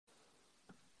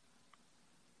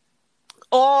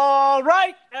All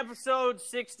right, episode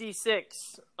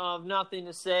 66 of Nothing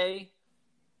to Say,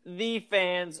 the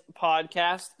Fans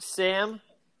Podcast. Sam,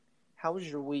 how was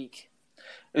your week?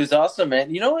 It was awesome,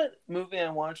 man. You know what movie I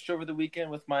watched over the weekend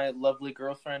with my lovely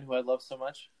girlfriend who I love so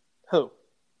much? Who?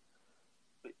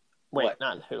 Wait, What?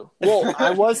 not who. Well,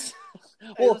 I was...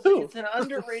 Well, who? It's an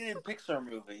underrated Pixar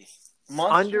movie.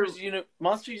 Monsters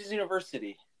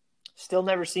University. Still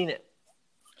never seen it.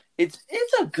 It's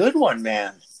a good one,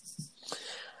 man.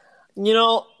 You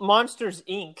know, Monsters,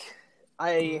 Inc.,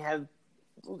 I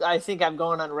think I'm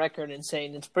going on record and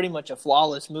saying it's pretty much a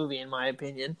flawless movie in my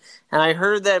opinion. And I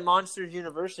heard that Monsters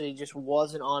University just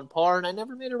wasn't on par, and I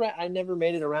never made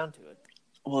it around to it.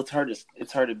 Well,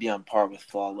 it's hard to be on par with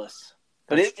flawless,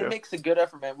 but it makes a good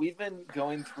effort, man. We've been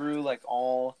going through like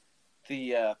all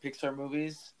the Pixar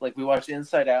movies. Like we watched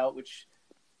Inside Out, which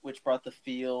brought the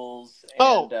feels.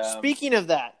 And, speaking of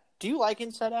that, do you like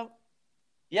Inside Out?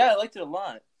 Yeah, I liked it a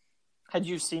lot. Had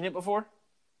you seen it before?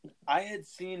 I had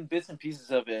seen bits and pieces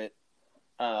of it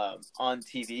on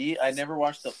TV. I never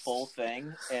watched the full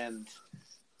thing, and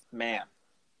man,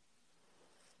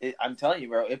 I'm telling you,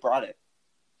 bro, it brought it.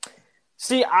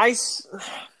 See, I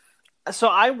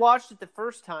watched it the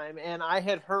first time, and I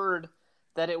had heard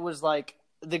that it was like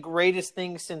the greatest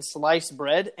thing since sliced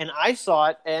bread, and I saw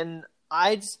it, and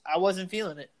I wasn't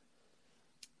feeling it.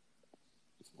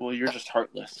 Well, you're just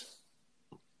heartless.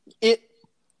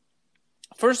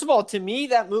 First of all, to me,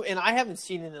 that movie, and I haven't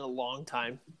seen it in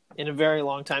a very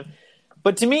long time,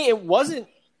 but to me, it wasn't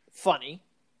funny.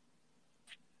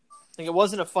 Like, it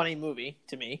wasn't a funny movie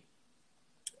to me.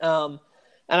 And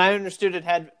I understood it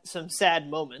had some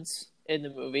sad moments in the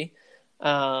movie,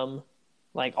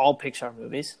 like all Pixar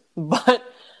movies. But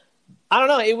I don't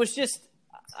know. It was just,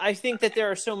 I think that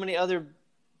there are so many other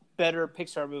better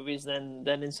Pixar movies than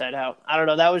Inside Out. I don't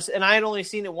know. And I had only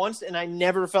seen it once, and I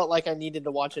never felt like I needed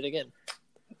to watch it again.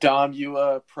 Dom,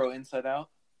 you pro Inside Out?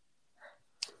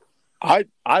 I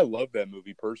love that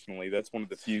movie personally. That's one of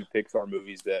the few Pixar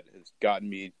movies that has gotten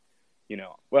me,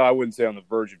 well, I wouldn't say on the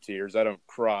verge of tears. I don't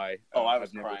cry. Oh, I was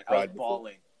crying. I was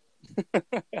bawling.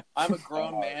 I'm a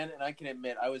grown man, and I can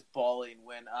admit I was bawling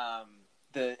when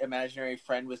the imaginary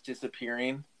friend was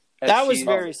disappearing. That was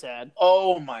very sad.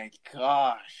 Oh my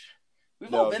gosh.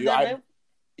 We've all been there, man.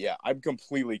 Yeah, I'm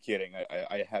completely kidding.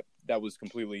 I have. That was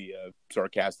completely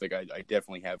sarcastic. I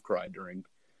definitely have cried during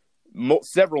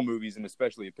several movies, and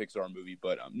especially a Pixar movie.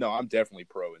 But no, I'm definitely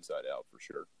pro Inside Out for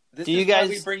sure. This is why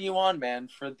we bring you on, man,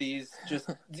 for these. Just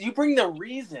you bring the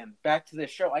reason back to the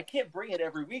show. I can't bring it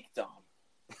every week, Dom.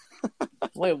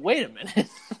 Wait a minute.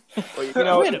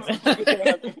 Well, wait a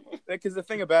minute. Because the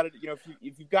thing about it,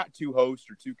 if you've got two hosts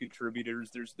or two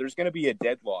contributors, there's going to be a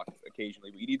deadlock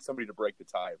occasionally. But you need somebody to break the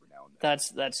tie every now and then.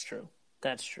 That's true.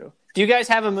 That's true. Do you guys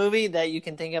have a movie that you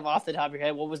can think of off the top of your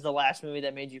head? What was the last movie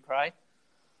that made you cry?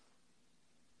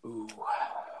 Ooh,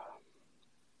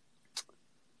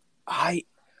 I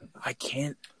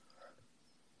can't.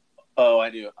 Oh,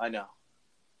 I do. I know.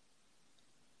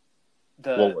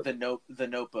 The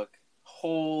Notebook.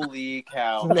 Holy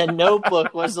cow! The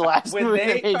Notebook was the last movie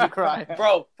that made you cry,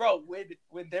 bro.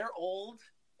 When they're old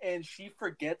and she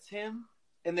forgets him,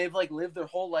 and they've like lived their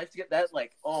whole life together. That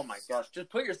like, oh my gosh! Just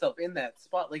put yourself in that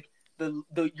spot. Like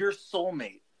your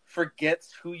soulmate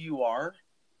forgets who you are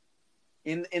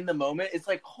in the moment. It's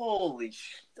like holy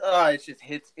it just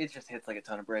hits like a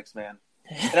ton of bricks, man.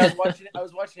 And I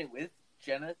was watching it with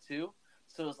Jenna too,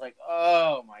 so it was like,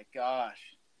 oh my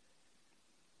gosh,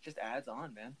 just adds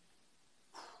on, man.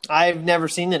 I've never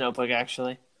seen The Notebook,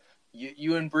 actually.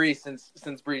 You and Bree, since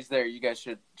Bree's there, you guys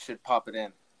should pop it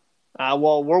in.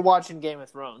 Well, we're watching Game of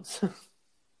Thrones.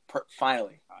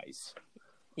 Finally. Nice.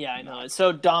 Yeah, I know.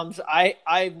 So, Dom's,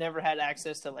 I've never had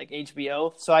access to, like,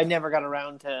 HBO, so I never got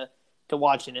around to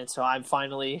watching it. So I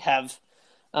finally have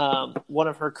one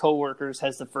of her coworkers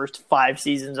has the first 5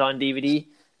 seasons on DVD,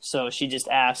 so she just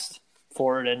asked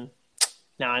for it, and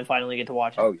now I finally get to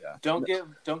watch it. Oh, yeah.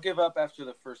 Don't give up after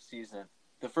the first season.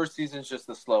 The first season's just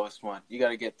the slowest one. You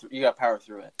got to power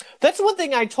through it. That's one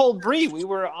thing I told Bree.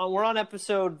 We're on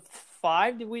episode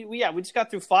 5. We just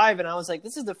got through 5, and I was like,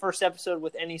 this is the first episode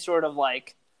with any sort of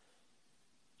like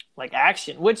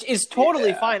action, which is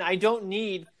totally fine. I don't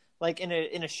need like in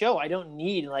a show. I don't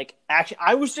need like action.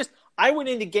 I went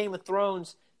into Game of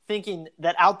Thrones thinking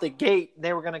that out the gate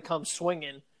they were going to come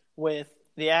swinging with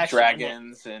the action.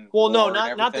 Dragons and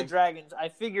not the dragons. I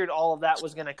figured all of that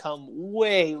was going to come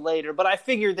way later, but I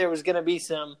figured there was going to be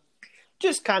some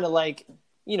just kind of like,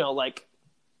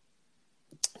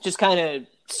 just kind of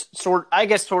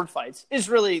sword fights is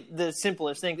really the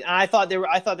simplest thing. And I thought they were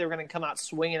going to come out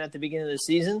swinging at the beginning of the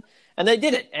season, and they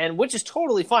didn't, and which is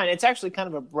totally fine. It's actually kind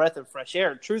of a breath of fresh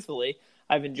air. Truthfully,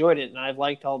 I've enjoyed it, and I've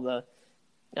liked all the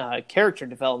character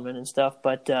development and stuff.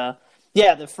 But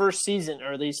the first season,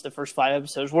 or at least the first 5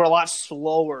 episodes, were a lot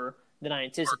slower than I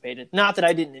anticipated. Not that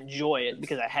I didn't enjoy it,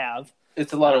 because I have.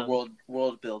 It's a lot of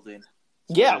world building.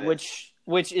 Yeah, which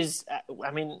is,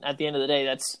 I mean, at the end of the day,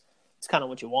 it's kind of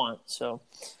what you want. So,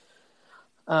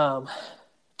 Dom,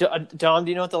 do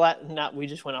you know what the last? Not we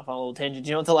just went off on a little tangent. Do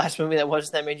you know what the last movie that was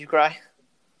that made you cry?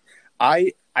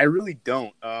 I really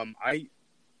don't. I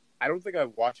don't think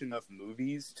I've watched enough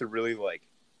movies to really like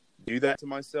do that to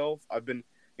myself.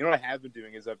 What I have been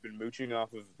doing is I've been mooching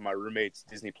off of my roommate's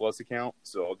Disney Plus account,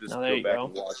 so I'll just go back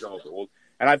and watch all the old.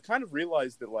 And I've kind of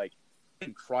realized that like I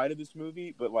didn't cry to this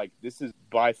movie, but like this is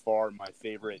by far my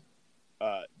favorite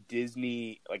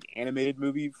Disney like animated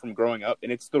movie from growing up,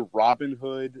 and it's the Robin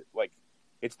Hood, like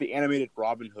it's the animated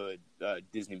Robin Hood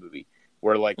Disney movie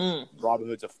where like Robin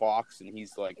Hood's a fox and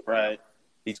he's like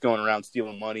he's going around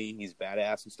stealing money, he's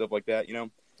badass and stuff like that, you know.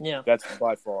 Yeah, that's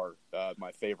by far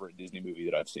my favorite Disney movie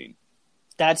that I've seen.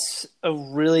 That's a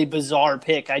really bizarre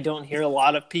pick. I don't hear a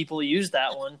lot of people use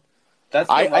that one. That's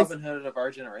the Robin Hood of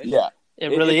our generation. Yeah. It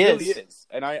really is. Really is.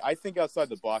 And I think outside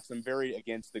the box, I'm very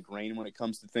against the grain when it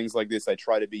comes to things like this. I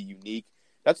try to be unique.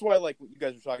 That's why I like what you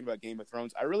guys are talking about Game of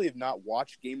Thrones. I really have not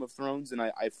watched Game of Thrones, and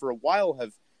I for a while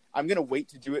I'm going to wait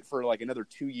to do it for like another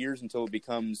 2 years until it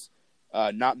becomes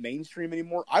not mainstream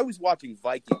anymore. I was watching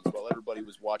Vikings while everybody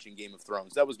was watching Game of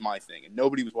Thrones. That was my thing. And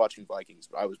nobody was watching Vikings,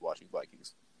 but I was watching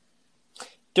Vikings.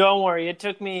 Don't worry. It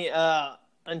took me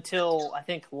until, I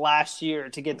think, last year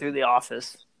to get through The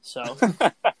Office. So,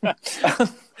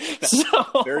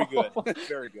 very good,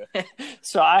 very good.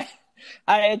 So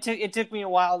it took me a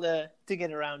while to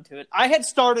get around to it. I had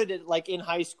started it like in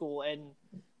high school, and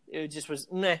it just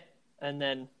was meh. And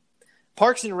then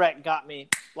Parks and Rec got me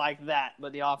like that,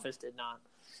 but The Office did not.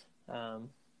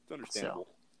 It's understandable.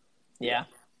 So, yeah.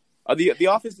 The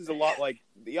Office is a lot like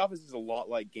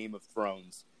Game of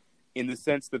Thrones, in the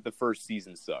sense that the first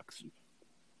season sucks.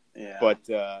 Yeah. But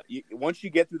once you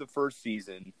get through the first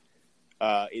season,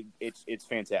 it's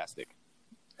fantastic.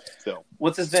 So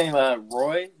what's his name?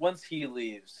 Roy. Once he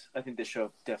leaves, I think the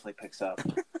show definitely picks up.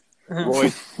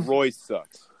 Roy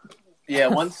sucks. Yeah.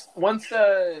 Once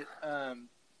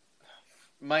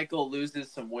Michael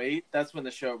loses some weight, that's when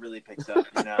the show really picks up.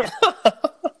 You know.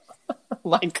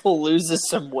 Michael loses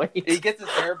some weight. He gets his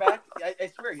hair back. I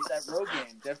swear, that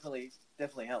Rogaine definitely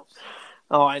helps.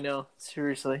 Oh, I know.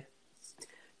 Seriously.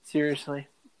 And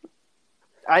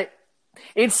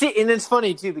it's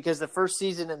funny too, because the first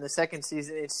season and the second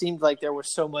season, it seemed like there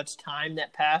was so much time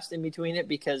that passed in between it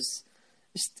because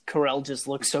Carell just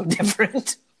looks so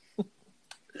different.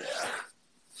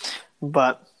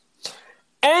 But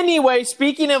anyway,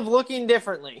 speaking of looking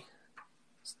differently,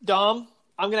 Dom,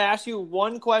 I'm going to ask you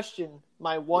one question.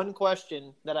 My one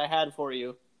question that I had for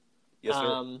you. Yes,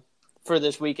 sir. For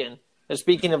this weekend.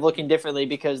 Speaking of looking differently,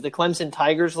 because the Clemson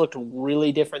Tigers looked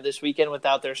really different this weekend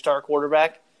without their star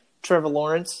quarterback, Trevor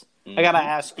Lawrence. Mm-hmm. I got to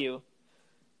ask you,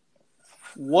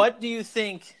 what do you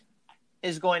think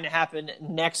is going to happen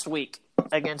next week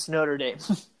against Notre Dame?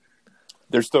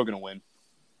 They're still going to win.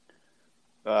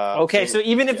 Okay, so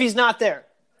even if he's not there?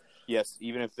 Yes,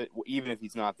 even if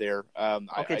he's not there.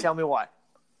 Okay, tell me why.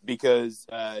 Because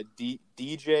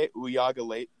DJ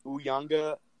Uiagalelei,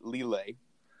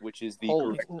 which is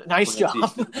the nice job.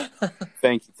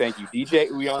 Thank you. DJ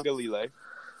Uiagalelei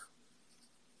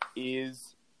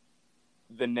is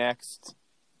the next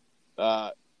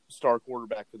star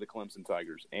quarterback for the Clemson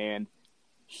Tigers, and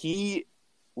he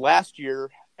last year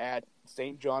at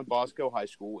St. John Bosco High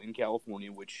School in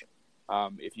California, which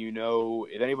if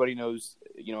anybody knows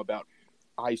about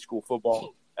high school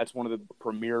football, that's one of the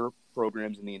premier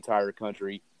programs in the entire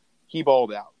country. He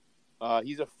balled out.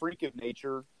 He's a freak of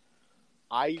nature.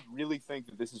 I really think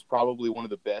that this is probably one of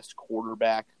the best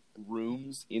quarterback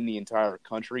rooms in the entire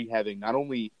country, having not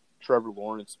only Trevor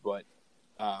Lawrence, but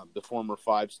the former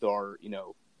 5-star,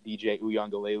 DJ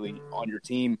Uiagalelei on your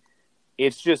team.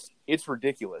 It's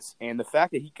ridiculous. And the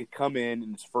fact that he could come in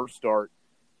his first start,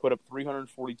 put up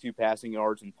 342 passing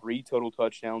yards and 3 total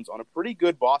touchdowns on a pretty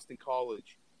good Boston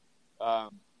College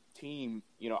team,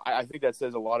 I think that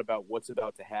says a lot about what's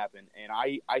about to happen. And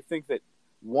I think that,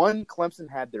 one, Clemson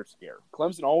had their scare.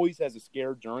 Clemson always has a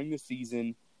scare during the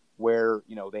season where,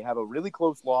 they have a really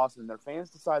close loss and their fans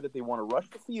decide that they want to rush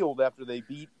the field after they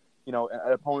beat,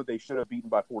 an opponent they should have beaten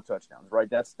by 4 touchdowns, right?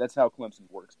 That's how Clemson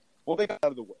works. Well, they got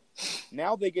out of the way.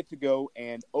 Now they get to go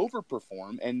and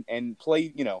overperform and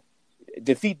play,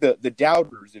 defeat the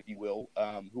doubters, if you will,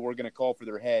 who are going to call for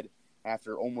their head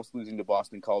after almost losing to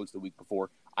Boston College the week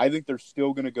before. I think they're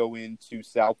still going to go into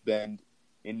South Bend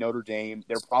in Notre Dame.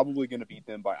 They're probably going to beat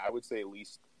them by, I would say, at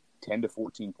least 10 to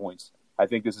 14 points. I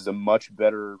think this is a much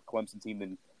better Clemson team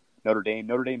than Notre Dame.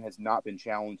 Notre Dame has not been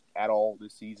challenged at all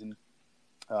this season.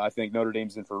 I think Notre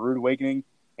Dame's in for a rude awakening,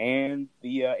 and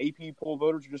the AP poll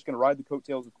voters are just going to ride the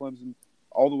coattails of Clemson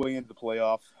all the way into the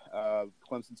playoff.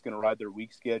 Clemson's going to ride their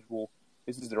weak schedule.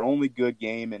 This is their only good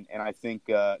game, and I think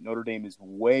Notre Dame is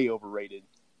way overrated.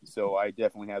 So I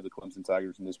definitely have the Clemson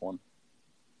Tigers in this one.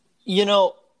 You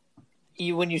know,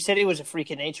 when you said he was a freak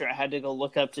of nature, I had to go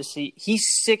look up to see. He's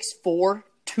 6'4",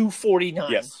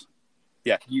 249. Yes.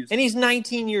 Yeah. He's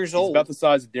 19 years old. He's about the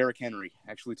size of Derrick Henry,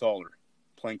 actually taller,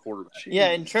 playing quarterback. Yeah,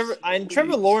 and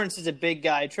Trevor Lawrence is a big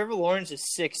guy. Trevor Lawrence is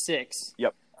 6'6".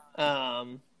 Yep.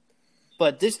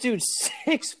 But this dude's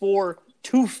 6'4",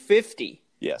 250.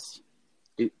 Yes.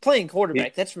 Playing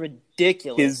quarterback, that's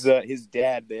ridiculous. His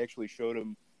dad, they actually showed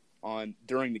him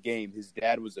during the game. His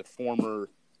dad was a former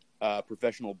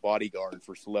professional bodyguard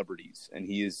for celebrities, and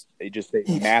he is just a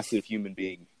massive human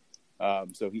being.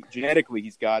 So genetically,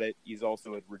 he's got it. He's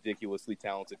also a ridiculously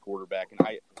talented quarterback,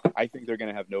 and I think they're going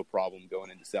to have no problem going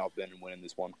into South Bend and winning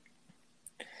this one.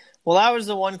 Well, that was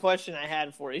the one question I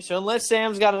had for you. So unless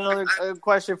Sam's got another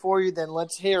question for you, then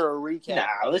let's hear a recap.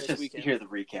 Nah, let's just hear the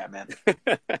recap, man.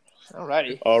 All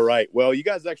righty. All right. Well, you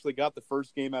guys actually got the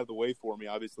first game out of the way for me.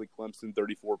 Obviously, Clemson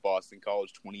 34, Boston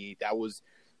College 28. That was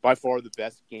by far the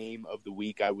best game of the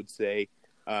week, I would say.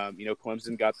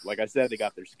 Clemson got, like I said, they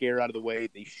got their scare out of the way.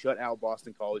 They shut out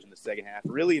Boston College in the second half.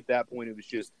 Really, at that point, it was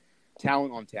just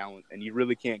talent on talent, and you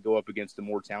really can't go up against a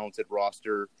more talented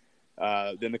roster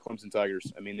than the Clemson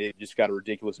Tigers. I mean, they just got a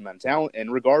ridiculous amount of talent,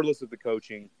 and regardless of the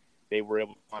coaching, they were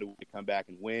able to find a way to come back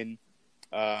and win.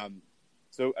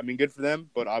 So, I mean, good for them,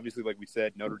 but obviously, like we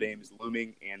said, Notre Dame is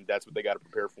looming, and that's what they got to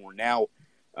prepare for now.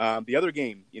 The other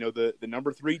game, the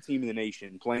number 3 team in the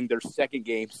nation, playing their second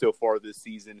game so far this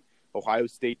season, Ohio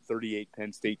State 38,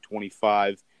 Penn State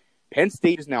 25. Penn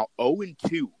State is now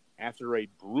 0-2 after a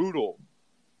brutal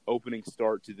opening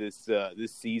start to this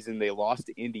season. They lost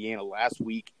to Indiana last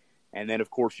week, and then, of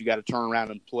course, you got to turn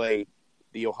around and play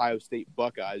the Ohio State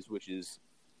Buckeyes, which is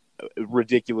a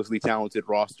ridiculously talented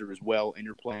roster as well, and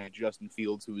you're playing Justin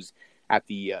Fields, who's at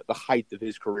the height of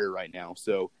his career right now.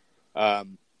 So,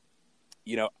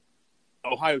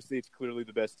 Ohio State's clearly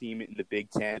the best team in the Big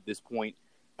Ten at this point.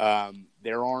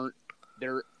 There are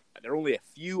only a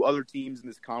few other teams in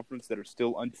this conference that are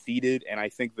still undefeated, and I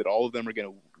think that all of them are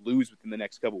going to lose within the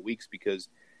next couple of weeks because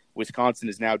Wisconsin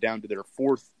is now down to their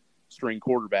 4th-string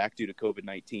quarterback due to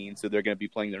COVID-19, so they're going to be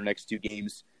playing their next 2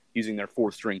 games using their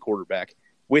 4th-string quarterback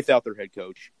without their head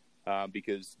coach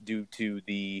because due to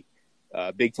the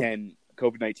Big Ten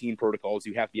COVID-19 protocols,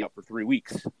 you have to be out for 3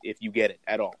 weeks if you get it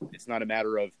at all. It's not a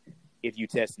matter of if you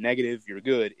test negative, you're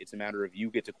good. It's a matter of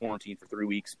you get to quarantine for 3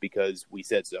 weeks because we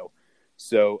said so.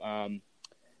 So,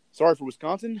 sorry for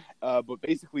Wisconsin, but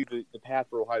basically the path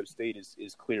for Ohio State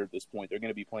is clear at this point. They're going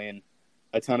to be playing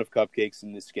a ton of cupcakes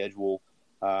in this schedule.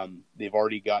 They've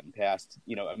already gotten past,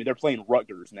 they're playing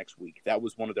Rutgers next week. That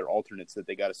was one of their alternates that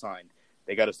they got assigned.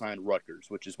 They got assigned Rutgers,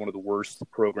 which is one of the worst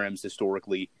programs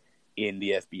historically in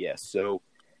the FBS. So,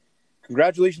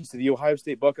 congratulations to the Ohio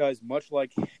State Buckeyes. Much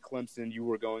like Clemson, you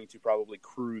were going to probably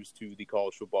cruise to the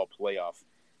college football playoff.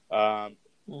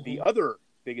 The other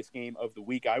biggest game of the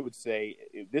week, I would say,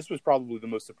 this was probably the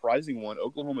most surprising one.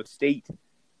 Oklahoma State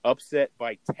upset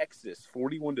by Texas,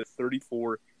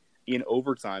 41-34 in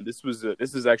overtime. This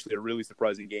is actually a really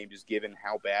surprising game, just given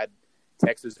how bad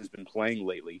Texas has been playing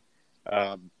lately.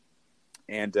 I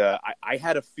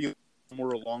had a feeling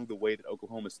somewhere along the way that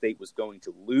Oklahoma State was going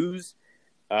to lose.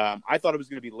 I thought it was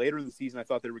going to be later in the season. I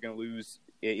thought they were going to lose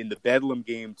in the Bedlam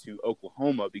game to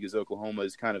Oklahoma because Oklahoma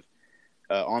is kind of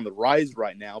on the rise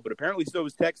right now. But apparently so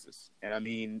is Texas. And, I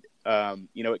mean,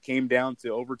 it came down to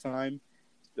overtime.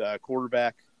 The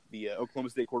Oklahoma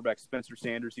State quarterback, Spencer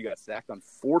Sanders, he got sacked on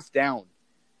 4th down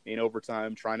in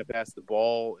overtime trying to pass the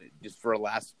ball just for a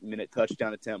last-minute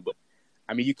touchdown attempt. But,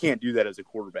 I mean, you can't do that as a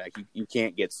quarterback. You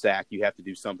can't get sacked. You have to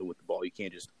do something with the ball. You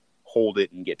can't just hold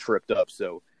it and get tripped up.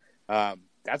 So,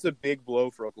 that's a big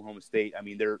blow for Oklahoma State. I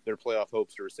mean, their playoff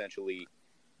hopes are essentially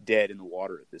dead in the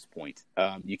water at this point.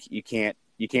 You can't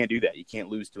do that. You can't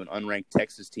lose to an unranked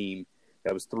Texas team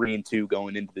that was 3-2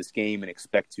 going into this game and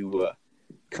expect to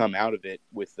come out of it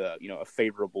with a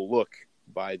favorable look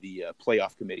by the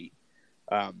playoff committee.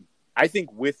 I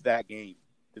think with that game,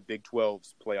 the Big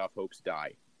 12's playoff hopes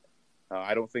die.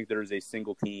 I don't think there's a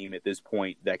single team at this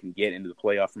point that can get into the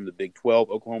playoff from the Big 12.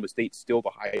 Oklahoma State's still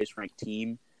the highest ranked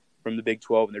team from the Big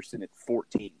 12, and they're sitting at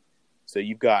 14. So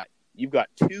you've got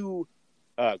two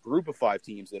group of 5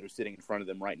 teams that are sitting in front of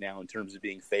them right now in terms of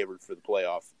being favored for the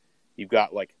playoff. You've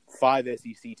got like 5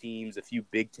 SEC teams, a few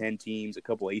Big 10 teams, a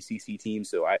couple ACC teams.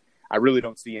 So I really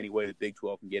don't see any way the Big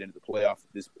 12 can get into the playoff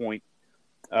at this point.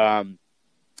 And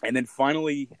then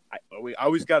finally, I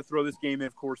always got to throw this game in,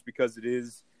 of course, because it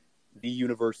is the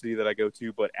university that I go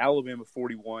to. But Alabama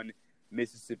 41,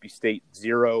 Mississippi State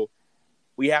 0.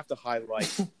 We have to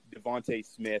highlight Devontae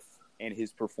Smith and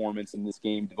his performance in this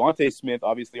game. Devontae Smith,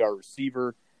 obviously our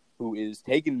receiver, who is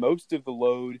taking most of the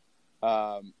load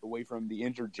away from the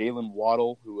injured Jalen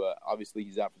Waddle, who obviously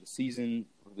he's out for the season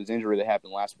with his injury that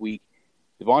happened last week.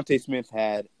 Devontae Smith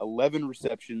had 11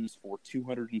 receptions for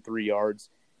 203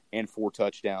 yards and 4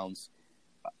 touchdowns.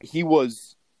 He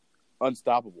was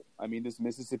unstoppable. I mean, this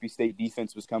Mississippi State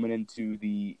defense was coming into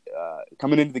the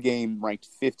game ranked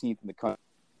 15th in the country,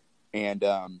 and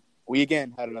we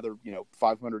again had another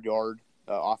 500-yard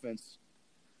offense,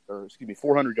 or excuse me,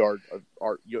 400 yards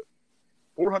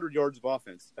of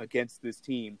offense against this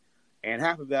team, and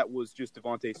half of that was just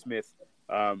Devontae Smith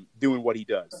doing what he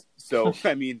does. So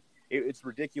I mean, it's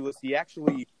ridiculous. He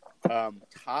actually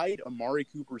tied Amari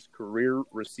Cooper's career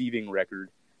receiving record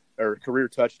or career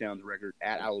touchdowns record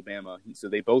at Alabama. So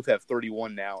they both have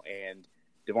 31 now, and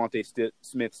Devontae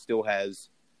Smith still has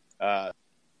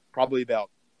probably about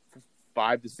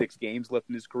 5 to 6 games left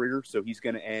in his career. So he's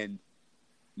going to end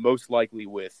most likely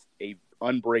with a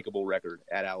unbreakable record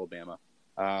at Alabama.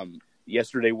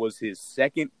 Yesterday was his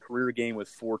second career game with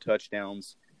 4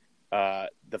 touchdowns.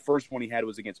 The first one he had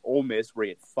was against Ole Miss, where he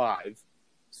had 5.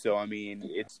 So I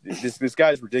mean, this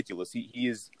guy is ridiculous. He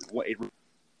is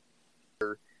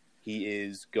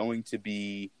going to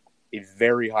be a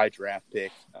very high draft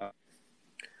pick.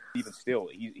 Even still,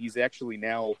 he's actually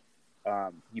now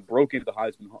he broke into the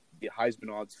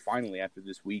Heisman odds finally after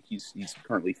this week. He's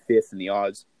currently 5th in the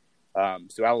odds.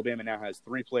 So Alabama now has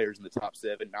 3 players in the top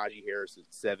 7: Najee Harris at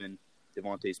 7,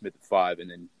 Devontae Smith at 5, and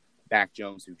then Mac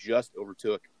Jones, who just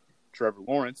overtook Trevor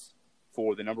Lawrence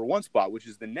for the number 1 spot, which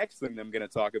is the next thing that I'm going to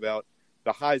talk about,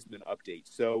 the Heisman update.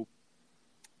 So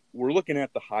we're looking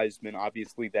at the Heisman.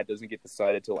 Obviously, that doesn't get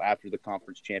decided until after the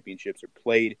conference championships are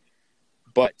played.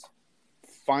 But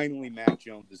finally, Mac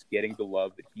Jones is getting the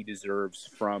love that he deserves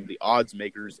from the odds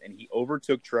makers, and he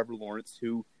overtook Trevor Lawrence,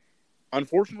 who,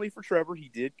 unfortunately for Trevor, he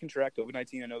did contract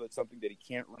COVID-19. I know that's something that he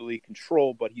can't really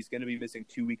control, but he's going to be missing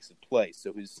 2 weeks of play.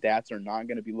 So his stats are not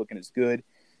going to be looking as good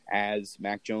as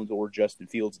Mac Jones or Justin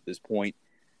Fields at this point.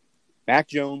 Mac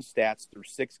Jones' stats through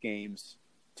 6 games: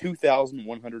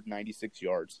 2,196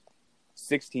 yards,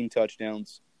 16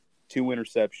 touchdowns, 2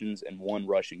 interceptions, and 1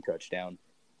 rushing touchdown.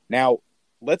 Now,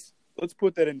 let's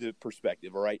put that into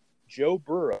perspective, all right? Joe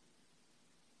Burrow,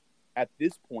 at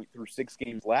this point through 6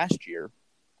 games last year,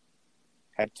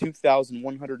 had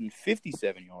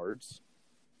 2,157 yards.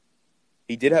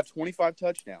 He did have 25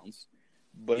 touchdowns,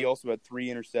 but he also had 3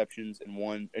 interceptions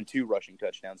and 2 rushing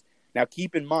touchdowns. Now,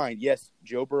 keep in mind, yes,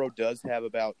 Joe Burrow does have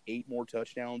about 8 more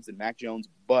touchdowns than Mac Jones,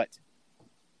 but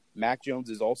Mac Jones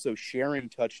is also sharing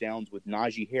touchdowns with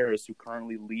Najee Harris, who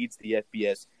currently leads the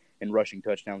FBS in rushing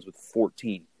touchdowns with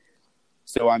 14.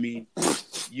 So, I mean,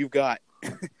 you've got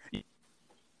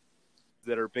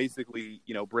that are basically,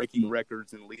 breaking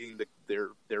records and leading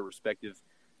their respective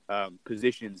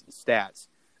positions and stats.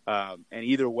 And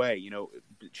either way,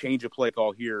 change a play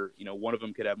call here, one of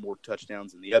them could have more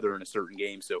touchdowns than the other in a certain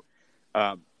game. So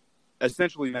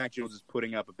essentially, Mac Jones is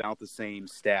putting up about the same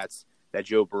stats that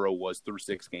Joe Burrow was through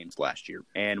 6 games last year.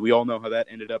 And we all know how that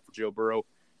ended up for Joe Burrow.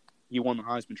 He won the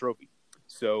Heisman Trophy.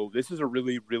 So this is a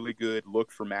really, really good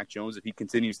look for Mac Jones. If he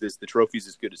continues this, the trophy's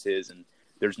as good as his. And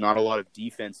there's not a lot of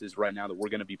defenses right now that we're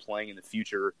going to be playing in the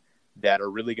future that are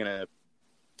really going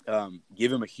to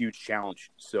give him a huge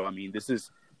challenge. So, I mean,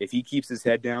 if he keeps his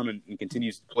head down and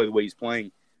continues to play the way he's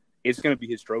playing, it's going to be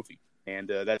his trophy. And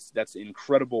that's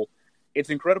incredible. It's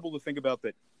incredible to think about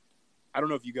that. I don't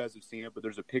know if you guys have seen it, but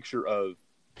there's a picture of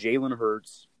Jalen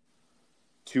Hurts,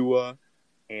 Tua,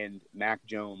 and Mac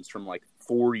Jones from like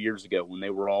 4 years ago when they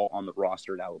were all on the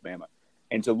roster at Alabama.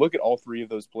 And to look at all 3 of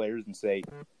those players and say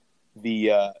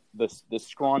the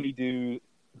scrawny dude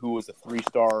who was a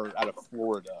 3-star out of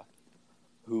Florida,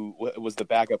 who was the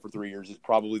backup for 3 years, is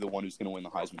probably the one who's going to win the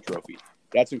Heisman Trophy.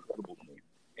 That's incredible to me.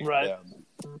 And, right.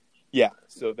 Yeah.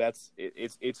 So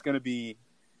it's going to be,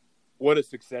 what a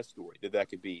success story that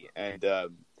could be. And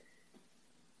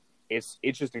it's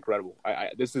just incredible.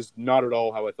 This is not at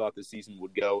all how I thought this season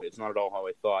would go. It's not at all how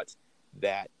I thought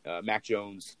that Mac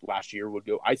Jones last year would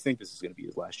go. I think this is going to be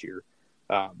his last year.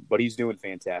 But he's doing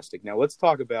fantastic. Now let's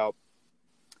talk about,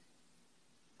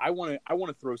 I want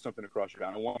to throw something across your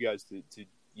bow. I want you guys to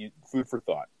food for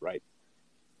thought, right?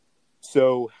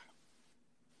 So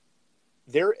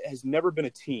there has never been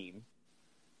a team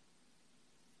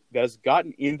that has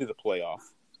gotten into the playoff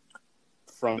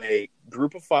from a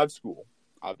group of 5 school,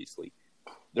 obviously.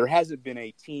 There hasn't been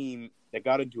a team that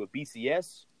got into a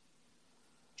BCS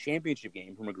championship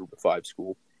game from a group of 5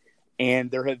 school.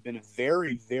 And there have been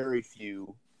very, very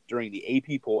few during the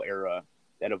AP poll era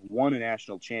that have won a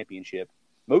national championship.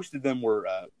 Most of them were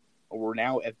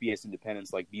now FBS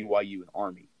independents like BYU and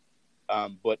Army.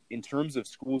 But in terms of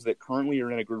schools that currently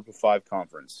are in a group of 5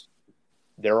 conference,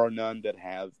 there are none that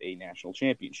have a national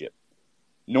championship,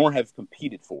 nor have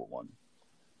competed for one.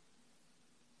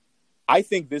 I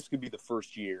think this could be the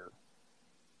first year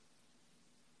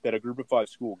that a group of 5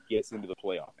 school gets into the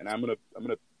playoff, and I'm gonna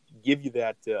give you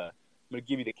that. I'm gonna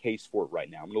give you the case for it right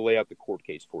now. I'm gonna lay out the court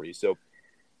case for you. So,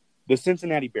 the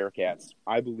Cincinnati Bearcats,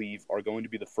 I believe, are going to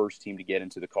be the first team to get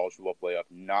into the college football playoff,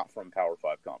 not from Power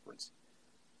 5 conference.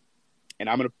 And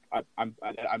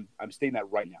I'm stating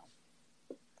that right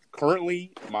now.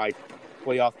 Currently, my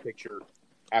playoff picture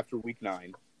after Week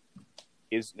 9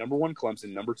 is number 1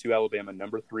 Clemson, number 2 Alabama,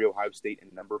 number 3 Ohio State,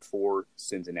 and number 4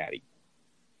 Cincinnati.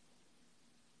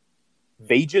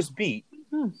 They just beat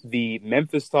the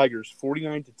Memphis Tigers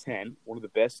 49-10, one of the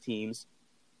best teams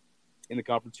in the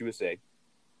Conference USA.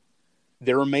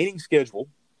 Their remaining schedule: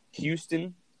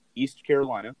 Houston, East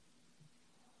Carolina,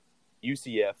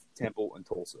 UCF, Temple, and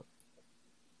Tulsa.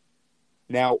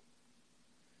 Now,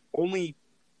 only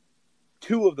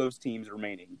 2 of those teams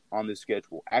remaining on this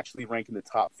schedule actually rank in the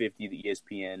top 50 of the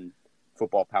ESPN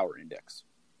Football Power Index.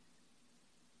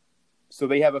 So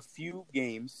they have a few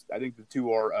games. I think the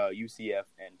 2 are UCF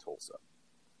and Tulsa.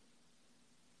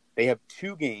 They have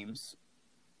 2 games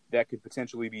that could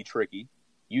potentially be tricky.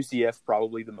 UCF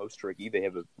probably the most tricky. They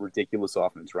have a ridiculous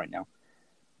offense right now.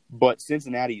 But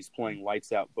Cincinnati is playing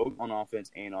lights out both on offense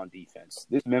and on defense.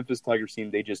 This Memphis Tigers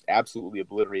team they just absolutely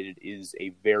obliterated is a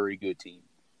very good team.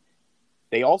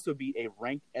 They also beat a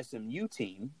ranked SMU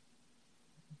team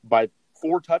by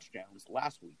 4 touchdowns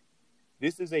last week.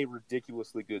 This is a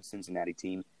ridiculously good Cincinnati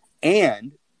team.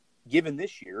 And given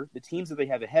this year, the teams that they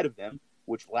have ahead of them,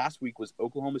 which last week was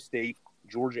Oklahoma State,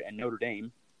 Georgia, and Notre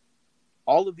Dame,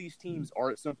 all of these teams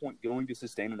are at some point going to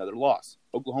sustain another loss.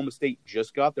 Oklahoma State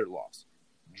just got their loss.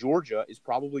 Georgia is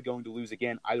probably going to lose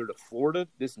again either to Florida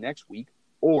this next week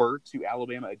or to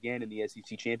Alabama again in the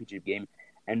SEC championship game.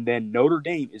 And then Notre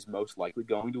Dame is most likely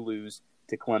going to lose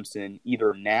to Clemson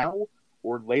either now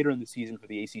or later in the season for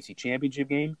the ACC championship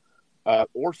game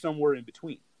or somewhere in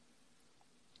between.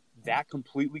 That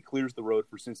completely clears the road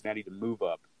for Cincinnati to move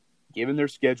up, given their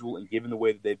schedule and given the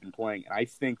way that they've been playing. And I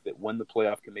think that when the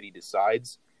playoff committee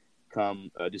decides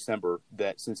come December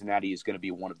that Cincinnati is going to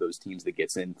be one of those teams that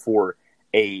gets in for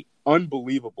a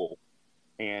unbelievable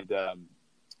and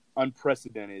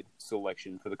unprecedented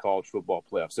selection for the college football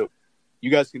playoff. So you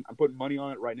guys I'm putting money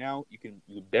on it right now. You can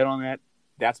bet on that.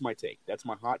 That's my take. That's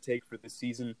my hot take for this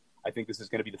season. I think this is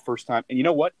going to be the first time. And you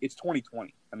know what? It's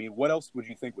 2020. I mean, what else would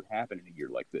you think would happen in a year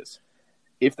like this?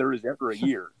 If there is ever a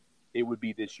year, it would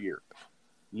be this year.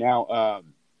 Now,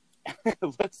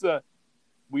 let's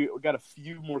we got a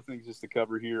few more things just to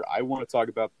cover here. I want to talk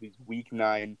about these Week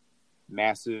 9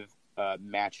 massive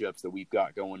matchups that we've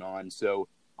got going on. So,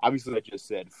 obviously, I just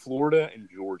said Florida and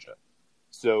Georgia.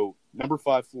 So, number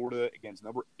 5 Florida against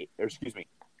number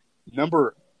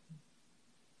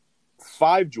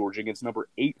 5 Georgia against number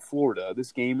 8 Florida.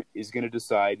 This game is going to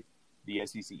decide the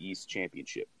SEC East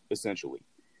championship, essentially.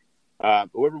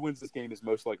 Whoever wins this game is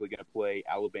most likely going to play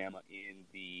Alabama in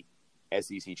the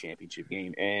SEC championship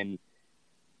game. And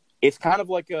it's kind of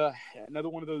like another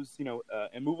one of those,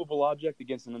 immovable object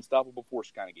against an unstoppable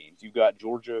force kind of games. You've got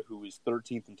Georgia, who is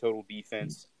 13th in total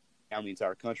defense down the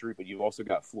entire country, but you've also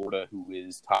got Florida, who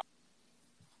is top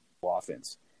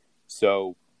offense.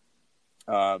 So,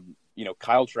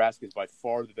 Kyle Trask is by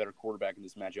far the better quarterback in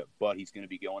this matchup, but he's going to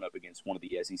be going up against one of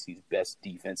the SEC's best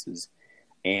defenses.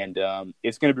 And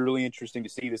it's going to be really interesting to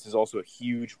see. This is also a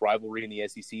huge rivalry in the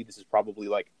SEC. This is probably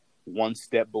like one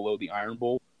step below the Iron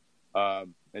Bowl.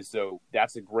 And so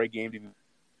that's a great game to be.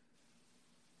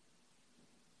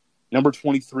 Number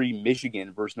 23,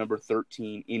 Michigan versus number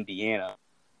 13, Indiana.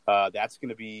 That's going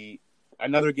to be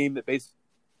another game that basically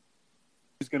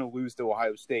is going to lose to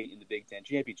Ohio State in the Big Ten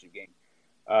championship game.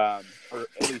 Or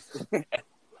at least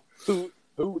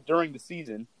who during the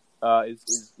season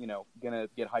is going to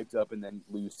get hyped up and then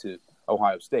lose to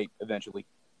Ohio State eventually.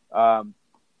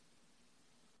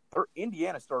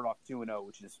 Indiana started off 2-0,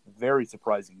 which is very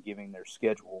surprising given their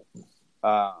schedule.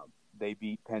 They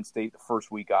beat Penn State the first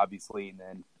week, obviously, and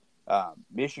then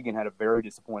Michigan had a very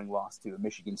disappointing loss to a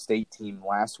Michigan State team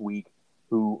last week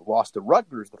who lost to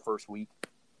Rutgers the first week.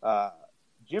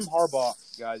 Jim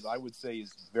Harbaugh, guys, I would say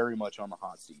is very much on the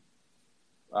hot seat.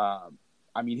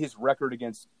 I mean, his record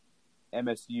against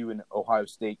MSU and Ohio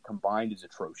State combined is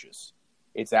atrocious.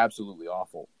 It's absolutely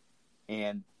awful.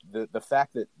 And the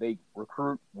fact that they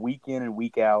recruit week in and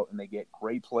week out and they get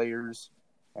great players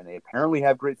and they apparently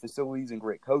have great facilities and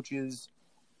great coaches,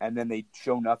 and then they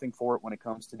show nothing for it when it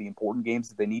comes to the important games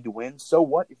that they need to win. So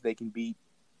what if they can beat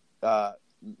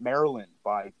Maryland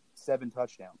by 7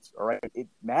 touchdowns? All right, it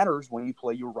matters when you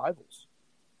play your rivals.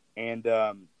 And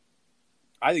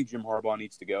I think Jim Harbaugh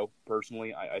needs to go,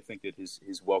 personally. I think that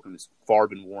his welcome has far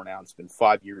been worn out. It's been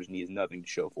 5 years, and he has nothing to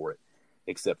show for it,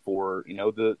 except for,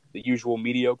 the usual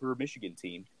mediocre Michigan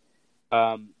team.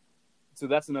 So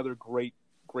that's another great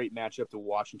matchup to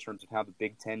watch in terms of how the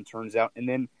Big Ten turns out. And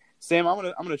then, Sam, I'm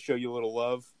gonna show you a little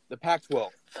love. The Pac-12.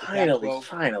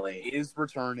 Finally is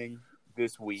returning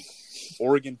this week.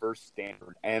 Oregon versus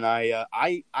Stanford, and I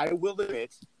will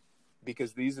admit,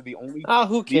 because these are the only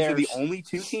who cares? These are the only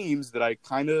 2 teams that I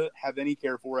kind of have any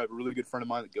care for. I have a really good friend of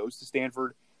mine that goes to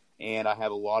Stanford, and I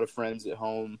have a lot of friends at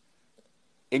home,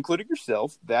 including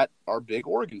yourself, that are big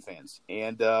Oregon fans.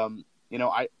 And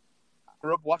I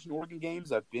grew up watching Oregon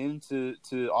games. I've been to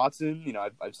Autzen.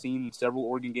 I've seen several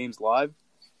Oregon games live.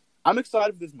 I'm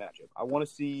excited for this matchup. I want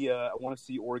to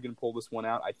see Oregon pull this one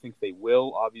out. I think they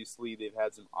will. Obviously, they've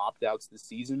had some opt-outs this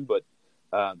season, but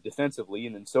defensively,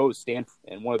 and then so is Stanford.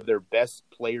 And one of their best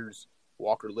players,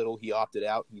 Walker Little, he opted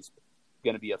out. He's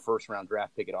going to be a first-round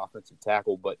draft pick at offensive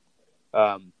tackle. But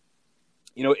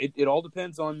it all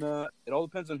depends on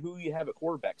who you have at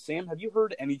quarterback. Sam, have you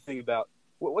heard anything about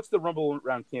what's the rumble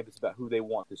around campus about who they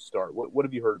want to start? What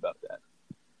have you heard about that?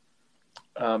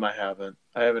 I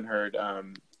haven't heard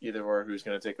either or who's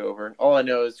going to take over. All I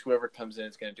know is whoever comes in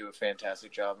is going to do a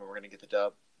fantastic job, and we're going to get the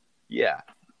dub. Yeah.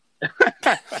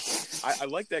 I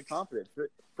like that confidence.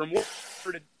 From what I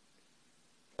heard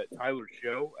at Tyler's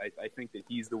show, I think that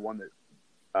he's the one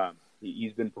that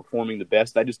he's been performing the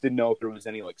best. I just didn't know if there was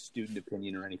any student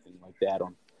opinion or anything like that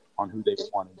on who they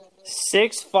wanted.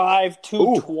 6'5",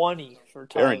 220 for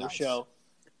Tyler's show.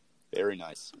 Very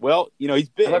nice. Well, he's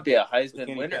big. That might be a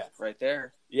Heisman winner right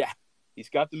there. Yeah, he's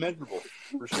got the measurables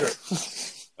for sure.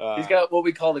 He's got what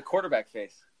we call the quarterback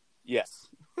face. Yes,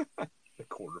 the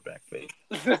quarterback face.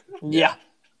 Yeah.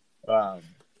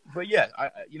 But yeah,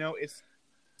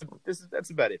 that's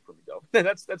about it for me though.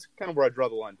 That's kind of where I draw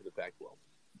the line for the Pac-12.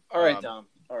 All right, Dom.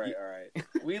 All right.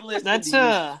 We listened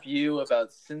to you spew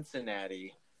about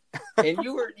Cincinnati. And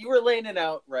you were laying it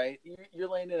out, right? You're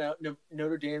laying it out.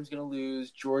 Notre Dame's going to lose.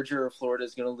 Georgia or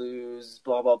Florida's going to lose.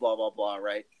 Blah, blah, blah, blah, blah,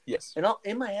 right? Yes. And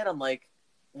in my head, I'm like,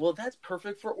 well, that's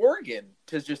perfect for Oregon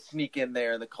to just sneak in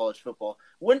there in the college football.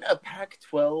 Wouldn't a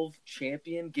Pac-12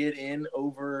 champion get in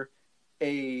over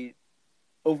a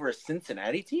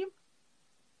Cincinnati team?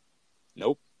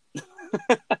 Nope.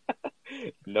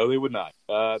 No, they would not.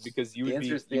 Because you would be.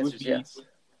 The answer is yes.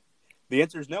 The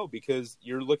answer is no, because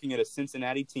you're looking at a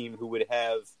Cincinnati team who would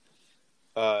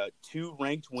have 2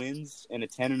 ranked wins and a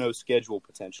 10-0 schedule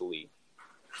potentially,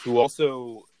 who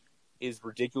also is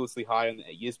ridiculously high on the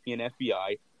ESPN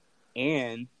FBI,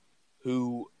 and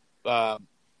who,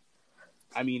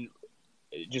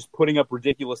 just putting up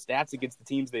ridiculous stats against the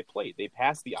teams they played. They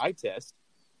passed the eye test,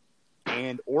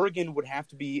 and Oregon would have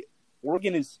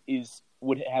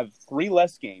would have 3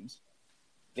 less games.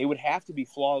 They would have to be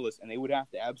flawless, and they would have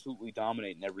to absolutely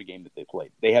dominate in every game that they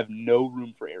played. They have no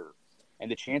room for error. And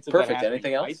the chance of perfect. That happening,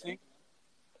 anything else? I think...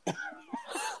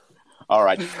 All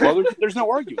right. Well, there's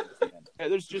no arguing at the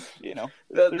end. There's just, no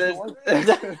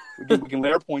arguing. we can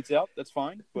lay our points out. That's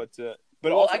fine. But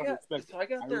also I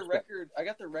got their record. I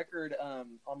got their record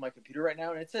on my computer right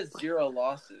now, and it says 0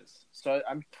 losses. So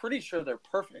I'm pretty sure they're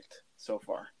perfect so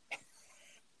far.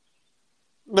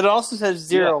 But it also says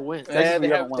 0 wins. They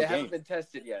haven't been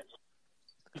tested yet.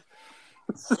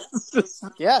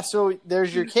 Yeah, so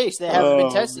there's your case. They haven't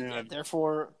been tested yet.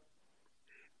 Therefore,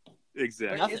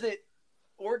 exactly. Is it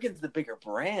Oregon's the bigger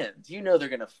brand? They're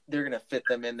gonna fit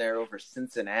them in there over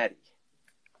Cincinnati.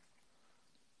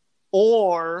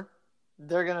 Or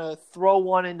they're gonna throw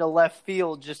one into left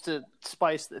field just to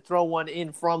throw one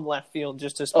in from left field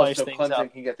just to spice things Clemson up.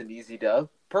 Clemson can get an easy dub.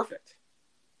 Perfect.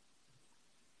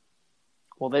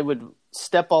 Well, they would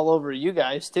step all over you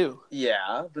guys too.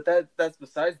 Yeah, but that's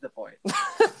besides the point.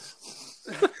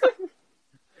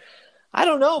 I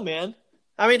don't know, man.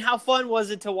 I mean, how fun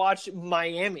was it to watch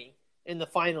Miami in the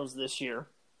finals this year?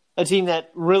 A team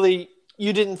that really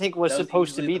you didn't think was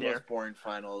supposed to be there. Most boring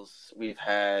finals we've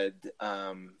had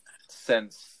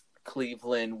since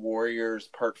Cleveland Warriors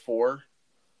Part 4.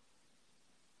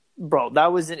 Bro,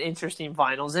 that was an interesting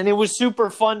finals, and it was super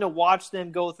fun to watch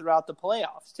them go throughout the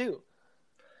playoffs too.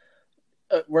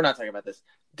 We're not talking about this.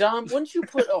 Dom, wouldn't you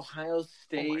put Ohio Oh my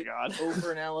State God.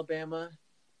 over in Alabama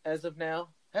as of now?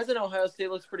 Hasn't Ohio State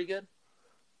looks pretty good?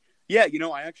 Yeah,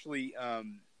 I actually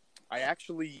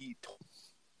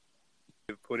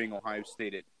putting Ohio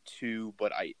State at 2,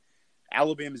 but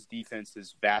Alabama's defense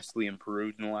has vastly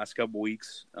improved in the last couple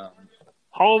weeks.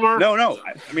 Homer. No.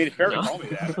 I mean, it's fair to call me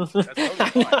that.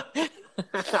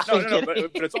 That's totally fine. No,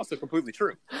 but it's also completely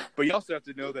true. But you also have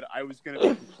to know that I was going to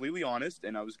be completely honest,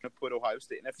 and I was going to put Ohio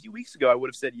State. And a few weeks ago, I would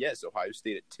have said yes, Ohio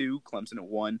State at 2, Clemson at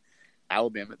 1,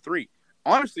 Alabama at 3.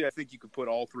 Honestly, I think you could put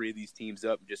all 3 of these teams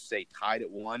up and just say tied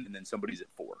at 1, and then somebody's at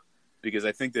 4. Because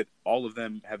I think that all of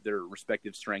them have their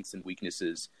respective strengths and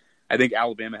weaknesses. I think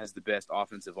Alabama has the best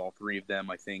offense of all 3 of them.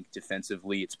 I think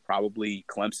defensively, it's probably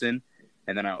Clemson.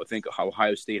 And then I think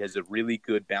Ohio State has a really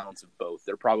good balance of both.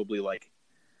 They're probably like,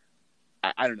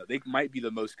 I don't know, they might be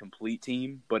the most complete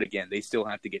team, but again, they still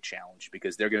have to get challenged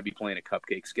because they're going to be playing a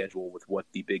cupcake schedule with what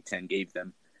the Big Ten gave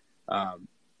them. And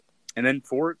then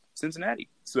 4, Cincinnati.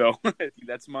 So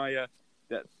that's my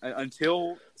that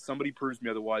until somebody proves me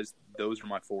otherwise, those are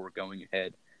my 4 going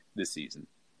ahead this season.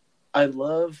 I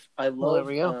love there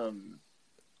we go.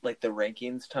 Like the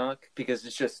rankings talk because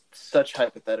it's just such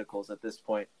hypotheticals at this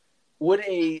point. Would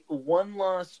a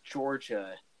 1-loss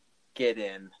Georgia get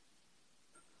in?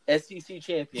 SEC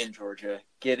champion Georgia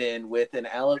get in with a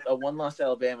 1-loss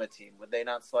Alabama team? Would they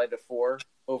not slide to 4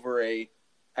 over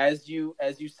as you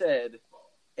said,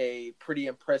 a pretty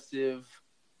impressive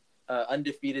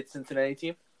undefeated Cincinnati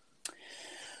team?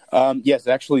 Yes,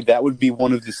 actually, that would be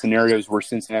one of the scenarios where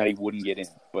Cincinnati wouldn't get in.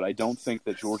 But I don't think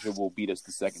that Georgia will beat us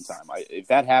the second time. If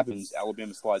that happens,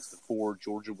 Alabama slides to 4,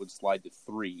 Georgia would slide to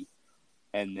 3,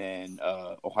 and then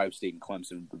Ohio State and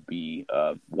Clemson would be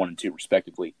 1 and 2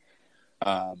 respectively.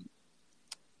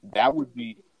 That would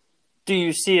be. Do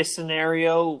you see a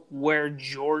scenario where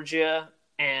Georgia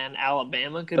and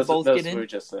Alabama could both get in? That's what we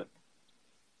just said.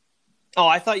 Oh,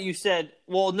 I thought you said.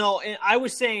 Well, no, I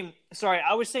was saying. Sorry,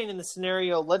 I was saying in the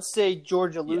scenario. Let's say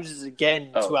Georgia loses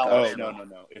again to Alabama. Oh,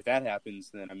 no. If that happens,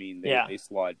 then I mean they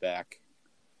slide back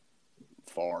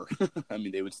far. I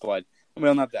mean they would slide.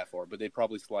 Well, not that far, but they'd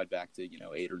probably slide back to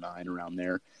 8 or 9 around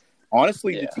there.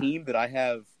 Honestly, the team that I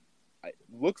have.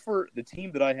 Look for the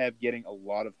team that I have getting a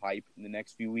lot of hype in the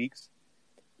next few weeks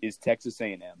is Texas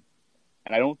A&M.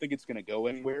 And I don't think it's going to go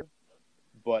anywhere,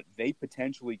 but they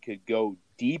potentially could go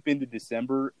deep into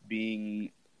December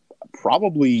being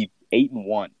probably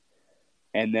 8-1.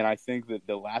 And then I think that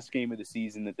the last game of the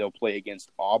season that they'll play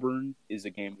against Auburn is a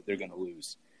game that they're going to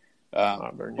lose.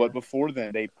 But before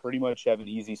then, they pretty much have an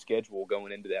easy schedule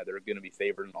going into that. They're going to be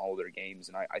favored in all of their games.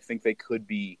 And I think they could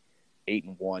be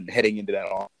 8-1 heading into that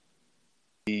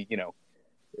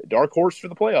dark horse for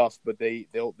the playoffs, but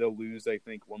they'll lose, I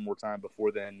think, one more time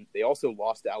before then. They also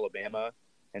lost to Alabama,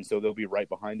 and so they'll be right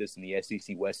behind us in the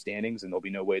SEC West standings, and there'll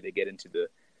be no way they get into the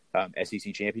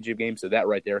SEC championship game. So that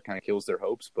right there kind of kills their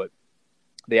hopes, but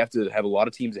they have to have a lot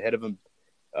of teams ahead of them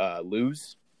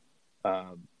lose.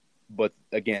 But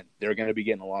again, they're going to be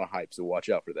getting a lot of hype, so watch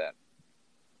out for that.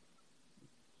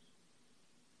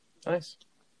 Nice.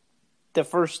 The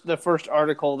first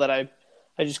article that I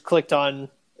just clicked on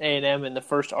A&M, and the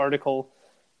first article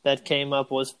that came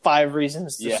up was 5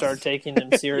 reasons to start taking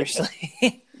them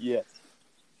seriously. Yes.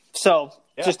 So,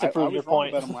 just to prove your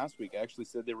point. I was wrong about them last week. I actually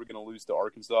said they were going to lose to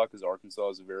Arkansas because Arkansas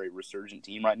is a very resurgent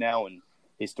team right now, and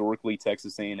historically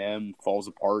Texas A&M falls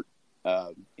apart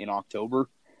in October.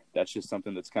 That's just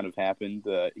something that's kind of happened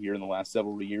here in the last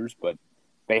several years, but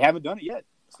they haven't done it yet.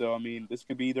 So, I mean, this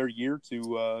could be their year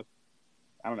to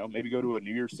I don't know, maybe go to a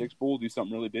New Year's Six bowl, do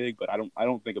something really big, but I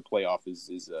don't think a playoff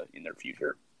is in their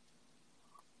future.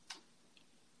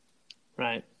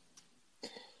 Right.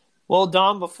 Well,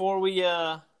 Dom, before we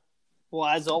as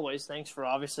always, thanks for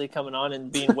obviously coming on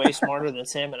and being way smarter than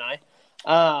Sam and I.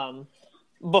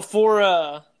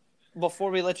 Before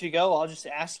we let you go, I'll just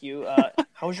ask you,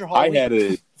 how was your Halloween? I had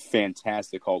a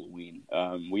fantastic Halloween.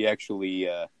 We actually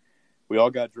we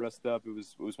all got dressed up. It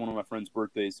was one of my friend's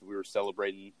birthdays, so we were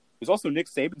celebrating. It was also Nick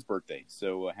Saban's birthday,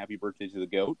 so happy birthday to the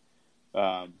GOAT.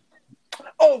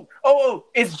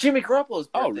 It's Jimmy Garoppolo's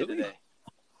birthday today.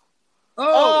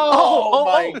 Oh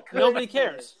my goodness. Nobody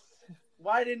cares.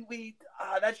 Why didn't we?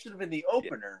 That should have been the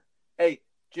opener. Yeah. Hey,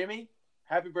 Jimmy,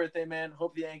 happy birthday, man.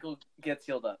 Hope the ankle gets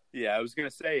healed up. Yeah, I was going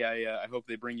to say, I hope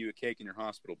they bring you a cake in your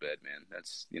hospital bed, man.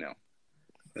 That's,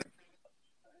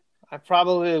 I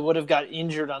probably would have got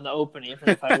injured on the opening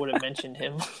if I would have mentioned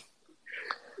him.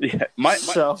 Yeah,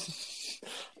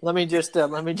 Let me just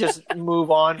move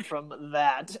on from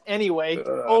that. Anyway,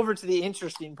 over to the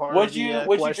interesting part What'd of you the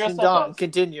dress question. up Dom, as?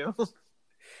 continue.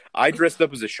 I dressed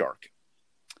up as a shark.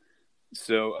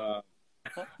 So,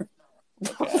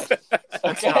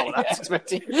 That's not what I was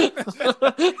expecting.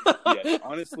 yeah,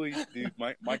 honestly, dude,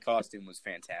 my costume was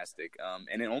fantastic.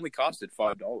 And it only costed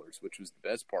 $5, which was the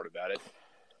best part about it.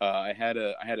 I had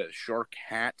a shark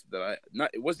hat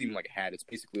it wasn't even like a hat. It's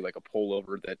basically like a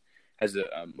pullover that has a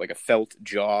like a felt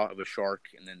jaw of a shark,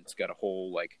 and then it's got a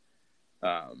whole like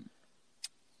I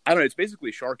don't know. It's basically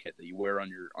a shark head that you wear on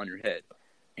your head.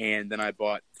 And then I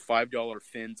bought $5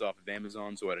 fins off of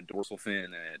Amazon, so I had a dorsal fin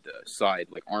and I had side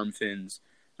like arm fins,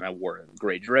 and I wore a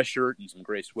gray dress shirt and some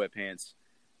gray sweatpants.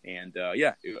 And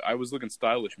I was looking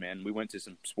stylish, man. We went to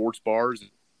some sports bars,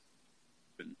 and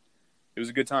it was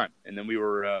a good time. And then we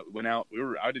went out.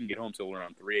 I didn't get home till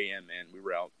around 3 a.m. Man, we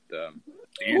were out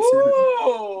dancing.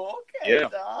 Ooh, okay, Yeah.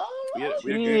 Dom. We had a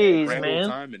Jeez, grand man.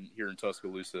 old time here in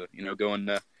Tuscaloosa.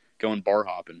 Going bar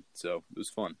hopping. So it was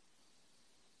fun.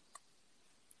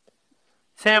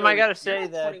 Sam, I gotta You're say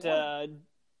not that 21.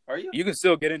 Are you? You can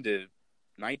still get into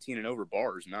 19 and over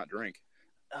bars and not drink.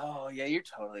 Oh yeah, you're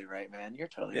totally right, man. You're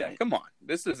totally Yeah, right. come on.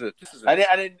 This is a. I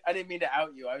didn't mean to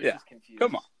out you. I was just confused.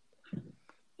 Come on.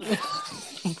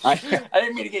 I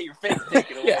didn't mean to get your face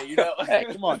taken away. Yeah. You know. Hey,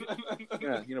 come on.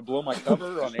 Yeah, blow my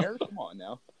cover on air. Come on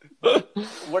now.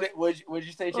 Would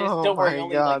you say, Jason? Oh, Don't worry, my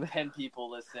only God. like 10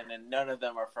 people listen, and none of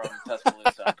them are from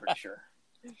Tuscaloosa. I'm pretty sure.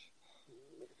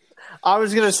 I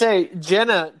was gonna say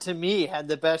Jenna to me had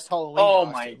the best Halloween. Oh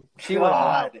costume. my She went all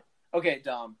out. God. Okay,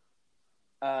 Dom.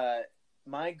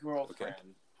 My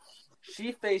girlfriend,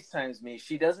 she FaceTimes me.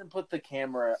 She doesn't put the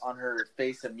camera on her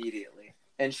face immediately,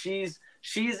 and she's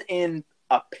in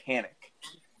a panic,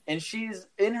 and she's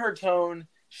in her tone.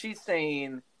 She's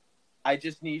saying, "I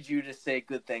just need you to say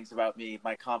good things about me.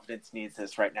 My confidence needs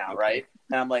this right now, right?"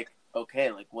 And I'm like,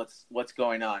 "Okay, like what's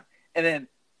going on?" And then,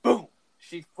 boom,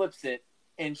 she flips it,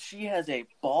 and she has a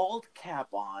bald cap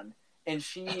on. And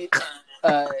she,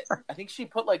 I think she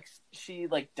put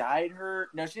dyed her.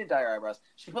 No, she didn't dye her eyebrows.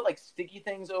 She put like sticky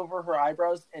things over her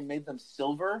eyebrows and made them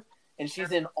silver. And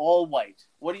she's in all white.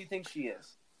 What do you think she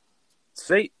is?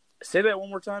 Say that one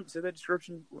more time. Say that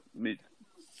description.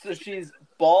 So she's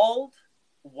bald,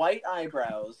 white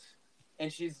eyebrows,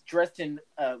 and she's dressed in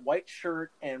a white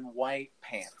shirt and white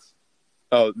pants.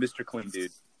 Oh, Mr. Clean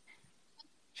Dude.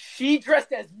 She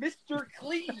dressed as Mr.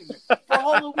 Clean for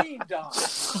Halloween, Dom.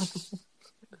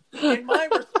 And my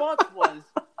response was,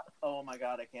 "Oh my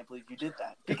God, I can't believe you did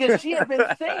that." Because she had been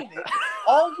saying it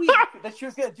all week that she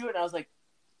was going to do it. And I was like,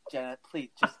 "Jenna,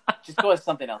 please, just go as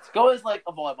something else. Go as like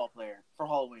a volleyball player for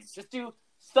Halloween. Just do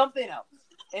something else."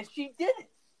 And she did it.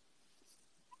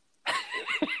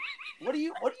 What do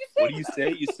you say? What do you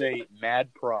say? You say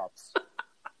mad props.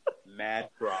 Mad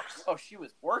props. Oh, she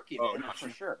was working for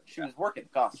sure. She was working the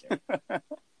costume.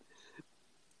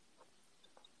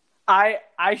 I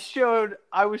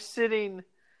was sitting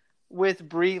with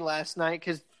Bree last night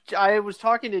because I was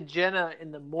talking to Jenna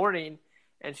in the morning,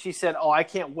 and she said, "Oh, I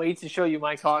can't wait to show you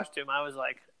my costume." I was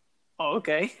like, "Oh,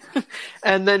 okay."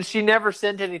 And then she never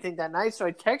sent anything that night, so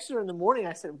I texted her in the morning.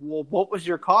 I said, "Well, what was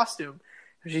your costume?"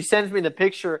 And she sends me the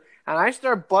picture, and I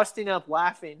start busting up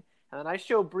laughing. And then I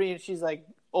show Bree, and she's like,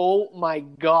 "Oh my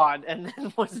God," and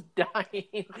then was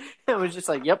dying. I was just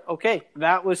like, "Yep, okay,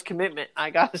 that was commitment." I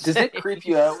gotta say. Does it creep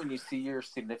you out when you see your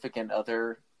significant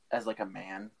other as like a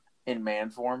man in man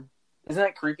form? Isn't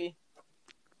that creepy?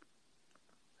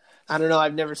 I don't know.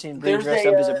 I've never seen Bree There's dressed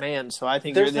a, up as a man, so I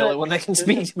think you're the only one that can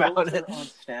speak about it. On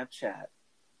Snapchat,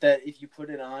 that if you put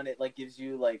it on, it like gives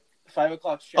you like 5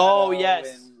 o'clock shadow. Oh, yes.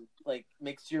 And like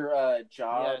makes your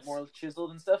jaw more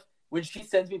chiseled and stuff. When she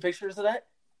sends me pictures of that,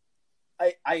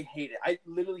 I hate it. I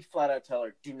literally flat out tell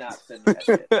her, "Do not send me that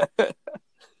shit."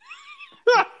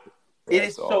 It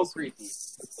is so creepy.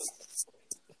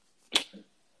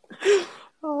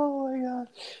 Oh my God!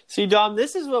 See, Dom,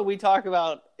 this is what we talk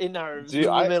about in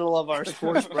the middle of our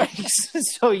sports breaks.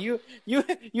 So you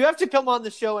have to come on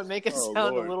the show and make us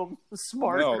sound a little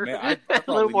smarter, no, man, I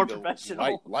a little more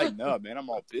professional. Lighten up, man. I'm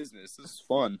all business. This is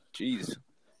fun. Jeez.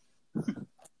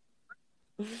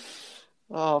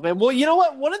 Oh man, well, you know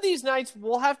what? One of these nights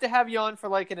we'll have to have you on for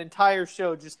like an entire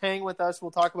show. Just hang with us.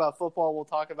 We'll talk about football. We'll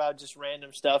talk about just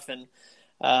random stuff, and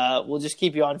we'll just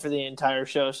keep you on for the entire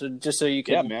show. So just so you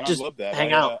can, just I love that.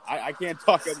 hang out. I can't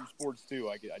talk other sports too.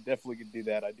 I definitely could do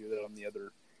that. I do that on the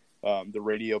other, the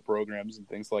radio programs and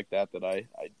things like that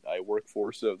I work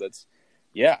for. So that's,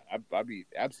 I'd be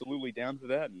absolutely down for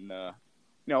that. And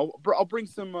I'll bring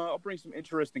some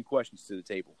interesting questions to the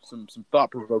table. Some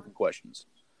thought provoking questions.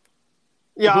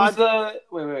 Yeah, Who's the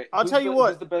wait? I'll tell you what.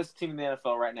 Who's the best team in the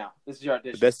NFL right now? This is your The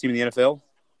audition. best team in the NFL?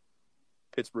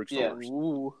 Pittsburgh Yeah. Steelers.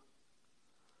 Ooh.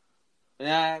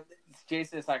 Nah,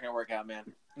 Jason, it's not gonna work out,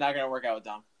 man. Not gonna work out with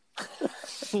Dom.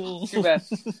 Too bad.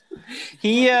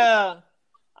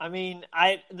 I mean,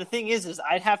 the thing is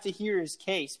I'd have to hear his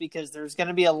case because there's going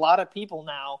to be a lot of people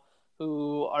now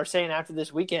who are saying after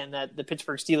this weekend that the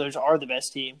Pittsburgh Steelers are the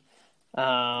best team.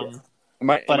 But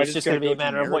it's just going to be a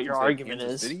matter of what your argument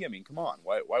is. City? I mean, come on.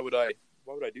 Why would I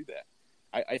do that?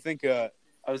 I think. I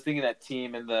was thinking that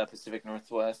team in the Pacific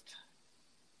Northwest.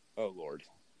 Oh Lord.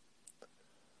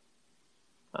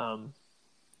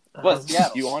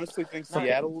 Seattle. You honestly think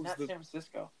Seattle not San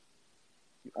Francisco?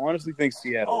 You honestly think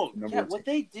Seattle? Oh, yeah. What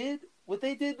they did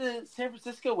to San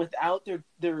Francisco without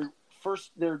their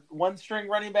one string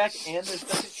running back and their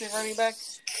second string running back,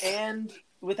 and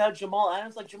without Jamal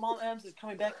Adams, like Jamal Adams is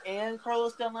coming back, and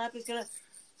Carlos Dunlap is gonna.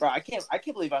 Bro, I can't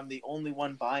believe I'm the only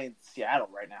one buying Seattle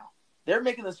right now. They're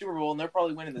making the Super Bowl and they're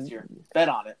probably winning this year. Bet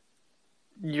on it.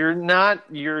 You're not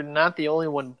the only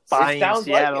one buying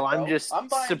Seattle. Like it, I'm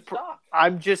buying stock.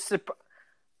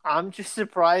 I'm just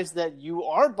surprised that you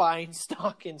are buying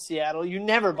stock in Seattle. You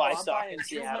never buy stock in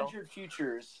Seattle. 200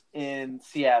 futures in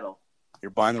Seattle. You're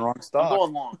buying the wrong stock. I'm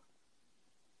going long.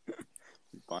 You're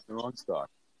buying the wrong stock.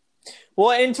 Well,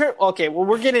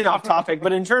 we're getting off topic,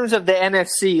 but in terms of the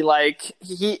NFC,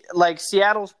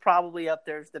 Seattle's probably up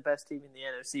there as the best team in the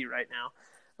NFC right now.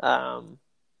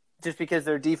 Just because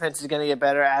their defense is going to get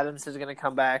better, Adams is going to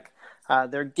come back.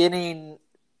 They're getting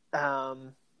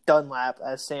Dunlap,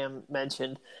 as Sam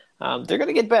mentioned. They're going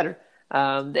to get better. The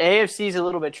AFC is a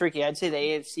little bit tricky. I'd say the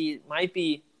AFC might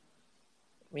be.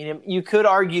 I mean, you could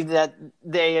argue that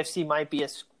the AFC might be a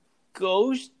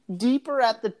skosh deeper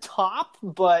at the top,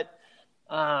 but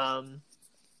I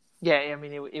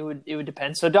mean, it would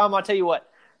depend. So, Dom, I'll tell you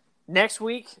what. Next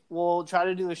week we'll try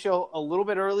to do the show a little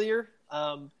bit earlier.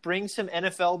 Bring some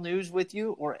NFL news with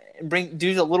you, or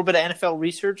do a little bit of NFL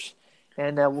research,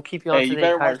 and we'll keep you on for the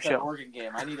entire watch show. That Oregon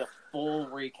game. I need a full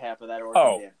recap of that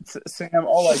Oregon game. Sam,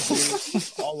 all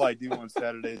I do on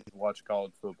Saturdays is watch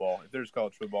college football. If there's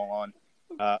college football on,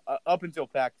 up until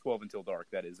Pac-12 until dark,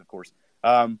 that is, of course.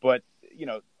 But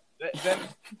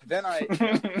then I go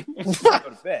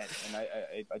to bed and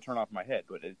I turn off my head.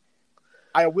 But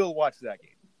I will watch that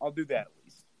game. I'll do that at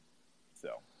least.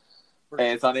 So.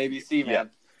 Hey, it's on ABC, man.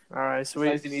 Yeah. All right,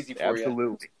 sweet. Nice and easy for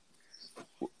Absolutely.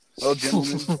 Well,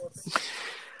 gentlemen.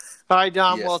 All right,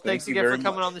 Dom. Yes, well, thanks again for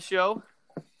coming much. on the show.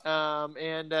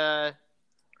 And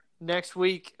next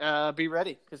week, be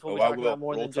ready because we'll be talking about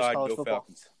more than just college football.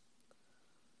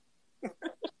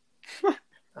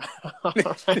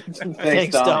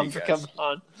 Thanks, Dom, for coming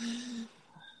on.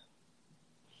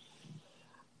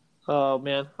 Oh,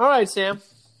 man. All right, Sam.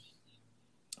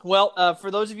 Well, for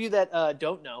those of you that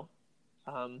don't know,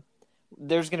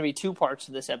 there's going to be two parts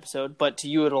to this episode, but to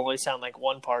you it'll only sound like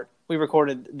one part. We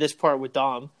recorded this part with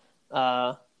Dom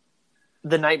the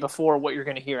night before what you're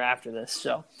going to hear after this.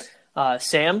 So,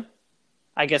 Sam,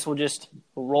 I guess we'll just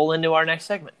roll into our next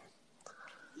segment.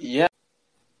 Yeah.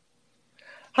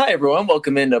 Hi, everyone.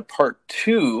 Welcome into part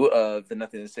 2 of the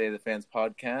Nothing to Say to the Fans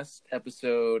podcast.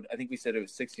 Episode, I think we said it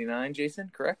was 69,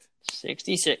 Jason, correct?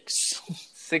 66.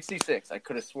 66. I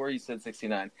could have swore you said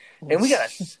 69. And we got a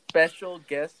special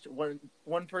guest,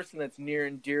 one person that's near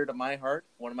and dear to my heart,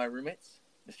 one of my roommates,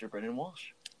 Mr. Brendan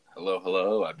Walsh.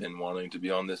 Hello. I've been wanting to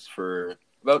be on this for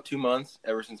about 2 months,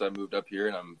 ever since I moved up here,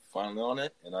 and I'm finally on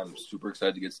it, and I'm super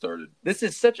excited to get started. This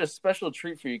is such a special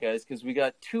treat for you guys because we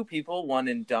got two people, one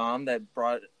in Dom, that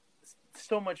brought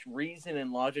so much reason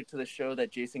and logic to the show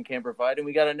that Jason can't provide, and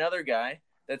we got another guy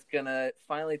that's going to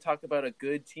finally talk about a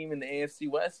good team in the AFC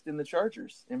West in the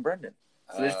Chargers, in Brendan.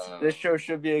 So this show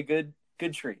should be a good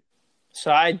treat.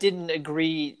 So I didn't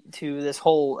agree to this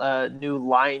whole new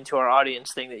lying to our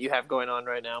audience thing that you have going on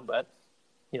right now, but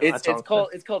you know,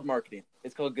 it's called marketing.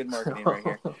 It's called good marketing right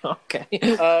here. Okay. We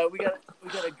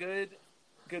got a good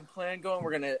plan going.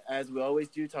 We're gonna, as we always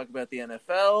do, talk about the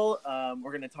NFL.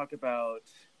 We're gonna talk about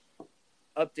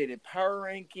updated power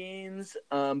rankings.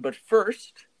 But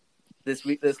first, this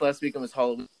last weekend was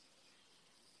Halloween.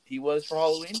 He was for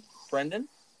Halloween. Brendan,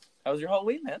 how was your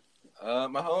Halloween, man?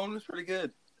 My Halloween was pretty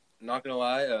good. Not gonna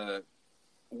lie.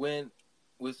 Went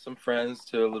with some friends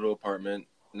to a little apartment.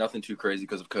 Nothing too crazy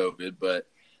because of COVID, but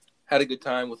had a good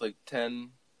time with like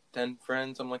 10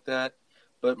 friends, something like that.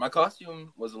 But my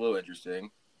costume was a little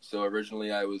interesting. So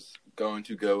originally I was going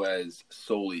to go as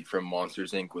Sully from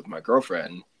Monsters, Inc. with my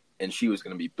girlfriend, and she was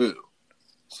going to be Boo.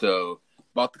 So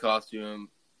bought the costume,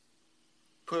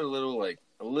 put a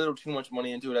little too much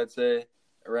money into it, I'd say.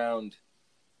 Around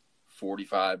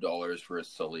 $45 for a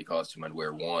Sully costume I'd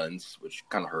wear once, which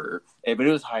kind of hurt. Hey, but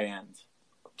it was high end.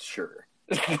 Sure.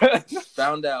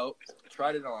 Found out,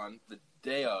 tried it on the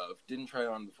day of, didn't try it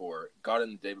on before, got it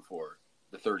the day before,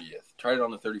 the 30th. Tried it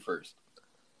on the 31st.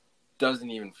 Doesn't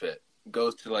even fit.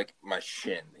 Goes to like my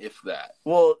shin, if that.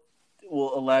 Well,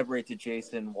 we'll elaborate to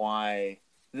Jason why.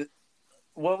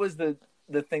 What was the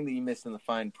thing that you missed in the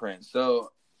fine print?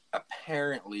 So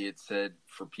apparently it said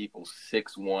for people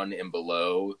 6'1" and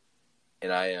below,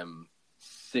 and I am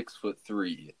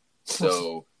 6'3".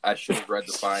 So I should have read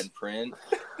the fine print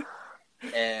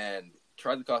and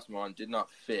tried the costume on, did not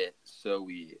fit. So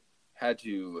we had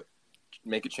to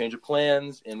make a change of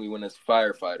plans, and we went as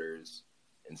firefighters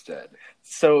instead.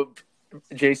 So,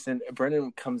 Jason,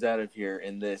 Brendan comes out of here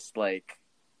in this, like,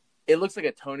 it looks like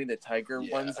a Tony the Tiger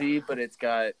onesie, but it's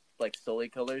got, like, Sully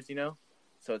colors, you know?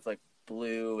 So it's, like,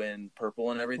 blue and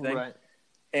purple and everything. Right.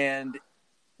 And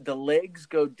the legs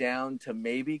go down to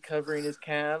maybe covering his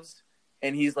calves.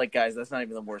 And he's like, guys, that's not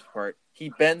even the worst part. He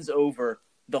bends over,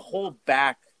 the whole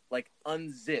back, like,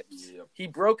 unzips. Yep. He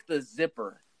broke the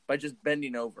zipper by just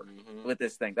bending over with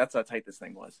this thing. That's how tight this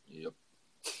thing was. Yep.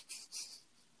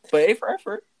 But A for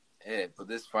effort. Hey, but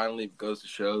this finally goes to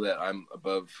show that I'm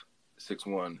above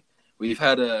 6'1". We've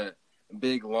had a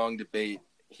big, long debate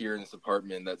here in this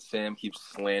apartment that Sam keeps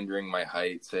slandering my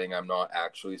height, saying I'm not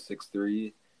actually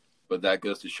 6'3", but that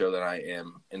goes to show that I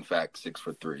am, in fact,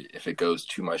 6'3", if it goes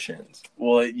to my shins.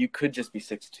 Well, you could just be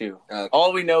 6'2". Okay.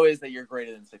 All we know is that you're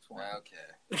greater than 6'1".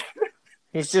 Okay.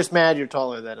 He's just mad you're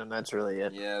taller than him. That's really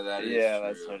it. Yeah, that is Yeah, true.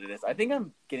 that's what it is. I think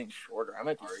I'm getting shorter. I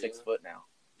might be Are 6 you? foot now.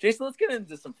 Jason, let's get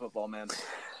into some football, man.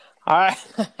 All right,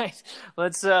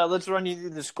 let's run you through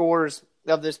the scores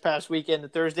of this past weekend. The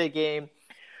Thursday game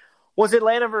was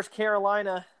Atlanta versus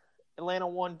Carolina. Atlanta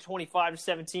won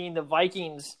 25-17. The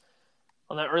Vikings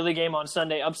on that early game on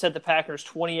Sunday upset the Packers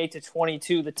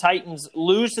 28-22. The Titans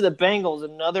lose to the Bengals,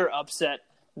 another upset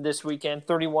this weekend,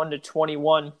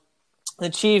 31-21. The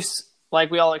Chiefs,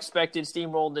 like we all expected,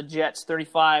 steamrolled the Jets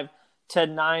 35-9.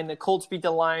 The Colts beat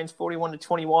the Lions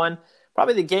 41-21.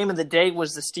 Probably the game of the day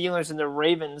was the Steelers and the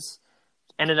Ravens.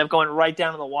 Ended up going right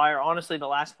down to the wire. Honestly, the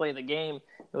last play of the game,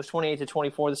 it was 28-24.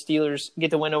 The Steelers get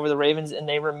the win over the Ravens, and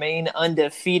they remain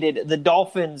undefeated. The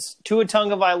Dolphins, Tua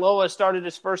Tagovailoa started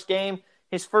his first game.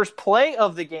 His first play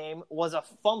of the game was a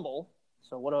fumble.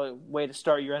 So what a way to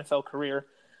start your NFL career.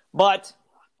 But,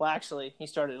 well, actually, he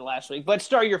started it last week. But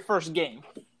start your first game.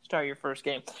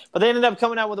 But they ended up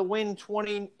coming out with a win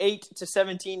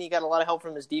 28-17. He got a lot of help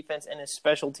from his defense and his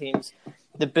special teams.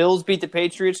 The Bills beat the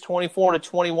Patriots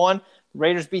 24-21.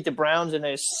 Raiders beat the Browns in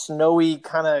a snowy,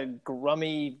 kind of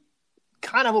grummy,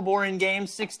 kind of a boring game,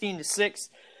 16-6.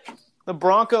 The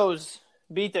Broncos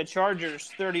beat the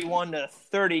Chargers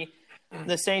 31-30.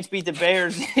 The Saints beat the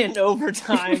Bears in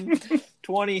overtime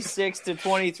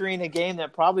 26-23 in a game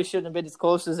that probably shouldn't have been as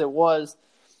close as it was.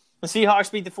 The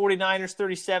Seahawks beat the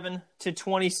 49ers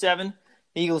 37-27.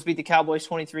 The Eagles beat the Cowboys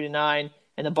 23-9.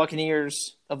 And the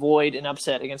Buccaneers avoid an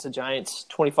upset against the Giants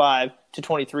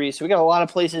 25-23. So we got a lot of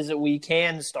places that we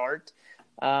can start.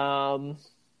 Sam,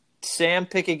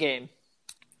 pick a game.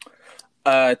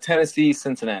 Tennessee,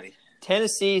 Cincinnati.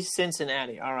 Tennessee,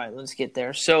 Cincinnati. All right, let's get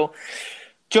there. So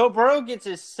Joe Burrow gets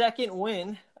his second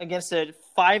win against a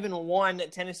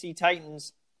 5-1 Tennessee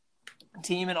Titans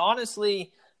team. And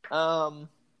honestly,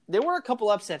 there were a couple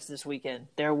upsets this weekend.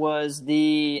 There was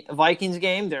the Vikings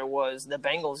game. There was the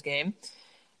Bengals game.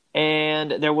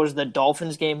 And there was the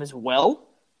Dolphins game as well.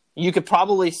 You could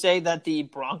probably say that the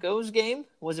Broncos game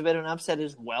was a bit of an upset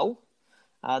as well.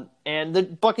 And the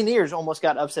Buccaneers almost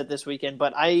got upset this weekend.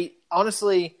 But I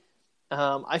honestly,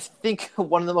 I think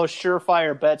one of the most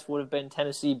surefire bets would have been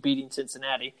Tennessee beating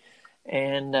Cincinnati.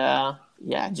 And,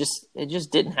 it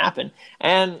just didn't happen.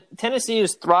 And Tennessee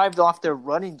has thrived off their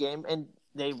running game, and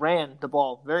they ran the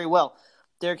ball very well.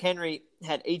 Derrick Henry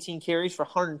had 18 carries for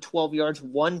 112 yards,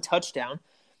 1 touchdown.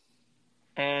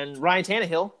 And Ryan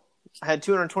Tannehill had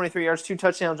 223 yards, 2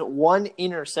 touchdowns, 1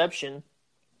 interception.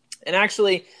 And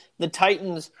actually, the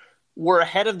Titans were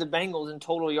ahead of the Bengals in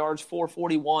total yards,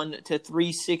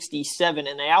 441-367,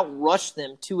 and they outrushed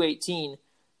them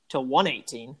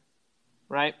 218-118,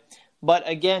 right? But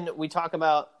again, we talk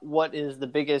about what is the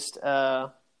biggest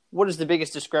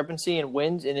discrepancy in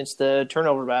wins, and it's the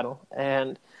turnover battle.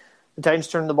 And the Titans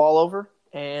turned the ball over,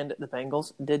 and the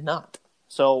Bengals did not.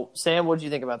 So, Sam, what did you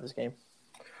think about this game?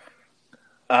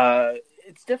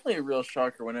 It's definitely a real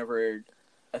shocker whenever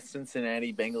a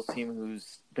Cincinnati Bengals team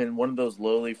who's been one of those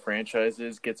lowly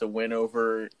franchises gets a win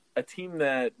over a team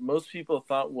that most people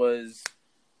thought was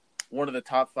one of the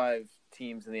top 5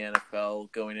 teams in the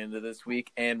NFL going into this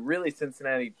week, and really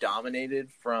Cincinnati dominated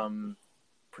from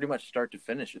pretty much start to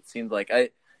finish. It seemed like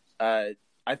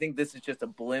I think this is just a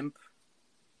blimp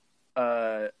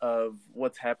of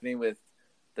what's happening with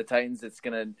the Titans. It's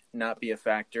going to not be a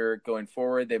factor going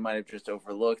forward. They might have just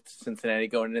overlooked Cincinnati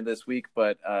going into this week,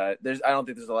 but I don't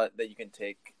think there's a lot that you can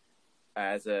take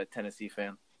as a Tennessee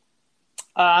fan.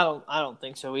 I don't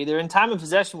think so either. And time of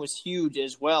possession was huge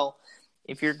as well.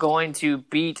 If you're going to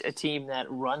beat a team that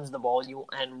runs the ball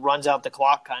and runs out the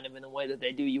clock kind of in the way that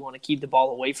they do, you want to keep the ball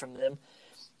away from them.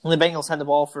 And the Bengals had the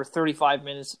ball for 35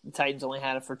 minutes. The Titans only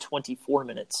had it for 24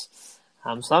 minutes.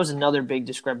 So that was another big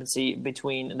discrepancy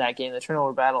between that game, the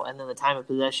turnover battle, and then the time of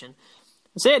possession.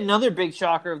 I'd say another big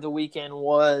shocker of the weekend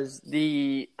was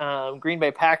the Green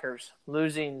Bay Packers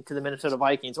losing to the Minnesota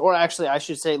Vikings. Or actually, I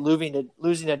should say losing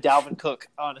to Dalvin Cook,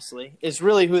 honestly, is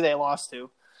really who they lost to.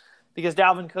 Because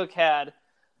Dalvin Cook had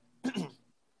 –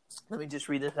 let me just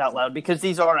read this out loud because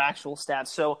these are actual stats.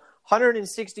 So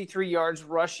 163 yards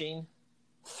rushing,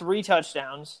 3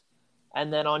 touchdowns.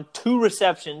 And then on 2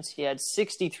 receptions, he had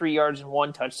 63 yards and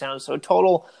 1 touchdown. So a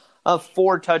total of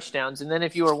 4 touchdowns. And then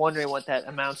if you were wondering what that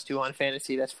amounts to on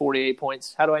fantasy, that's 48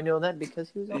 points. How do I know that? Because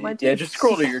he was on my team. Yeah, just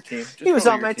scroll to your team. He was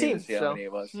on my team.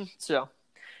 So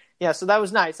that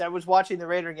was nice. I was watching the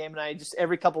Raider game, and I just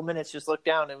every couple minutes just looked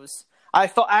down. I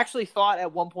actually thought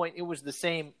at one point it was the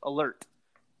same alert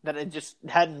that it just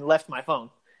hadn't left my phone.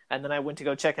 And then I went to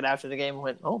go check it after the game and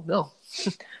went, oh, no,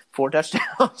 4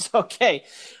 touchdowns. Okay.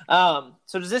 So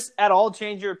does this at all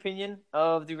change your opinion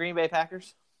of the Green Bay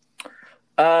Packers?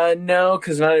 No,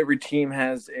 because not every team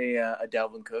has a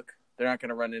Dalvin Cook. They're not going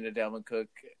to run into Dalvin Cook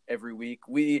every week.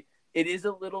 It is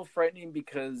a little frightening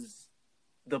because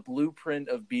the blueprint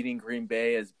of beating Green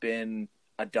Bay has been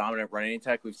a dominant running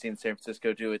attack. We've seen San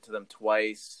Francisco do it to them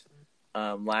twice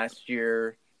last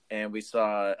year, and we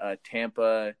saw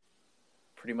Tampa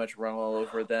pretty much run all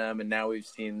over them, and now we've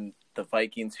seen the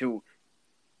Vikings, who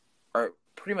are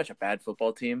pretty much a bad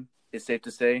football team, is safe to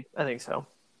say. I think so.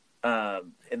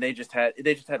 And they just had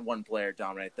one player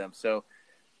dominate them, so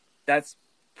that's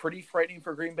pretty frightening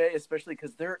for Green Bay, especially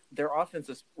because their offense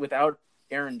is, without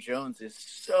Aaron Jones, is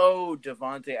so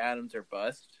Devontae Adams or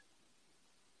bust.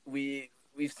 We've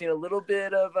seen a little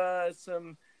bit of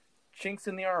some chinks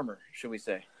in the armor, should we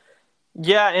say?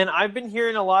 Yeah, and I've been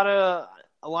hearing a lot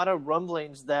of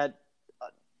rumblings that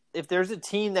if there's a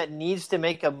team that needs to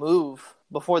make a move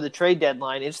before the trade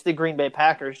deadline, it's the Green Bay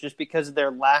Packers, just because of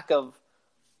their lack of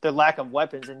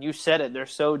weapons. And you said it, they're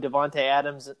so Devontae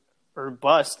Adams or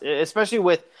bust, especially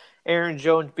with Aaron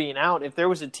Jones being out. If there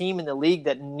was a team in the league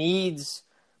that needs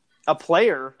a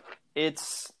player,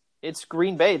 it's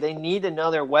Green Bay. They need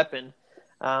another weapon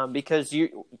because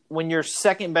when your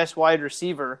second best wide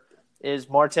receiver is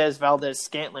Martez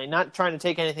Valdez-Scantling, not trying to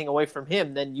take anything away from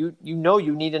him, then you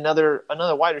need another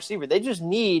wide receiver. They just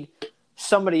need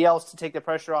somebody else to take the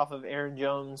pressure off of Aaron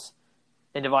Jones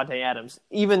and Devontae Adams.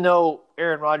 Even though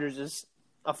Aaron Rodgers is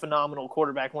a phenomenal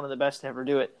quarterback, one of the best to ever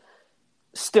do it,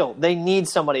 still, they need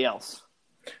somebody else.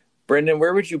 Brendan,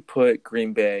 where would you put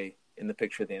Green Bay in the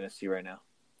picture of the NFC right now?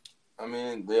 I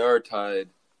mean, they are tied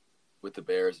with the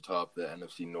Bears atop the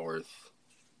NFC North,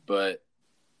 but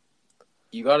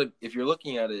you got to, if you're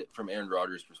looking at it from Aaron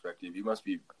Rodgers' perspective, you must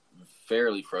be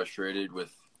fairly frustrated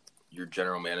with your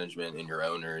general management and your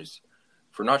owners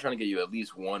for not trying to get you at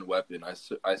least one weapon.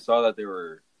 I saw that there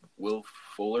were Will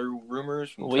Fuller rumors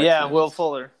from Texans, yeah, Will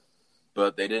Fuller.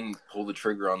 But they didn't pull the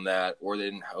trigger on that, or they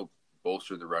didn't help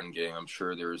bolster the run game. I'm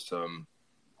sure there's some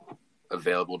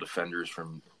available defenders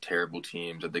from terrible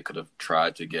teams that they could have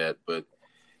tried to get. But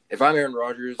if I'm Aaron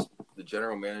Rodgers, the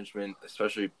general management,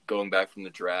 especially going back from the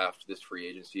draft, this free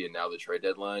agency, and now the trade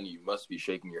deadline, you must be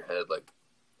shaking your head like,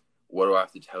 what do I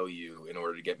have to tell you in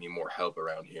order to get me more help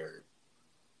around here?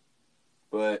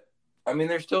 But, I mean,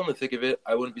 they're still in the thick of it.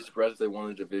 I wouldn't be surprised if they won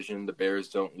the division. The Bears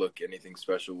don't look anything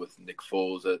special with Nick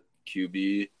Foles at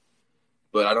QB.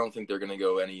 But I don't think they're going to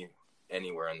go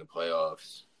anywhere in the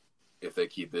playoffs if they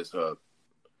keep this up.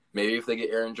 Maybe if they get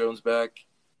Aaron Jones back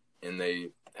and they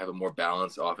have a more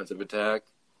balanced offensive attack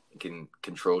and can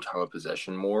control time of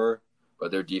possession more,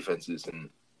 but their defense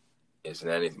isn't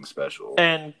anything special.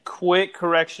 And quick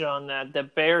correction on that. The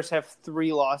Bears have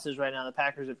 3 losses right now. The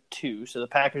Packers have 2. So the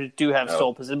Packers do have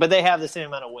sole possession, but they have the same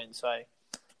amount of wins. So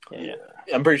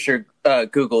I'm pretty sure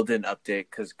Google didn't update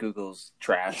because Google's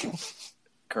trash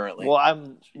currently. Well,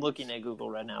 I'm looking at Google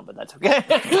right now, but that's okay.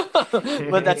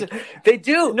 But that's They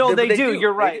do. No, they do.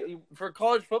 You're right. For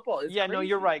college football, it's crazy. No,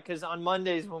 you're right. Because on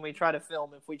Mondays when we try to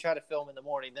film, if we try to film in the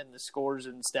morning, then the scores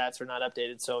and stats are not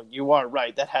updated. So you are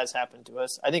right. That has happened to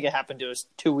us. I think it happened to us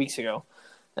 2 weeks ago.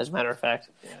 as a matter of fact.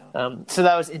 Yeah. So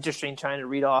that was interesting trying to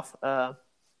read off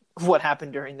what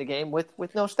happened during the game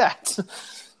with no stats.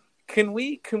 Can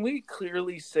we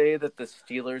clearly say that the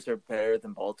Steelers are better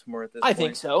than Baltimore at this point? I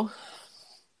think so.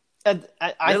 I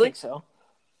Really? think so.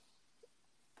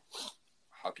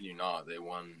 How can you not? They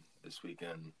won this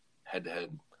weekend head to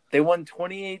head. They won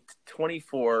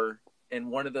 28-24, and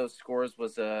one of those scores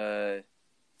was wasn't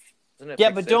it Yeah,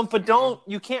 pick but six? don't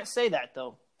you can't say that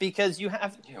though, because you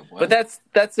have Yeah, what? But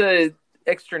that's a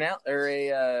external or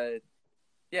a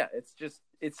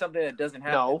it's something that doesn't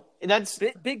happen. no. That's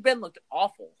Big Ben looked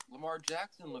awful. Lamar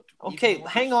Jackson looked okay. even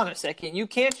worse. Hang on a second. You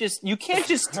can't just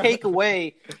take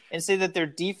away and say that their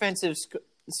defensive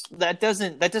that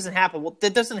doesn't happen. Well,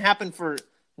 that doesn't happen for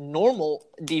normal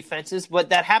defenses, but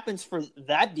that happens for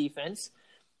that defense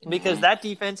because that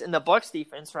defense and the Bucs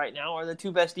defense right now are the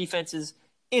two best defenses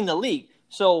in the league.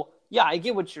 So yeah, I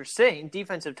get what you're saying.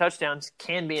 Defensive touchdowns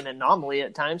can be an anomaly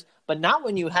at times, but not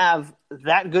when you have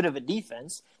that good of a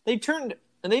defense. They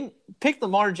picked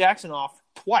Lamar Jackson off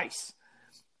twice.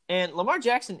 And Lamar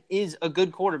Jackson is a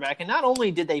good quarterback. And not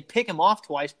only did they pick him off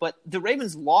twice, but the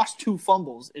Ravens lost 2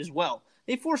 fumbles as well.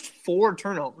 They forced 4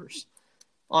 turnovers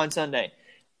on Sunday.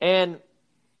 And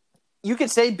you could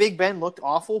say Big Ben looked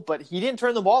awful, but he didn't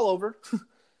turn the ball over.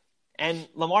 And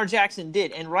Lamar Jackson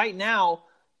did. And right now,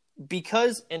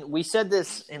 because, and we said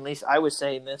this, at least I was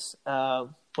saying this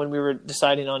when we were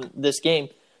deciding on this game,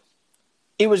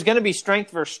 it was going to be strength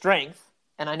versus strength.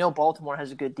 And I know Baltimore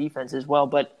has a good defense as well,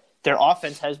 but their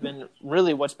offense has been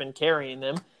really what's been carrying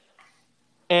them.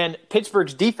 And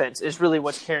Pittsburgh's defense is really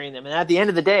what's carrying them. And at the end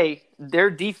of the day,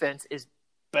 their defense is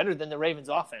better than the Ravens'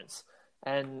 offense.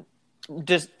 And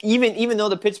just even though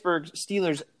the Pittsburgh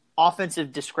Steelers'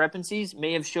 offensive discrepancies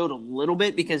may have showed a little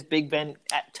bit because Big Ben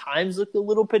at times looked a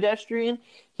little pedestrian,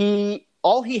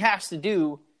 all he has to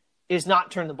do is not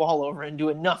turn the ball over and do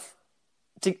enough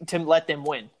to let them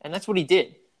win. And that's what he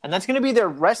did. And that's going to be their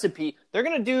recipe. They're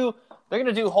going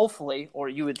to do hopefully, or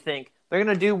you would think, they're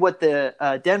going to do what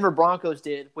the Denver Broncos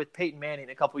did with Peyton Manning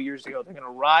a couple years ago. They're going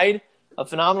to ride a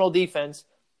phenomenal defense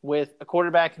with a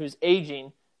quarterback who's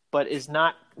aging, but is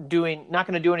not going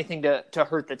to do anything to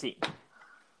hurt the team.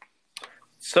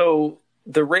 So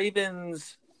the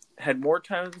Ravens had more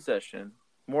time of possession,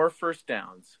 more first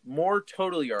downs, more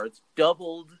total yards,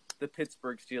 doubled the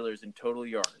Pittsburgh Steelers in total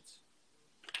yards.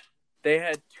 They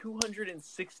had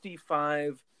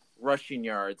 265 rushing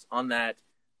yards on that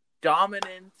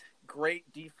dominant,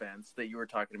 great defense that you were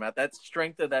talking about. That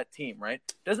strength of that team, right?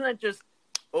 Doesn't that just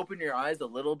open your eyes a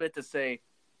little bit to say,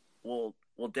 well,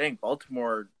 dang,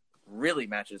 Baltimore really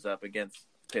matches up against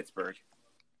Pittsburgh.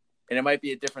 And it might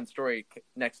be a different story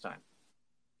next time.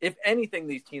 If anything,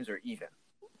 these teams are even.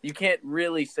 You can't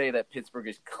really say that Pittsburgh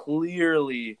is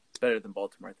clearly better than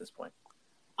Baltimore at this point.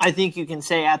 I think you can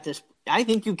say I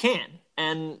think you can.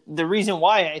 And the reason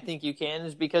why I think you can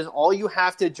is because all you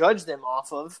have to judge them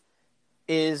off of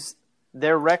is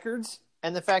their records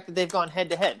and the fact that they've gone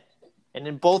head-to-head. And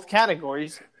in both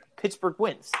categories, Pittsburgh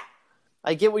wins.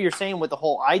 I get what you're saying with the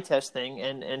whole eye test thing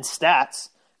and stats.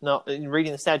 No,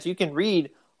 reading the stats, you can read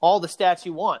all the stats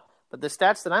you want. But the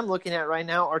stats that I'm looking at right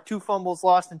now are 2 fumbles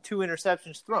lost and 2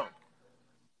 interceptions thrown.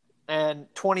 And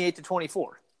 28-24.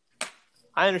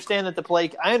 I understand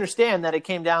that it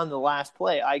came down to the last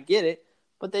play. I get it,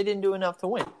 but they didn't do enough to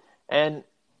win. And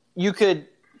you could,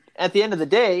 at the end of the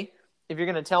day, if you're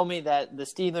going to tell me that the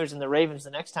Steelers and the Ravens,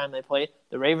 the next time they play,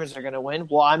 the Ravens are going to win,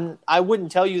 well, I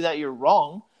wouldn't tell you that you're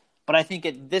wrong. But I think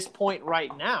at this point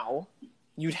right now,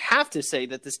 you'd have to say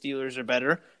that the Steelers are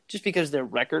better just because their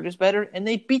record is better and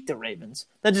they beat the Ravens.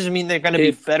 That doesn't mean they're going to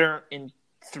be better in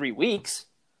 3 weeks.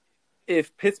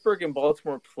 If Pittsburgh and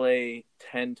Baltimore play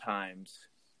 10 times,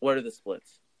 what are the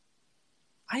splits?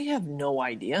 I have no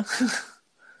idea.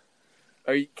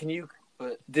 Can you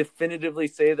definitively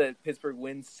say that Pittsburgh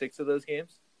wins 6 of those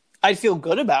games? I'd feel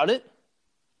good about it.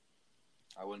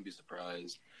 I wouldn't be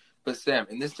surprised. But Sam,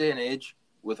 in this day and age,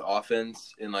 with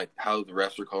offense and like how the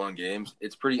refs are calling games,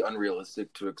 it's pretty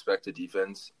unrealistic to expect a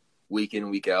defense week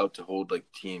in, week out to hold like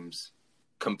teams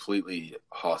completely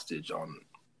hostage on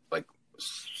like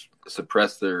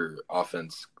suppress their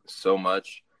offense so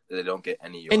much that they don't get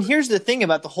any yards. And here's the thing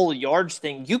about the whole yards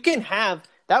thing. You can have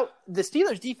that. The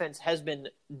Steelers defense has been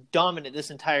dominant this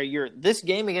entire year. This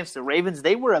game against the Ravens,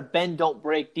 they were a bend don't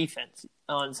break defense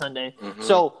on Sunday. Mm-hmm.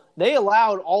 So they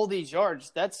allowed all these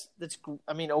yards. That's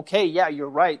I mean, okay, yeah, you're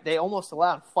right. They almost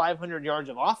allowed 500 yards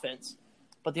of offense,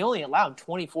 but they only allowed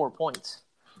 24 points,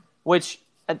 which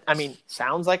I mean,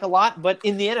 sounds like a lot, but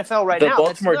in the NFL right now, the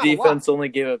Baltimore defense only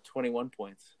gave up 21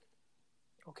 points.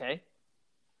 Okay.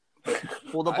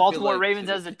 Well, the I feel Baltimore like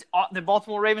Ravens the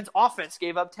Baltimore Ravens offense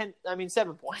gave up 7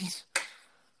 points.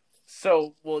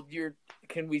 So,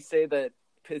 can we say that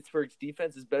Pittsburgh's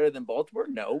defense is better than Baltimore?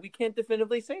 No, we can't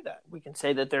definitively say that. We can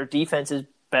say that their defense is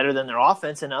better than their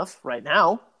offense enough right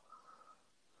now.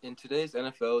 in today's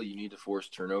NFL, you need to force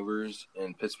turnovers,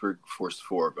 and Pittsburgh forced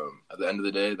 4 of them. At the end of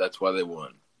the day, that's why they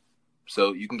won.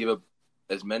 So you can give up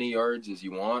as many yards as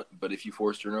you want, but if you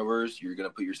force turnovers, you're going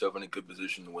to put yourself in a good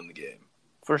position to win the game.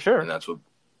 For sure. And that's what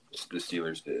the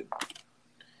Steelers did.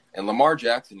 And Lamar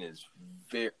Jackson is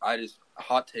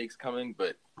hot takes coming,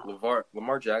 but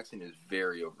Lamar Jackson is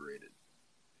very overrated.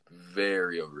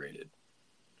 Very overrated.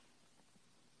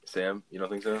 Sam, you don't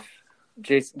think so?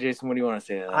 Jason, what do you want to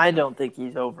say to that? I don't think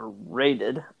he's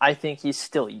overrated. I think he's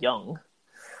still young.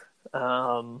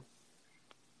 And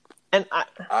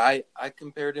I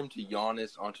compared him to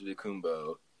Giannis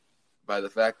Antetokounmpo by the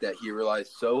fact that he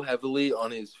relies so heavily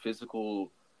on his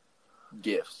physical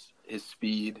gifts, his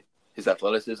speed, his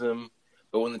athleticism.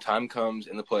 But when the time comes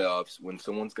in the playoffs, when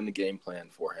someone's going to game plan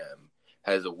for him,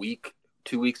 has a week,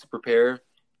 2 weeks to prepare,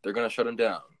 they're going to shut him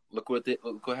down. Look what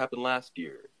happened last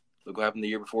year. Look what happened the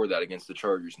year before that against the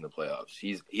Chargers in the playoffs.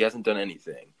 He hasn't done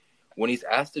anything. When he's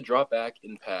asked to drop back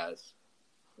and pass,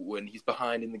 when he's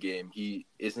behind in the game,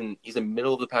 he's a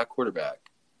middle of the pack quarterback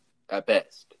at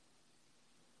best.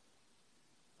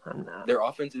 Their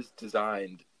offense is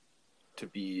designed to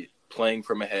be playing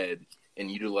from ahead and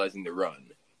utilizing the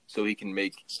run, so he can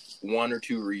make 1 or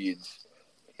 2 reads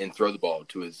and throw the ball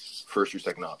to his first or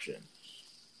second option.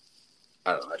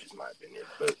 I don't know, that's just my opinion,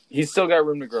 but he's still got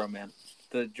room to grow, man.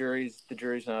 The jury's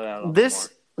not out on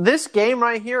this game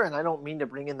right here, and I don't mean to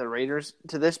bring in the Raiders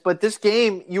to this, but this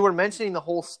game, you were mentioning the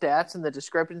whole stats and the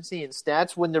discrepancy in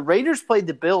stats. When the Raiders played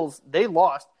the Bills, they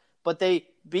lost, but they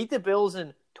beat the Bills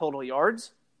in total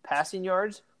yards, passing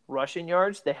yards, rushing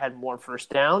yards. They had more first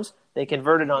downs. They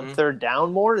converted on third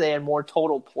down more. They had more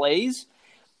total plays.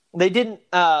 They didn't.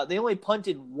 They only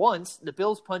punted once. The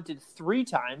Bills punted 3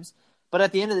 times. But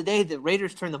at the end of the day, the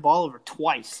Raiders turned the ball over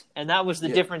twice, and that was the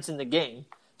difference in the game.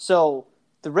 So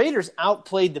the Raiders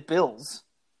outplayed the Bills,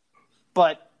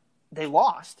 but they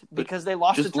lost because they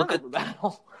lost the turnover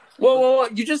battle. Whoa.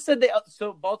 You just said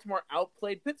so Baltimore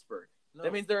outplayed Pittsburgh. No,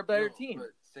 that means they're a better team.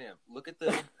 But Sam, look at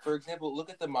for example, look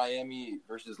at the Miami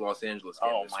versus Los Angeles game.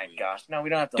 Oh my gosh! No, we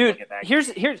don't have to Dude, look at that. Here's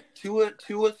Tua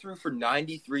threw for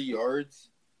 93 yards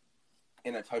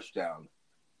and a touchdown,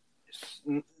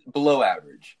 below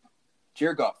average.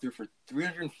 Jared Goff threw for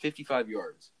 355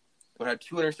 yards, but had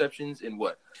 2 interceptions and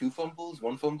 2 fumbles,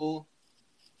 1 fumble,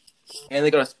 and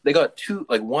they got 2,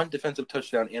 1 defensive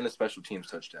touchdown and a special teams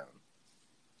touchdown.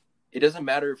 It doesn't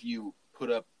matter if you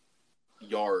put up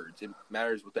yards; it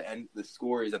matters what the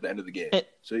score is at the end of the game.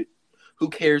 So, who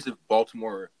cares if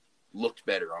Baltimore looked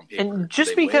better on paper? And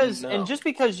just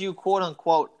because you quote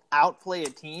unquote outplay a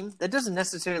team, that doesn't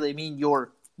necessarily mean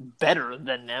you're better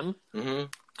than them. Mm-hmm.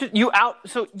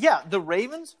 The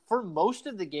Ravens, for most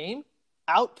of the game,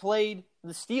 outplayed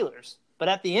the Steelers. But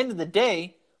at the end of the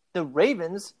day, the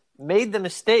Ravens made the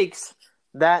mistakes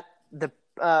that the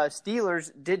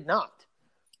Steelers did not.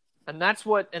 And that's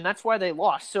why they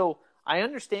lost. So I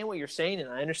understand what you're saying,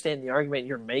 and I understand the argument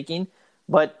you're making.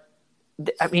 But,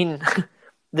 I mean,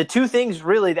 the 2 things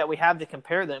really that we have to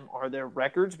compare them are their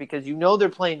records, because they're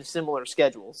playing similar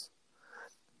schedules,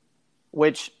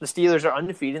 which the Steelers are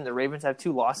undefeated, and the Ravens have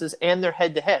 2 losses, and they're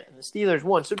head-to-head, and the Steelers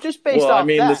won. So just based off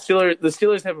that... the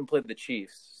Steelers haven't played the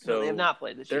Chiefs, so they have not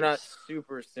played the Chiefs. They're not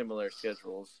super similar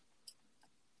schedules.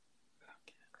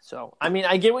 So, I mean,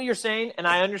 I get what you're saying, and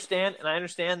I understand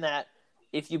that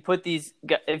if you put these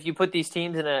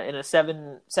teams in a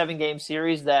 7-game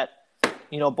series, that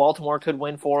Baltimore could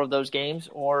win 4 of those games,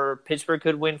 or Pittsburgh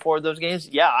could win 4 of those games.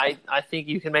 Yeah, I think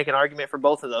you can make an argument for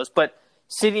both of those, but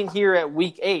sitting here at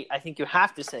week 8, I think you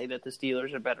have to say that the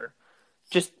Steelers are better.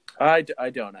 I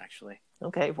don't actually.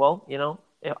 Okay, well,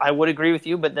 I would agree with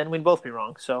you, but then we'd both be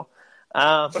wrong. So, we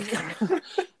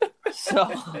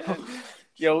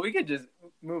could just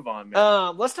move on,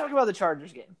 man. Let's talk about the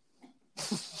Chargers game.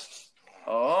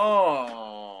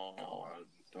 Oh,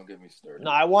 don't get me started.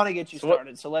 No, I want to get you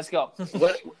started. So let's go.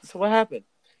 What happened?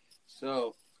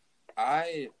 So,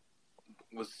 I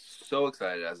was so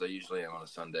excited, as I usually am on a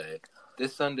Sunday.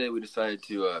 This Sunday, we decided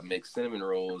to make cinnamon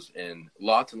rolls and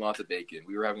lots of bacon.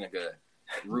 We were having a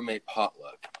roommate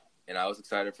potluck, and I was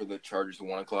excited for the Chargers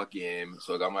 1:00 game.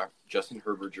 So I got my Justin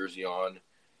Herbert jersey on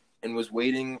and was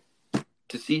waiting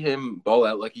to see him ball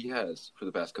out like he has for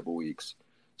the past couple weeks.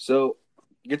 So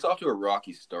it gets off to a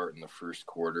rocky start in the first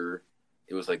quarter.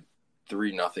 It was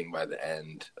 3-0 by the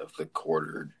end of the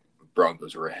quarter.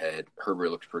 Broncos were ahead.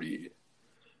 Herbert looked pretty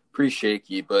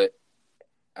shaky, but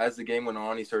as the game went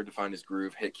on, he started to find his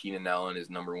groove, hit Keenan Allen, his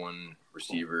number one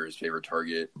receiver, his favorite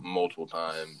target, multiple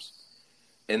times.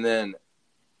 And then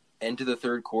into the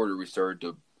third quarter,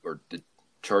 the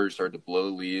Chargers started to blow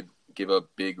the lead, give up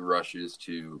big rushes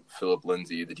to Phillip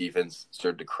Lindsay. The defense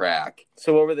started to crack.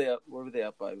 So what were they up? What were they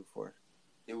up by before?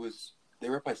 They were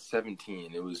up by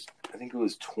 17. I think it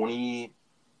was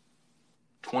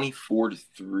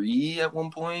 24-3 at one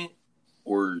point,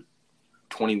 or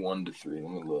 21-3. Let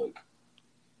me look.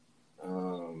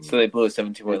 So they blew a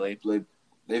 17-point lead.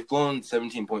 They've blown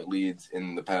 17-point leads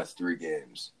in the past 3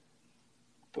 games.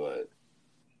 But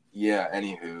yeah,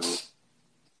 anywho.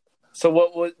 So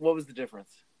what was the difference?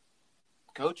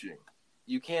 Coaching.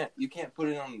 You can't put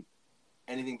it on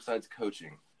anything besides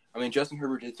coaching. I mean, Justin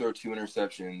Herbert did throw 2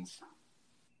 interceptions,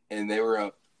 and they were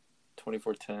up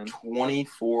 24-10.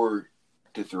 24-3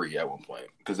 at one point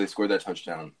because they scored that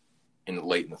touchdown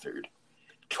late in the third.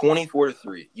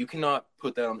 24-3. You cannot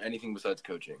put that on anything besides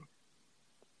coaching.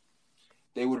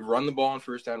 They would run the ball on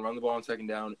first down, run the ball on second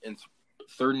down, and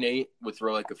 3rd and 8 would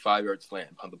throw like a 5-yard slant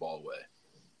and punt the ball away.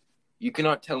 You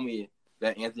cannot tell me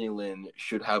that Anthony Lynn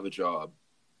should have a job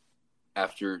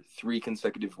after 3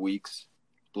 consecutive weeks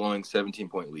blowing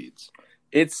 17-point leads.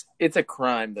 It's a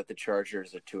crime that the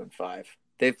Chargers are 2-5.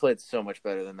 They've played so much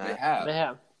better than that. They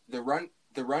have. The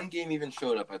run game even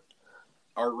showed up.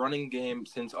 Our running game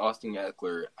since Austin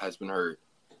Eckler has been hurt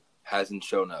hasn't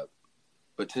shown up.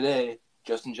 But today,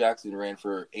 Justin Jackson ran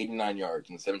for 89 yards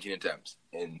in 17 attempts.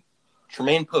 And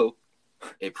Tremaine Pope,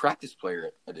 a practice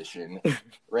player edition,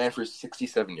 ran for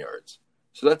 67 yards.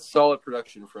 So that's solid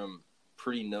production from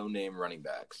pretty no-name running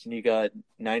backs. And you got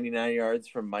 99 yards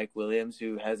from Mike Williams,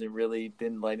 who hasn't really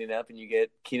been lighting up, and you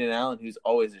get Keenan Allen, who's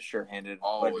always a sure-handed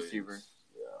wide receiver.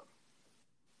 Yeah.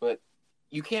 But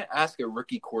you can't ask a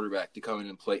rookie quarterback to come in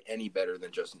and play any better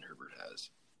than Justin Herbert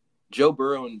has. Joe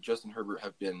Burrow and Justin Herbert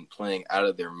have been playing out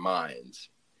of their minds,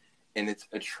 and it's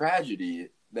a tragedy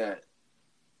that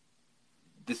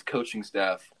this coaching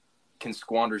staff can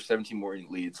squander 17-point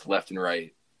leads left and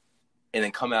right and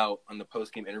then come out on the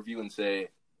post-game interview and say,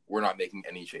 we're not making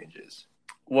any changes.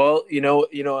 Well, you know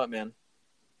what, man?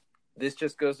 This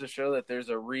just goes to show that there's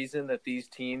a reason that these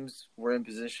teams were in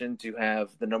position to have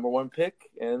the number 1 pick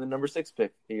and the number 6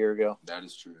 pick a year ago. That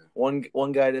is true.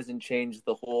 One guy doesn't change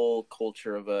the whole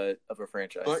culture of a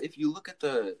franchise. But if you look at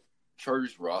the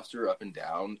Chargers roster up and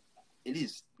down,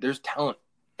 there's talent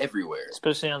everywhere.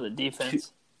 Especially on the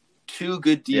defense. Two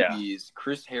good DBs,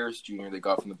 Chris Harris Jr. they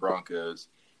got from the Broncos,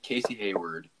 Casey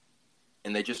Hayward,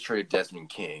 and they just traded Desmond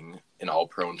King, an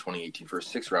All-Pro in 2018 for a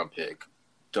 6th-round pick.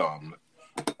 Dumb.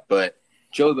 But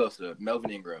Joe Bosa,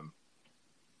 Melvin Ingram,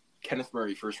 Kenneth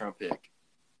Murray, 1st-round pick,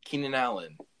 Keenan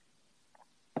Allen.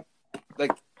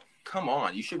 Like, come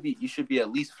on. You should be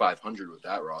at least 500 with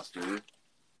that roster. With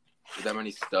that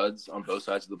many studs on both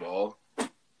sides of the ball.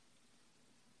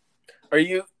 Are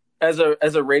you, as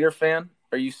a Raider fan,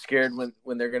 are you scared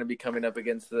when they're going to be coming up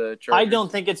against the Chargers? I don't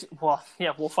think it's – well,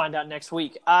 yeah, we'll find out next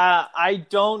week. I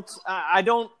don't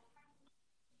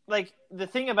 – like, the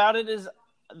thing about it is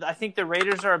I think the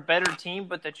Raiders are a better team,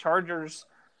 but the Chargers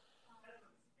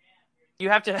 – you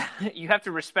have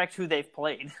to respect who they've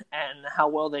played and how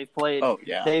well they've played. Oh,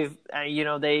 yeah. They've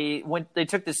they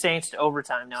took the Saints to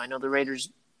overtime. Now, I know the Raiders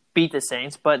beat the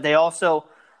Saints, but they also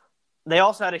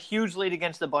had a huge lead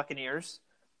against the Buccaneers,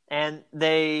 and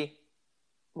they –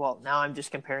 well, now I'm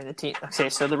just comparing the team. Okay,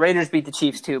 so the Raiders beat the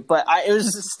Chiefs too, but it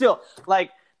was still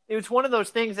like it was one of those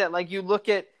things that like you look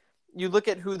at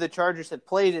who the Chargers had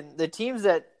played and the teams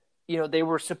that they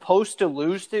were supposed to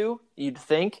lose to. You'd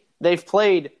think they've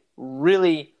played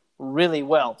really, really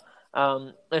well.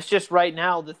 It's just right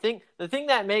now the thing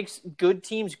that makes good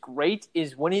teams great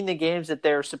is winning the games that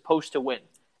they're supposed to win,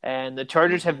 and the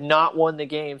Chargers have not won the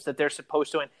games that they're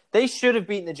supposed to win. They should have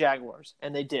beaten the Jaguars,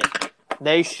 and they did.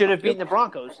 They should have beaten the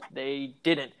Broncos. They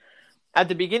didn't. At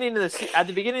the beginning of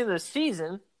the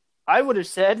season, I would have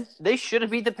said they should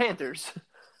have beat the Panthers.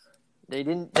 They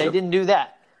didn't. They didn't do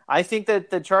that. I think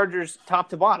that the Chargers, top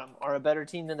to bottom, are a better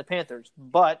team than the Panthers,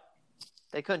 but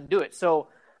they couldn't do it. So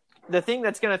the thing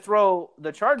that's going to throw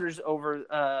the Chargers over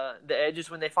the edge is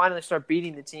when they finally start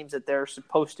beating the teams that they're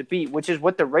supposed to beat, which is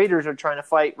what the Raiders are trying to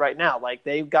fight right now. Like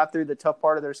they've got through the tough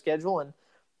part of their schedule and.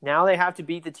 Now they have to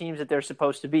beat the teams that they're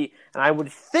supposed to beat. And I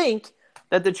would think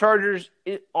that the Chargers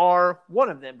are one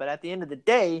of them. But at the end of the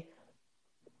day,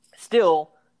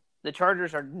 still, the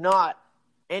Chargers are not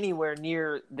anywhere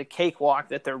near the cakewalk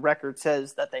that their record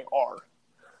says that they are.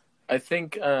 I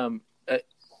think, and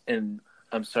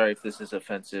I'm sorry if this is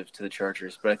offensive to the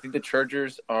Chargers, but I think the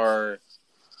Chargers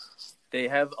they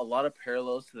have a lot of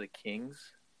parallels to the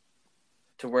Kings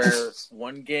to where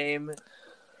one game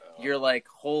you're like,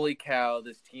 holy cow,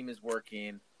 this team is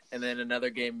working. And then another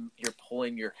game, you're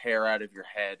pulling your hair out of your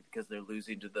head because they're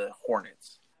losing to the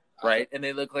Hornets, right? And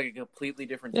they look like a completely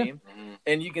different team. Mm-hmm.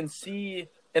 And you can see,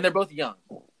 and they're both young.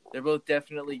 They're both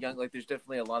definitely young. Like, there's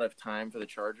definitely a lot of time for the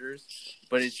Chargers.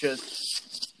 But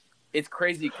it's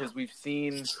crazy because we've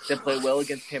seen them play well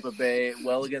against Tampa Bay,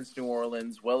 well against New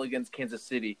Orleans, well against Kansas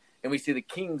City. And we see the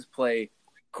Kings play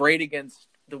great against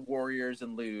the Warriors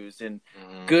and lose, and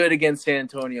good against San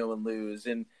Antonio and lose,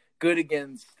 and good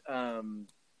against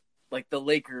like the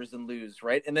Lakers and lose,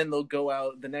 right? And then they'll go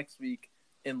out the next week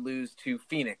and lose to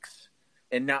Phoenix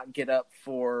and not get up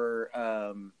for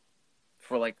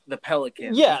like the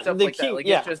Pelicans, and stuff like that. Like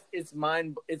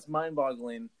it's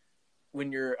mind-boggling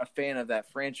when you're a fan of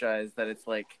that franchise that it's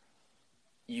like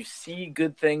you see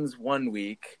good things one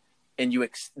week and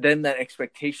then that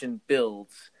expectation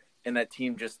builds and that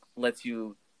team just lets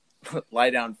you lie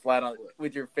down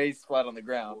with your face flat on the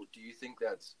ground. Well, do you think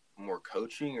that's more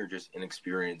coaching or just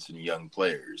inexperience in young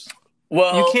players?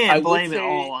 Well, you can't blame it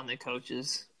all on the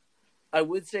coaches. I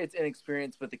would say it's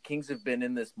inexperience, but the Kings have been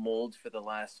in this mold for the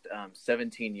last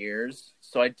 17 years,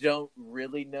 so I don't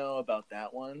really know about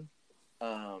that one.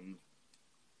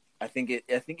 I think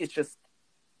it's just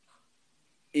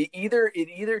it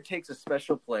either takes a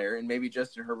special player, and maybe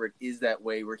Justin Herbert is that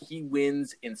way, where he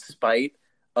wins in spite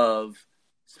of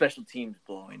special teams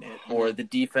blowing it or the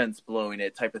defense blowing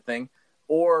it, type of thing,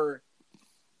 or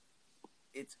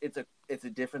it's a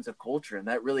difference of culture, and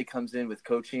that really comes in with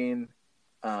coaching.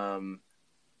 I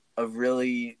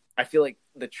feel like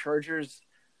the Chargers,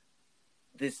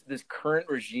 this current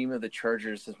regime of the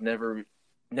Chargers has never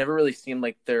really seemed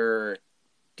like they're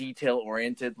detail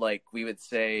oriented, like we would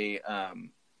say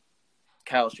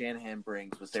Kyle Shanahan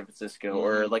brings with San Francisco,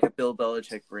 or like a Bill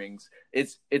Belichick brings.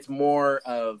 It's more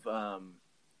of I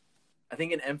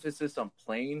think an emphasis on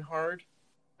playing hard.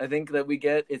 I think that we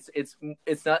get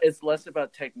it's less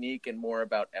about technique and more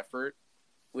about effort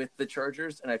with the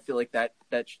Chargers, and I feel like that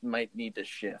might need to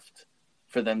shift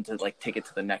for them to like take it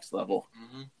to the next level.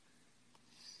 Mm-hmm.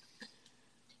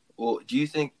 Well, do you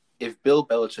think if Bill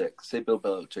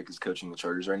Belichick is coaching the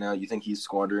Chargers right now, you think he's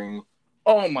squandering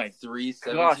 3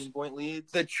 17-point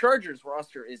leads? The Chargers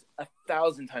roster is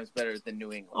 1,000 times better than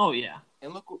New England. Oh yeah,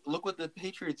 and look what the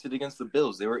Patriots did against the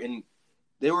Bills. They were in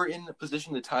a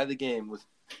position to tie the game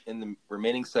in the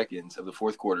remaining seconds of the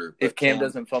fourth quarter. If Cam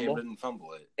doesn't fumble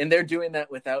it. And they're doing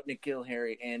that without N'Keal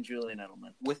Harry and Julian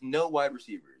Edelman. With no wide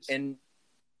receivers. And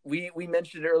we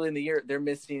mentioned it early in the year, they're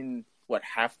missing,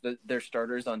 half their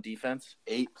starters on defense?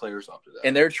 8 players after that.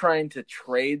 And they're trying to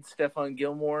trade Stephon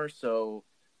Gilmore,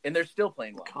 and they're still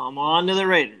playing well. Come on to the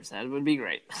Raiders. That would be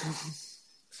great.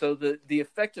 So the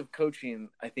effect of coaching,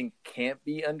 I think, can't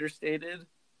be understated.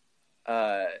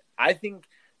 I think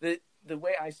that the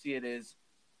way I see it is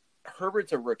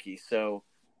Herbert's a rookie, so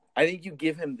I think you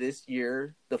give him this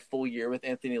year, the full year with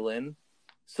Anthony Lynn,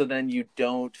 so then you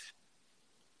don't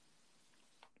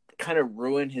kind of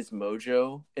ruin his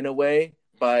mojo in a way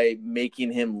by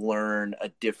making him learn a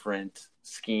different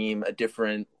scheme, a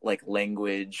different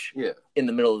language in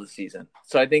the middle of the season.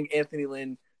 So I think Anthony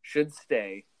Lynn should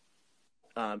stay.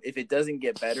 If it doesn't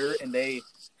get better and they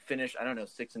finish,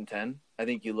 6-10, I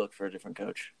think you look for a different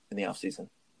coach in the offseason.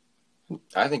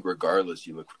 I think regardless,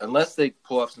 unless they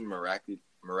pull off some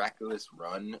miraculous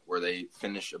run where they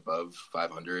finish above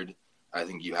 500, I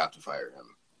think you have to fire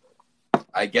him.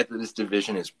 I get that this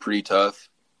division is pretty tough.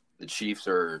 The Chiefs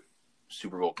are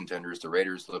Super Bowl contenders. The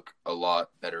Raiders look a lot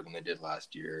better than they did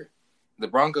last year. The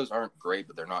Broncos aren't great,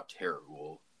 but they're not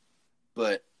terrible.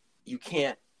 But you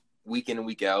can't, week in and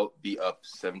week out, be up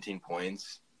 17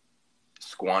 points,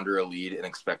 squander a lead, and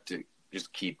expect to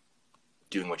just keep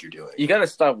doing what you're doing. You got to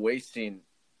stop wasting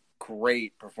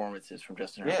great performances from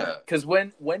Justin Herbert. Yeah. Because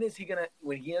when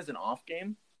he has an off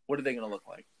game, what are they going to look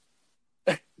like?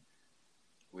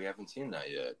 We haven't seen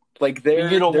that yet.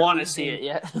 You don't want to see it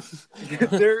yet.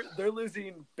 they're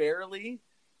losing barely,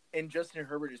 and Justin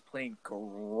Herbert is playing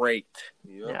great.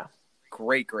 Yep. Yeah.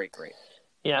 Great.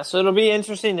 Yeah, so it'll be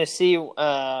interesting to see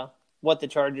what the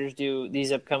Chargers do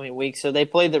these upcoming weeks. So they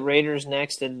play the Raiders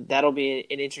next, and that'll be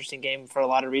an interesting game for a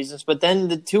lot of reasons. But then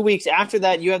the 2 weeks after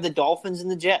that, you have the Dolphins and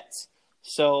the Jets.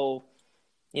 So,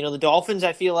 the Dolphins,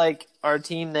 I feel like, are a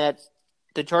team that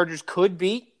the Chargers could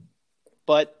beat,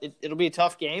 but it'll be a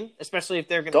tough game, especially if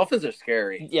they're going to... Dolphins are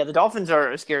scary. Yeah, the Dolphins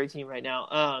are a scary team right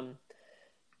now.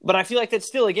 But I feel like that's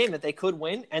still a game that they could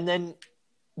win, and then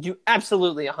you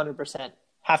absolutely 100%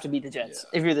 have to beat the Jets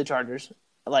if you're the Chargers.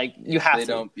 You have to. If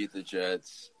they don't beat the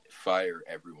Jets, fire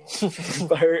everyone.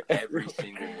 Fire every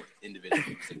single individual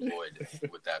who's employed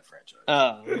with that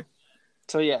franchise.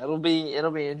 So yeah, it'll be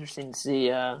interesting to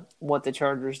see what the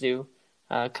Chargers do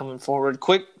coming forward.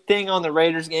 Quick thing on the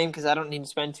Raiders game because I don't need to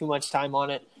spend too much time on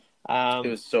it. It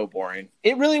was so boring.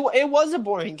 It was a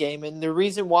boring game, and the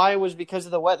reason why was because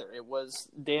of the weather. It was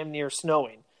damn near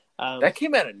snowing. That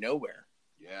came out of nowhere.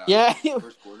 Yeah.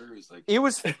 First quarter was like It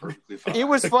was perfectly fine. it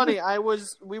was funny.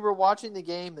 We were watching the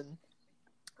game and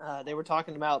they were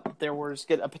talking about there was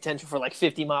a potential for like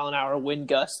 50-mile-an-hour wind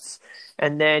gusts,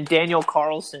 and then Daniel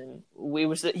Carlson, he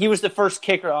was the first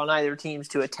kicker on either teams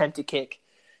to attempt to kick,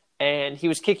 and he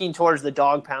was kicking towards the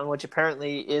dog pound, which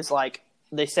apparently is like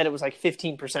they said it was like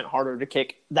 15% harder to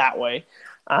kick that way,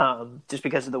 just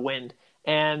because of the wind,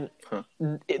 and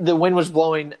the wind was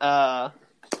blowing.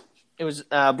 It was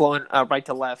blowing right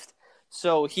to left,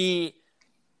 so the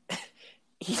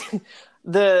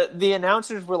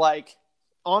announcers were like,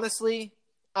 honestly,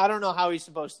 I don't know how he's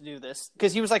supposed to do this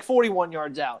because he was like 41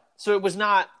 yards out. So it was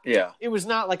not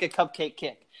like a cupcake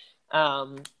kick.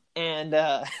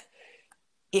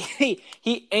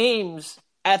 He aims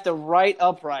at the right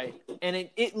upright and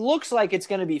it looks like it's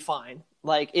going to be fine.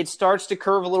 Like it starts to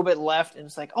curve a little bit left and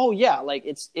it's like, oh yeah, like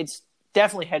it's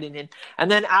definitely heading in. And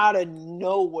then out of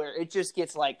nowhere, it just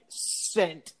gets like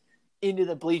sent into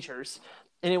the bleachers.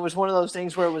 And it was one of those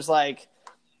things where it was like,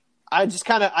 I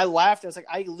laughed. I was like,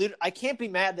 I can't be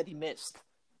mad that he missed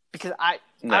because I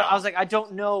was like, I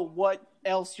don't know what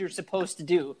else you're supposed to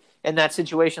do in that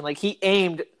situation. Like he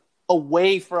aimed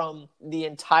away from the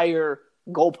entire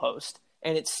goalpost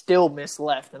and it still missed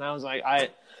left. And I was like,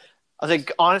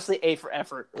 honestly, A for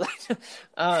effort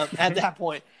at that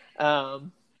point.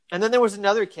 And then there was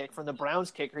another kick from the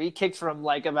Browns kicker. He kicked from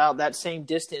like about that same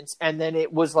distance. And then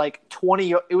it was like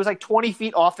 20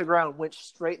 feet off the ground, went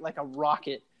straight like a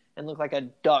rocket. And looked like a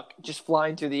duck just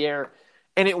flying through the air.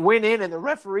 And it went in, and the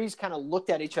referees kind of looked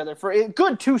at each other for a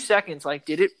good 2 seconds. Like,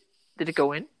 did it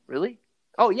go in? Really?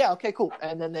 Oh, yeah, okay, cool.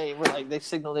 And then they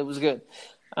signaled it was good.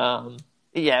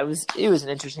 It was an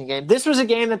interesting game. This was a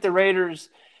game that the Raiders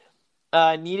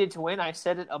needed to win. I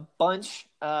said it a bunch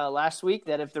last week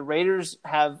that if the Raiders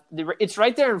it's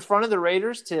right there in front of the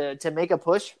Raiders to make a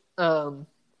push.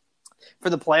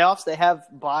 For the playoffs, they have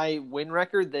by win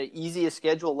record the easiest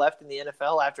schedule left in the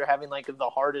NFL after having like the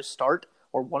hardest start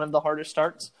or one of the hardest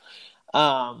starts.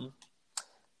 For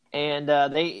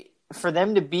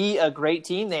them to be a great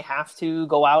team, they have to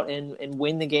go out and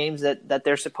win the games that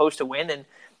they're supposed to win. And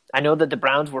I know that the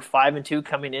Browns were 5-2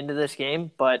 coming into this game,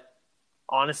 but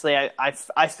honestly,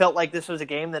 I felt like this was a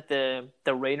game that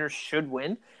the Raiders should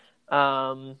win.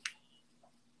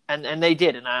 And they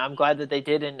did, and I'm glad that they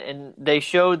did, and they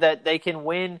showed that they can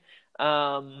win.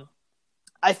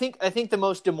 I think the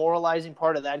most demoralizing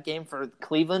part of that game for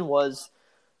Cleveland was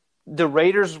the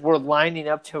Raiders were lining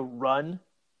up to run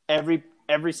every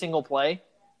single play,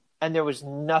 and there was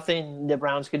nothing the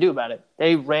Browns could do about it.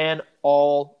 They ran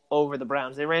all over the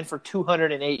Browns. They ran for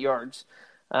 208 yards,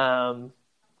 and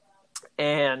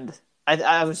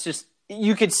I was just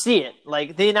you could see it.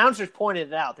 Like the announcers pointed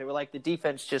it out. They were like, the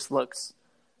defense just looks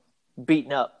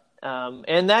beaten up,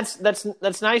 and that's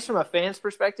nice from a fan's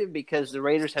perspective because the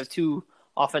Raiders have 2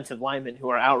 offensive linemen who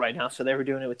are out right now, so they were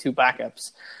doing it with 2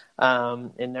 backups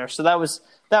in there. So that was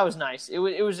nice. It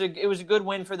was a good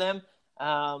win for them,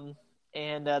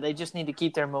 and they just need to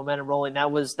keep their momentum rolling.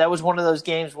 That was one of those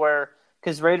games where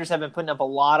because Raiders have been putting up a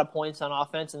lot of points on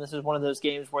offense, and this is one of those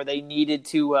games where they needed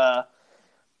to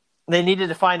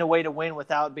find a way to win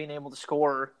without being able to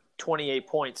score 28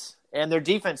 points. And their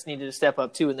defense needed to step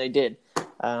up too, and they did.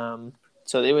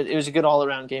 So it was a good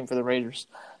all-around game for the Raiders.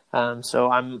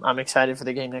 So I'm excited for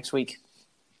the game next week.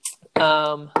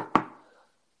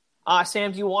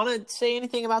 Sam, do you want to say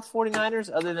anything about the 49ers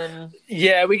other than?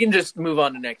 Yeah, we can just move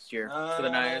on to next year for the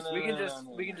Niners. We can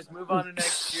just move on to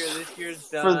next year. This year's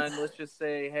done. Let's just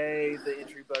say, hey, the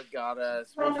injury bug got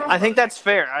us. I think that's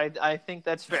fair. I think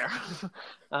that's fair.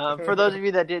 For those of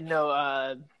you that didn't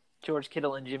know, George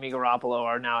Kittle and Jimmy Garoppolo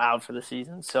are now out for the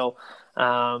season. So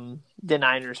the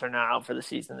Niners are now out for the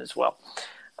season as well.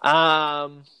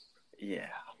 Yeah.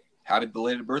 Happy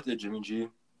belated birthday, Jimmy G.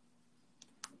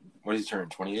 What did he turn?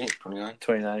 28, 29?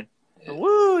 29. Yeah.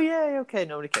 Woo, yay, okay,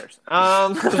 nobody cares.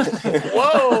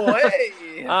 Whoa, hey!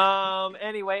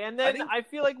 Anyway, and then I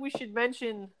feel like we should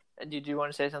mention – did you want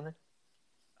to say something?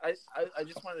 I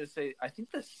just wanted to say, I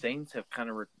think the Saints have kind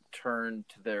of returned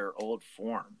to their old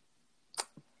form.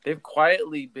 They've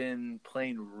quietly been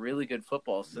playing really good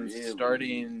football since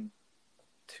starting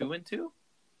 2-2.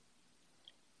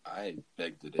 I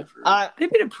beg to differ.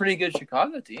 They've been a pretty good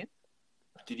Chicago team.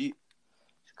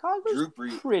 Chicago's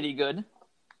pretty good.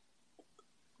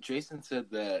 Jason said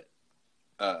that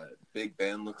Big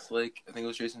Ben looks like. I think it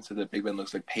was Jason said that Big Ben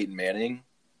looks like Peyton Manning,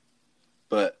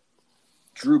 but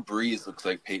Drew Brees looks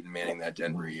like Peyton Manning that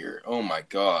Denver year. Oh my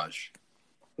gosh,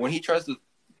 when he tries to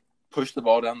push the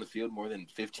ball down the field more than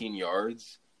 15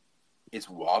 yards, it's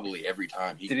wobbly every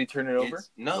time. Did he turn it over?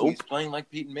 No, Nope. He's playing like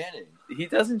Peyton Manning. He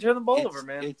doesn't turn the ball over,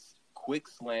 man. It's quick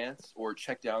slants or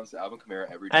check downs to Alvin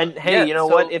Kamara every time. And hey, Yeah, you know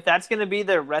so- what? If that's going to be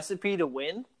their recipe to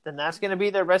win, then that's going to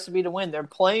be their recipe to win. They're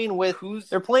playing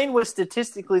with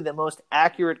statistically the most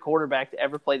accurate quarterback to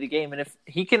ever play the game, and if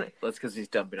he can, That's because he's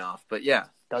dumping off. But yeah,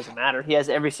 doesn't matter. He has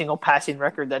every single passing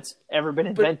record that's ever been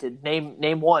invented.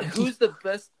 Name one. who's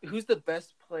the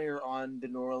best player on the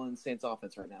New Orleans Saints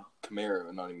offense right now?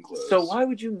 Kamara, not even close. So why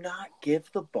would you not give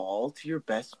the ball to your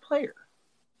best player,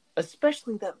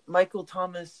 especially that Michael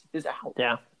Thomas is out?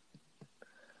 Yeah.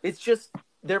 It's just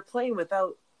they're playing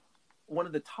without one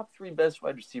of the top 3 best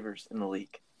wide receivers in the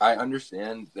league. I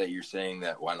understand that you're saying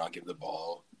that why not give the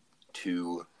ball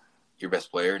to your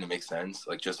best player, and it makes sense.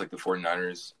 Like just like the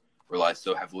 49ers rely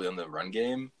so heavily on the run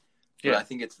game. But Yeah. I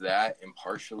think it's that, and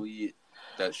partially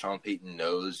that Sean Payton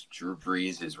knows Drew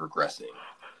Brees is regressing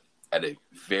at a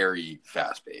very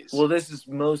fast pace. Well, this is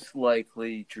most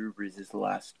likely Drew Brees'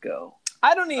 last go.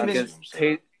 I don't even. Because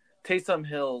Taysom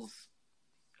Hill's,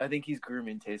 I think he's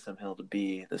grooming Taysom Hill to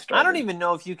be the starter. I don't even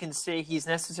know if you can say he's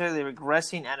necessarily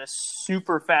regressing at a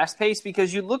super fast pace,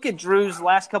 because you look at Drew's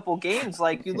last couple games,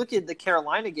 like you look at the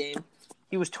Carolina game,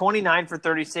 he was 29 for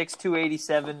 36,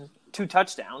 287, 2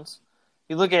 touchdowns.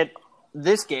 You look at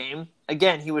this game,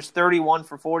 again, he was 31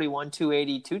 for 41,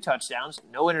 280, 2 touchdowns,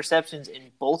 no interceptions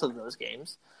in both of those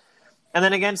games. And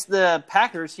then against the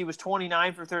Packers, he was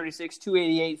 29 for 36,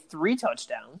 288, 3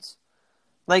 touchdowns.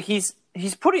 Like he's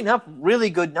putting up really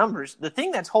good numbers. The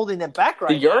thing that's holding them back right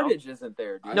The yardage isn't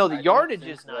there, dude. now, I the don't yardage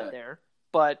think is not that- there,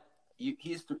 but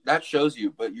that shows you,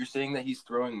 but you're saying that he's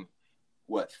throwing,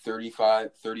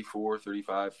 35, 34,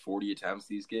 35, 40 attempts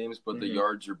these games, but the Mhm.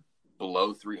 yards are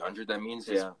below 300. That means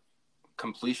his Yeah.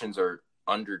 completions are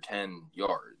under 10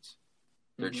 yards.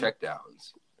 They're Mhm.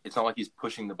 checkdowns. It's not like he's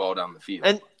pushing the ball down the field.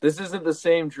 And This isn't the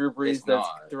same Drew Brees It's that's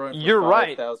not. throwing for You're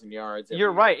right. 5,000 yards.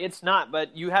 you're right, it's not.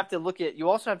 But you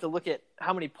also have to look at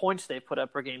how many points they put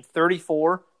up per game: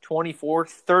 34, 24,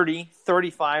 30,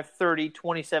 35, 30,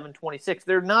 27, 26.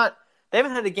 They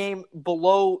haven't had a game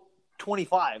below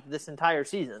 25 this entire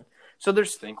season. So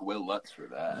there's Thank Will Lutz for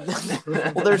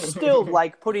that. well, they're still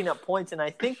like putting up points, and I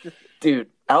think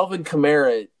Dude, Alvin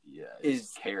Kamara, Yeah, Is-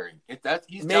 he's carrying. If that's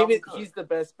he's maybe Dalvin Cook. he's the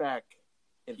best back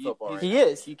in football. he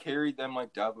is. He carried them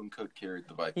like Dalvin Cook carried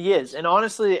the Vikings. He is. And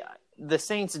honestly, the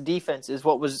Saints' defense is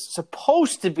what was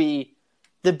supposed to be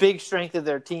the big strength of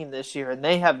their team this year, and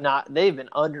they've been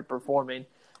underperforming.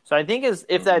 So I think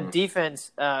if that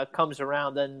defense comes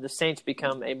around, then the Saints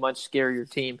become a much scarier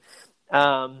team.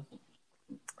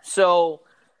 So,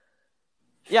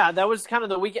 yeah, that was kind of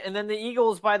the weekend. And then the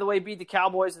Eagles, by the way, beat the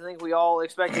Cowboys. I think we all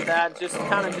expected that. Just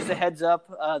a heads up,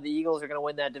 the Eagles are going to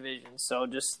win that division. So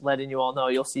just letting you all know,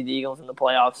 you'll see the Eagles in the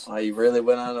playoffs. Oh, you really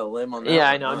went on a limb on that. Yeah,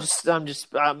 I one, know. huh? I'm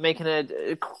just making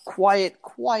a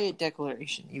quiet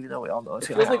declaration, even though we all know it's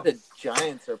It going feels to like happen. the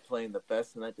Giants are playing the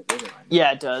best in that division right now.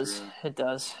 Yeah, it does. True. It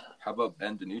does. How about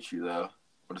Ben DiNucci though?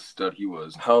 What a stud he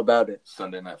was. How about it?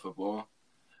 Sunday Night Football.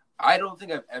 I don't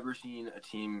think I've ever seen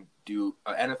an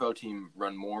NFL team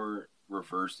run more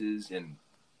reverses and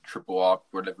triple op,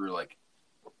 whatever, like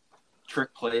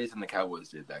trick plays than the Cowboys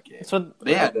did that game. That's what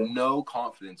They had no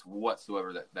confidence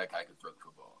whatsoever that guy could throw the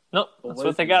football. no. Well, That's what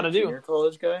is they he, got to a do. junior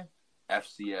college guy?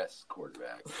 FCS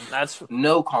quarterback. That's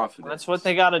No confidence. what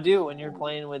they got to do when you're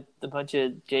playing with a bunch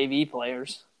of JV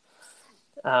players.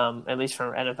 At least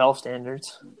from NFL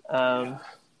standards.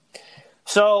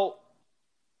 So,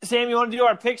 Sam, you want to do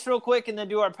our picks real quick and then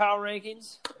do our power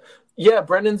rankings? Yeah,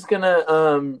 Brendan's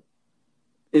gonna.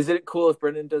 Is it cool if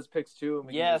Brendan does picks too? And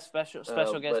we can Yeah, just, special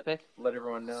guest let, pick. Let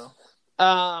everyone know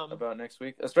Um, about next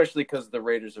week, especially because the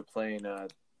Raiders are playing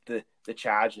the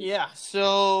Chargers. yeah.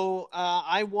 So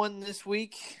I won this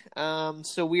week.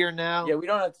 So we are now. Yeah, we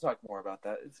don't have to talk more about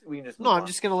that. We can just move No, I'm on.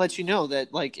 just gonna let you know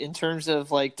that, like, in terms of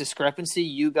like discrepancy,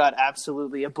 you got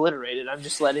absolutely obliterated. I'm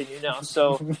just letting you know.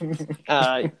 So,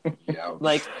 Yeah.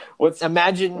 like, What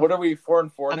imagine are we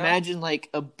 4-4 now? imagine like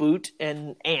a boot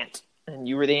and ant, and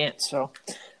you were the ant. So,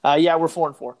 yeah, we're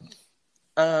 4-4.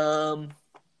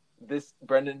 This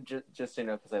Brendan, just so you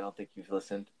know, because I don't think you've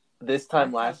listened. This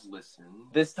time last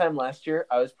year,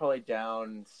 I was probably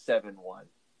down 7-1.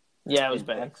 Yeah, it was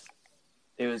bad.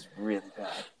 It was really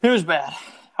bad. It was bad.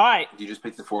 All right. You just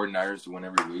pick the 49ers to win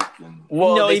every week, and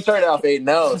Well, No, they he- started off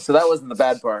 8-0, so that wasn't the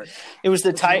bad part. It was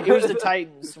the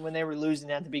Titans when they were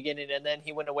losing at the beginning, and then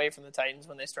he went away from the Titans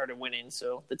when they started winning.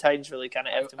 So the Titans really kind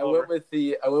of effed him I over. went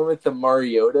with the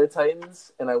Mariota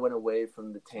Titans, and I went away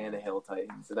from the Tannehill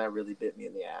Titans, and that really bit me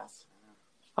in the ass.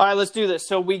 All right, let's do this.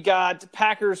 So we got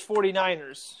Packers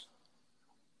 49ers.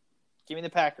 Give me the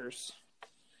Packers.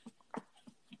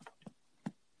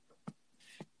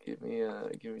 Give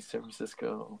me San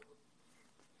Francisco.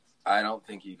 I don't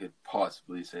think you could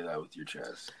possibly say that with your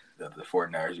chest that the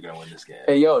 49ers are going to win this game.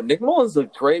 Hey, yo, Nick Mullins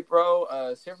looked great, bro.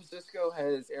 San Francisco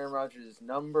has Aaron Rodgers'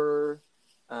 number.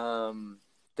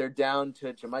 They're down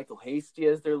to JaMychal Hasty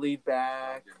as their lead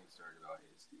back. Don't get me started about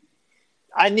Hasty.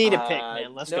 I need a pick,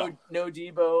 man. Let's go. No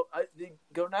Debo.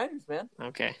 Go Niners, man.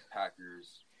 Okay.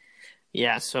 Packers.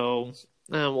 Yeah, so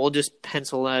we'll just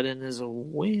pencil that in as a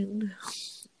win.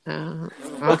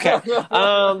 Okay.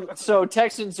 So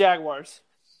Texans, Jaguars.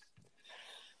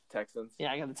 Texans.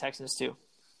 Yeah, I got the Texans too.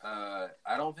 I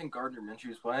don't think Gardner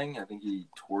Minshew is playing. I think he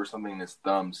tore something in his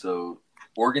thumb. So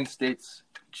Oregon State's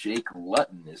Jake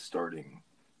Luton is starting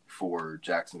for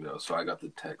Jacksonville. So I got the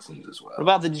Texans as well. What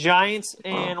about the Giants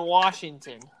and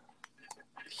Washington?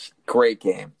 Great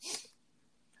game.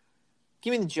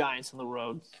 Give me the Giants on the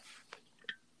road.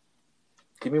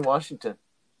 Give me Washington.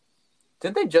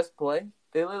 Didn't they just play?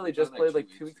 They literally just played like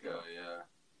 2 weeks ago.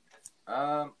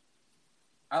 Yeah.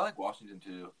 I like Washington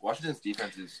too. Washington's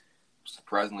defense is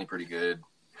surprisingly pretty good.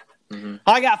 Mm-hmm.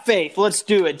 I got faith. Let's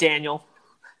do it, Daniel.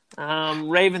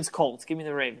 Ravens, Colts. Give me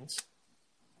the Ravens.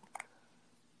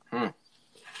 Give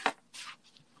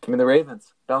me the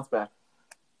Ravens. Bounce back.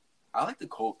 I like the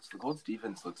Colts. The Colts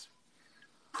defense looks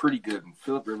pretty good. And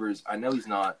Phillip Rivers, I know he's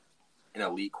not an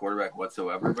elite quarterback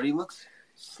whatsoever, but he looks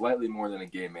slightly more than a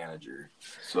game manager.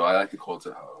 So I like the Colts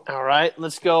at home. All right,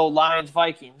 let's go Lions,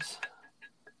 Vikings.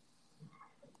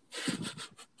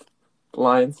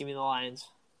 Lions. Give me the Lions.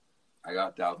 I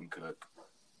got Dalvin Cook.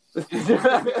 That's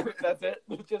it?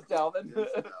 Just Dalvin?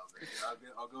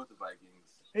 I'll go with the Vikings.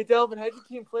 Hey, Dalvin, how'd your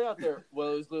team play out there?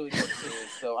 Well, it was literally 14 years,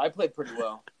 so I played pretty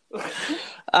well.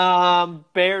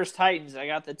 Bears, Titans. I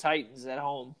got the Titans at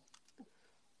home.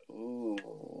 Ooh.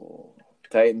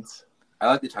 Titans. I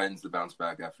like the Titans to bounce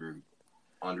back after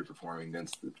underperforming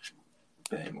against the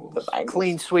Bengals.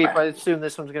 Clean sweep. I assume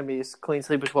this one's going to be a clean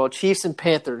sweep as well. Chiefs and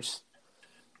Panthers.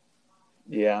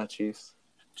 Yeah, Chiefs.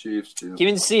 Chiefs too. Give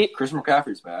me the Chris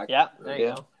McCaffrey's back. Yeah, there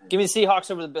you go. Give me the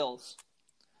Seahawks over the Bills.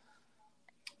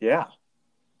 Yeah.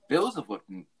 Bills have looked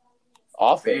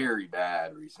Awful. very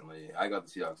bad recently. I got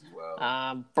the Seahawks as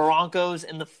well. Broncos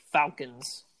and the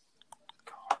Falcons.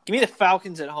 Give me the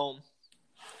Falcons at home.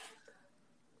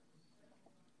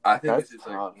 I think That's this is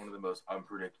tough. like one of the most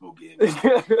unpredictable games.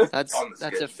 That's On the a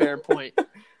schedule. fair point.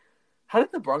 How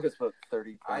did the Broncos put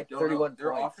 30 I points? don't 31 know.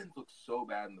 Their points? offense looked so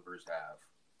bad in the first half.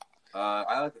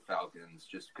 I like the Falcons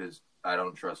just because I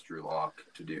don't trust Drew Lock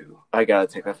to do. I got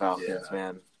to take the Falcons, Yeah.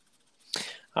 man.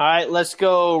 All right, let's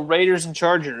go Raiders and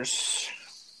Chargers.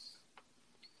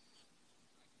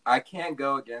 I can't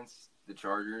go against the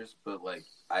Chargers, but like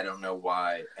I don't know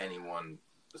why anyone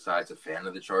besides a fan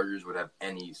of the Chargers would have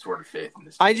any sort of faith in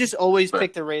this team. I just always But-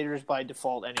 pick the Raiders by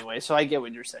default anyway, so I get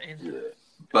what you're saying. Yeah.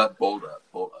 But bold up.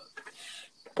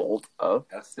 Bolt up.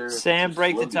 That's their Sam,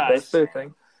 break the slogan. tie. That's their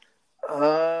thing.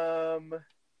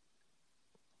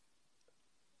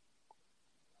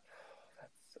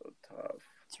 That's so tough.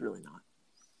 It's really not.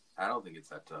 I don't think it's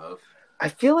that tough. I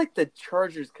feel like the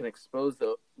Chargers can expose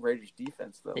the Raiders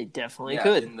defense though. They definitely Yeah,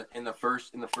 could. in the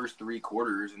first 3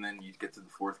 quarters, and then you get to the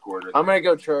fourth quarter. I'm gonna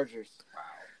go Chargers. Wow.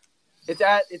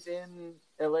 It's in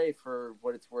LA for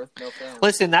what it's worth. No fans.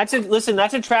 Listen,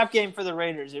 that's a trap game for the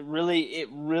Raiders. It really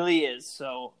is.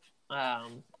 So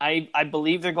I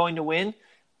believe they're going to win,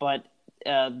 but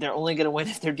they're only going to win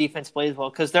if their defense plays well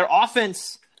because their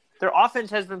offense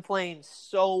has been playing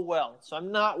so well. So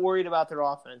I'm not worried about their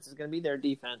offense. It's going to be their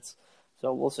defense.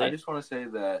 So we'll see. I just want to say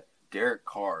that Derek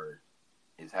Carr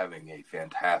is having a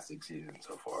fantastic season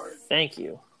so far. Thank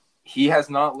you. He has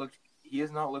not looked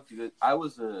good.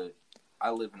 I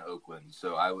live in Oakland,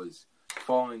 so I was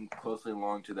following closely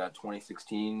along to that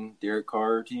 2016 Derek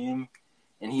Carr team,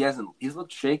 and he's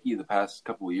looked shaky the past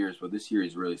couple of years, but this year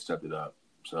he's really stepped it up.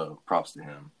 So props to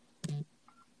him.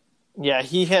 Yeah,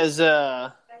 he has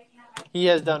done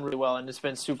really well, and it's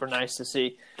been super nice to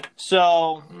see.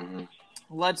 So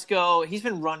let's go. He's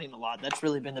been running a lot. That's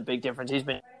really been the big difference. He's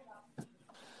been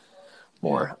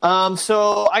more.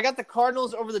 So I got the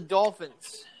Cardinals over the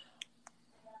Dolphins.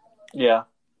 Yeah.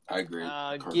 I agree.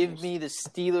 Give me the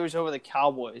Steelers over the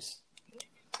Cowboys.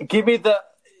 Give me the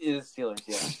Steelers.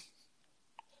 Yeah.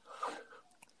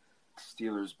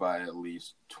 Steelers by at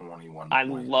least 21 I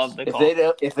points. love the If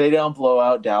call. they don't blow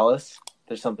out Dallas,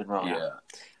 there's something wrong.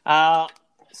 Yeah.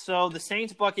 So the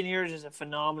Saints Buccaneers is a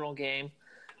phenomenal game.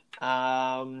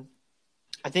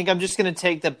 I think I'm just going to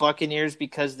take the Buccaneers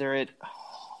because they're at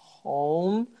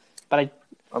home. But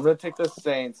I'm going to take the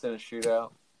Saints in a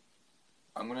shootout.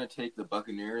 I'm going to take the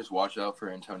Buccaneers. Watch out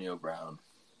for Antonio Brown.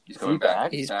 He's Is coming he back.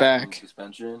 back? He's From back.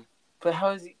 suspension. But how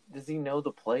is he? Does he know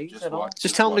the plays at all?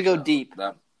 Just tell him to watch go out. deep.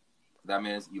 That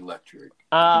man is electric.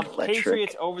 Electric.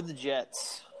 Patriots over the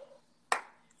Jets.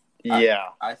 Yeah.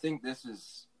 I think this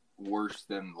is worse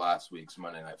than last week's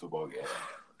Monday Night Football game.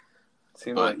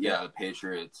 Seems But like yeah, the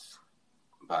Patriots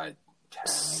by 10.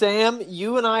 Sam,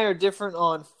 you and I are different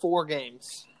on 4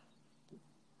 games.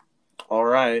 All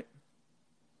right.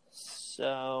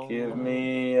 So Give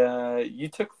me. You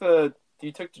took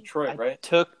Detroit, I right?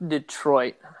 took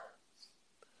Detroit.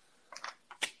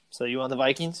 So you want the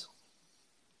Vikings?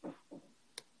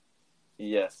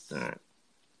 Yes. All right.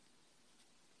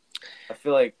 I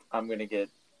feel like I'm gonna get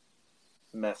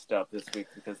messed up this week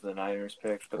because of the Niners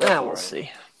pick. But that's Yeah, all we'll right.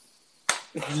 see.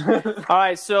 All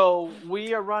right, so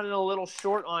we are running a little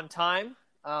short on time.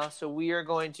 So we are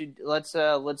going to let's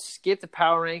skip the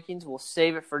power rankings. We'll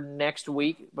save it for next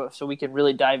week, so we can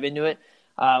really dive into it.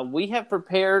 We have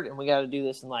prepared, and we got to do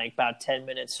this in like about 10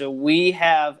 minutes. So we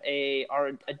have a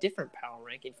different power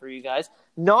ranking for you guys,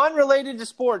 non-related to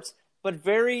sports, but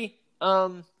very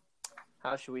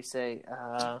how should we say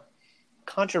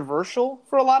controversial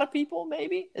for a lot of people.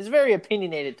 Maybe it's a very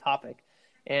opinionated topic,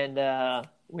 and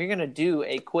we're gonna do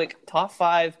a quick top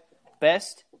 5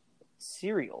 best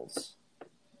cereals.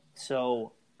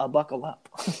 So buckle up.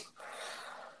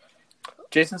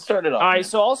 Jason started off. All right,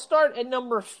 so I'll start at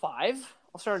number 5.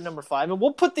 And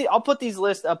I'll put these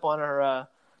lists up on our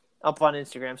up on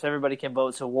Instagram so everybody can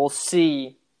vote. So we'll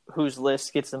see whose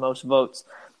list gets the most votes.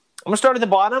 I'm gonna start at the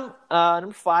bottom.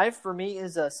 Number 5 for me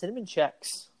is Cinnamon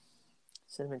Chex.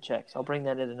 Cinnamon Chex. I'll bring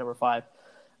that in at number 5.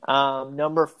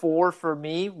 Number 4 for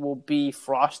me will be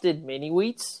Frosted Mini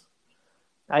Wheats.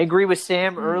 I agree with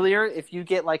Sam earlier. If you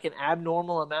get like an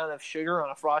abnormal amount of sugar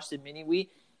on a Frosted Mini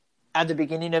Wheat at the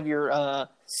beginning of your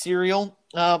cereal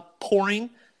pouring,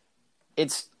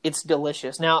 it's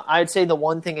delicious. Now, I'd say the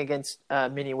one thing against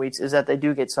Mini Wheats is that they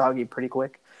do get soggy pretty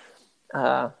quick.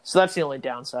 So that's the only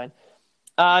downside.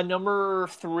 Number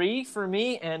 3 for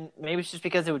me, and maybe it's just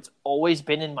because it's always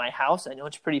been in my house. I know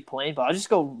it's pretty plain, but I'll just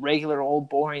go regular old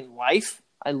boring Life.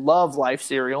 I love Life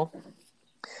cereal.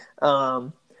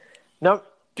 No,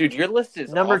 Dude, your list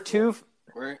is number awful. 2.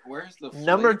 Where's the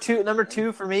Number flavor? Number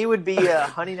 2 for me would be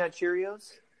Honey Nut Cheerios.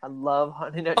 I love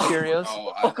Honey Nut Cheerios.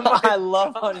 Oh, I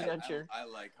love Honey Nut Cheerios. I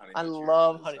like Honey I Nut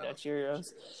love Cheerios. Honey Nut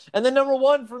Cheerios. And then number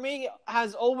 1 for me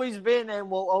has always been and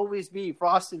will always be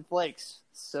Frosted Flakes.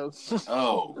 So,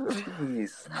 Oh,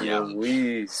 Jeez, Yeah.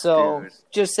 Louise, so dude.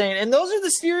 just saying. And those are the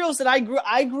cereals that I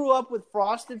grew up with: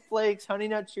 Frosted Flakes, Honey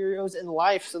Nut Cheerios, and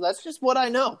Life. So that's just what I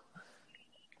know.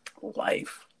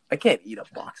 Life. I can't eat a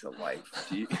box of Life.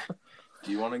 do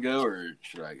you want to go or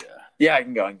should I go? Yeah, I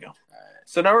can go. All right.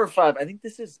 So number 5, I think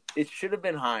it should have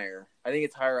been higher. I think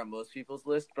it's higher on most people's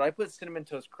list, but I put Cinnamon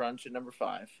Toast Crunch at number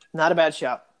 5. Not a bad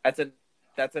shout. That's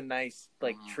a nice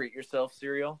treat yourself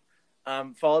cereal.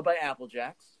 Followed by Apple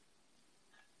Jacks.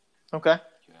 Okay.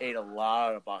 Ate a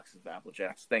lot of boxes of Apple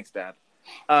Jacks. Thanks, Dad.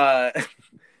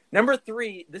 Number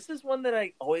 3, this is one that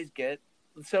I always get.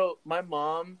 So my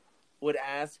mom would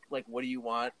ask, like, what do you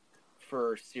want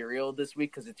for cereal this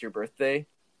week? Because it's your birthday.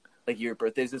 Like, your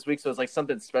birthday's this week. So it's like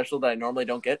something special that I normally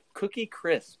don't get. Cookie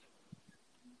Crisp.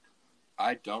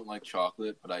 I don't like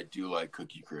chocolate, but I do like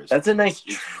Cookie Crisp. That's a nice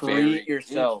It's treat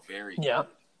yourself. It's very Yeah.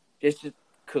 It's just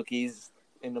cookies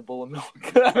in a bowl of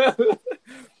milk.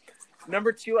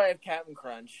 Number 2, I have Captain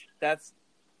Crunch. That's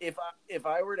if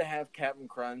I were to have Captain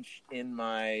Crunch in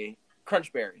my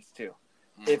Crunch Berries too.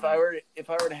 good. If I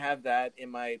were to have that in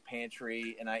my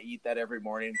pantry and I eat that every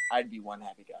morning, I'd be one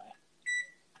happy guy.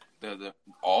 the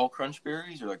all Crunch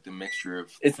Berries or like the mixture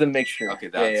of It's the mixture. Okay,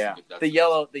 that's yeah. good. That's The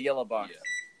good. yellow box. Yeah.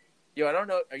 Yo, I don't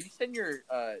know. Are you setting your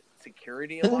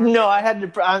security alarm? No, I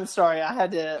had to. I'm sorry. I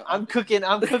had to. I'm cooking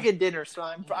dinner, so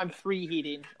I'm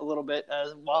preheating a little bit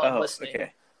while I'm listening.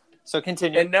 Okay. So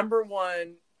continue. And number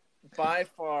 1, by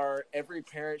far, every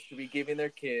parent should be giving their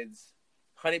kids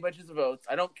Honey Bunches of Oats.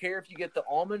 I don't care if you get the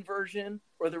almond version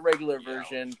or the regular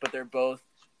version, but they're both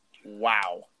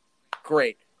wow,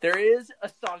 great. There is a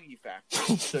soggy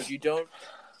factor, so if you don't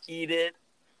eat it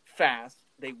fast,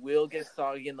 they will get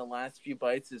soggy in the last few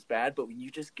bites is bad. But when you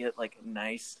just get like a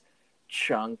nice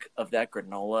chunk of that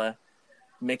granola,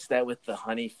 mix that with the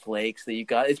honey flakes that you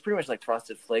got, it's pretty much like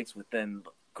Frosted Flakes with then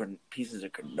pieces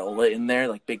of granola in there,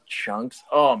 like big chunks.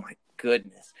 Oh my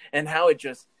goodness! And how it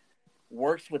just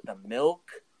works with the milk.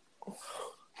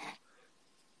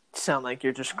 Sound like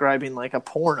you're describing like a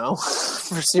porno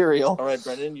for cereal. All right,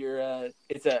 Brendan, you're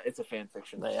it's a fan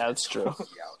fiction. Yeah, it's true.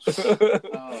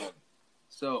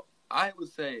 So I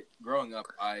would say, growing up,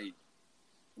 I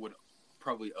would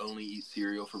probably only eat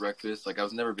cereal for breakfast. Like I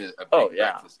was never been a big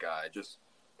breakfast guy. Just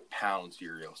pound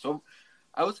cereal. So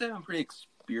I would say I'm pretty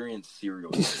experienced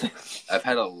cereal eater. I've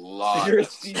had a lot You're a of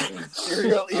seasoned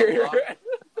cereal eater. a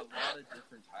lot of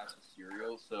different types of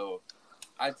cereal. So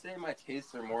I'd say my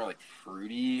tastes are more like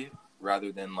fruity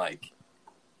rather than like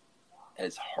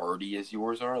as hearty as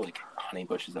yours are, like Honey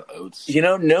Bushes of Oats. You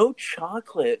know, no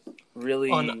chocolate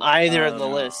really On either of the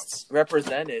lists.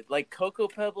 represented. Like Cocoa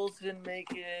Pebbles didn't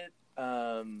make it.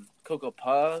 Cocoa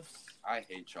Puffs. I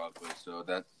hate chocolate, so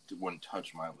that wouldn't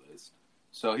touch my list.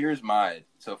 So here's mine.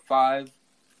 So 5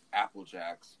 Apple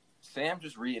Jacks. Sam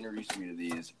just reintroduced me to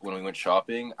these when we went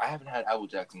shopping. I haven't had Apple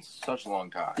Jacks in such a long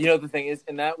time. You know the thing is,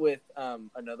 and that with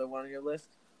another one on your list,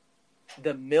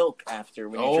 the milk after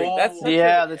when you drink.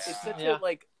 That's such a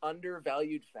like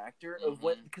undervalued factor of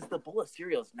what, because the bowl of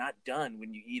cereal is not done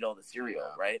when you eat all the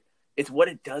cereal, right? It's what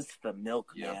it does to the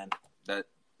milk, man. That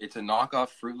it's a knockoff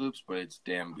Fruit Loops, but it's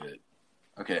damn good.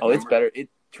 Okay. It's better. It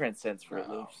transcends Fruit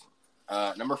Loops.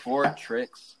 Number 4,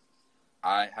 Trix.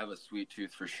 I have a sweet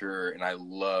tooth for sure, and I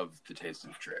love the taste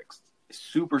of Trix. It's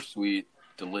super sweet,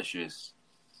 delicious,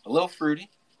 a little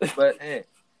fruity, but hey.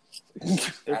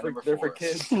 They're for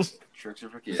kids. Trix are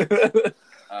for kids.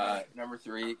 Number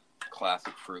 3,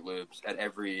 classic Fruit Loops. At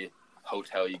every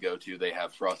hotel you go to, they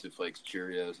have Frosted Flakes,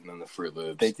 Cheerios, and then the Fruit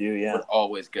Loops. They do, yeah. Would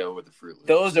always go with the Fruit Loops.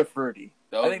 Those are fruity.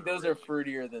 I think those are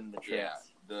fruitier than the Trix. Yeah,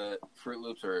 the Fruit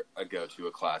Loops are a go-to,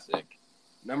 a classic.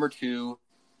 Number 2,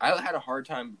 I had a hard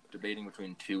time debating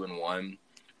between 2 and 1.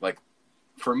 Like,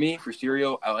 for me, for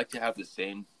cereal, I like to have the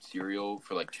same cereal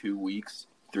for like 2 weeks,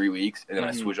 3 weeks, and then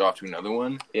I switch off to another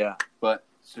one. Yeah. But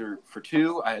so for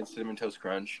 2, I had Cinnamon Toast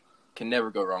Crunch. Can never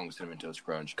go wrong with Cinnamon Toast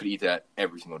Crunch. Could eat that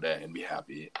every single day and be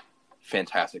happy.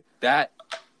 Fantastic. The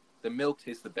milk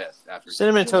tastes the best after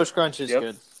Cinnamon Toast Crunch is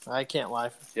good. I can't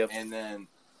lie. Yep. And then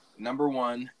number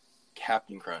 1,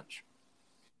 Captain Crunch.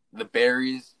 The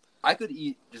berries. I could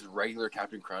eat just regular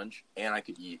Captain Crunch, and I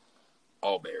could eat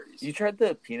all berries. You tried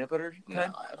the peanut butter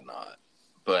kind? No, I have not.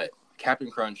 But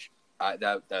Captain Crunch,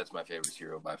 that's my favorite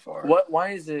cereal by far.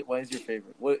 Why is your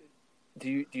favorite? What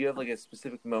do you have like a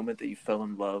specific moment that you fell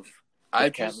in love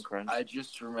with Captain Crunch? I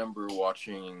just remember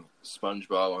watching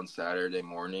SpongeBob on Saturday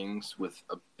mornings with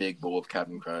a big bowl of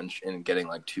Captain Crunch and getting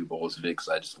like 2 bowls of it because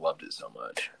I just loved it so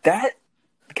much. That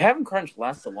Captain Crunch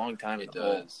lasts a long time. It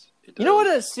does. You know what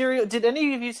a cereal? Did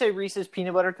any of you say Reese's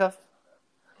Peanut Butter Cup?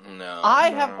 No. I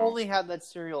have only had that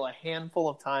cereal a handful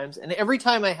of times, and every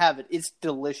time I have it, it's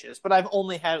delicious. But I've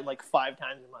only had it like 5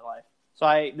 times in my life, so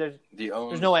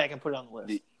there's no way I can put it on the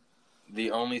list.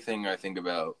 The only thing I think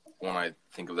about when I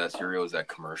think of that cereal is that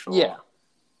commercial. Yeah.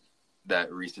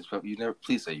 That Reese's Puff.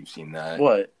 Please say you've seen that.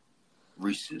 What?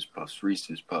 Reese's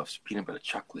Puffs, peanut butter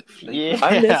chocolate flavor.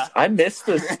 Yeah. I miss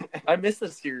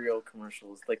the cereal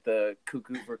commercials, like the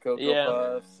Cuckoo for Cocoa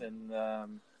Puffs and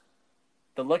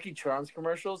the Lucky Charms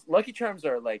commercials. Lucky Charms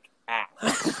are like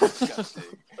disgusting,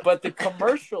 but the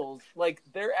commercials, like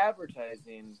their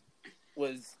advertising,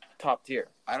 was top tier.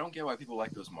 I don't get why people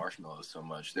like those marshmallows so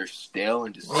much. They're stale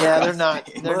and disgusting. Yeah, they're not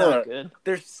good.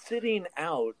 They're sitting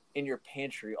out in your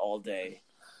pantry all day,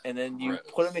 and then you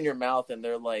put them in your mouth, and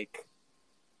they're like.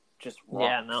 Just rocks.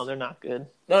 Yeah, no, they're not good.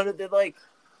 No, they're like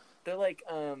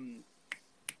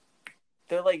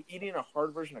eating a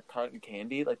hard version of cotton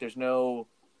candy. Like there's no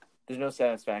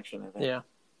satisfaction. I think. Yeah.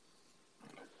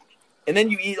 And then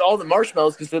you eat all the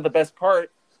marshmallows because they're the best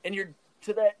part, and you're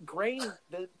to that grain,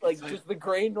 just the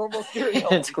grain normal cereal.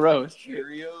 It's gross.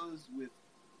 Cheerios with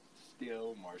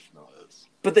stale marshmallows.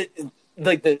 But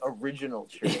the original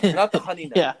Cheerios, not the honey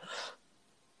nut. Yeah.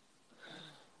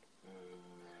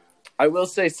 I will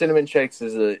say Cinnamon Chex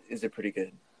is a pretty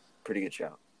good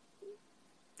shout.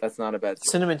 That's not a bad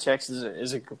cereal. Cinnamon Chex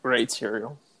is a great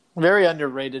cereal. Very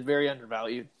underrated, very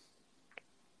undervalued.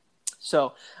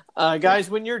 So,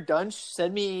 guys, when you're done,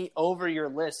 send me over your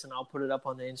list, and I'll put it up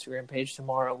on the Instagram page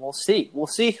tomorrow. We'll see. We'll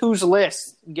see whose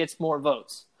list gets more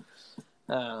votes.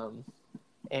 And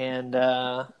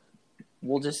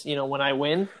we'll just, when I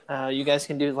win, you guys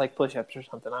can do like push-ups or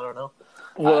something. I don't know.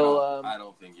 Well,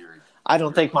 I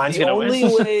don't think mine's going to win.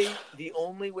 The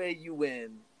only way you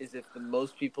win is if the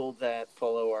most people that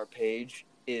follow our page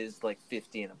is like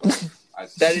 50 and above.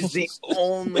 That is the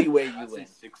only way you win.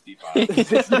 65.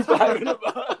 65 and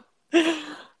above.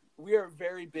 We are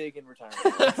very big in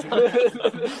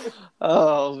retirement.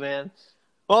 Oh, man.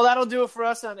 Well, that'll do it for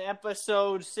us on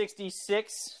episode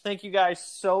 66. Thank you guys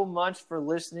so much for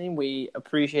listening. We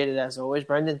appreciate it as always.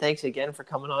 Brendan, thanks again for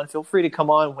coming on. Feel free to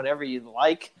come on whenever you'd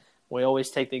like. We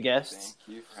always take the guests.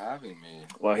 Thank you for having me.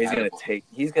 Well, he's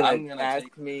gonna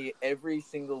ask me every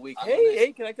single week.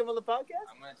 Hey, can I come on the podcast?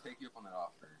 I'm gonna take you up on that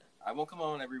offer. I won't come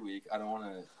on every week. I don't want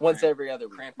to. Once every other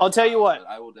week. I'll tell you what.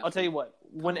 I'll tell you what.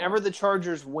 Whenever the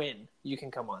Chargers win, you can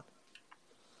come on.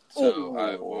 So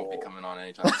I won't be coming on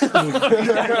anytime soon.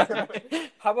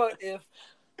 How about if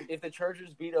the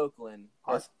Chargers beat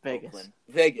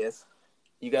Vegas,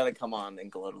 you got to come on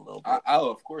and gloat a little bit.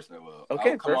 Of course I will.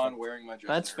 Okay, I'll come on wearing my jersey.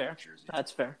 That's fair. Jersey.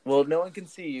 That's fair. Well, no one can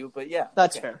see you, but yeah.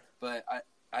 That's fair. But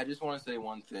I just want to say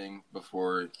one thing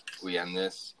before we end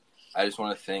this. I just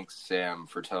want to thank Sam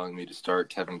for telling me to start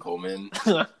Tevin Coleman,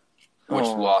 which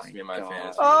lost me in my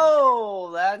fantasy.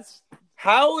 Oh, that's...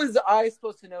 How is I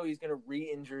supposed to know he's going to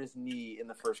re-injure his knee in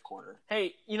the first quarter?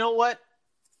 Hey, you know what?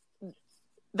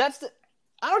 I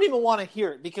don't even want to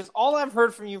hear it because all I've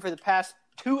heard from you for the past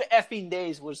 2 effing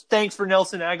days was thanks for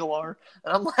Nelson Aguilar.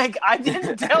 And I'm like, I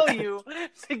didn't tell you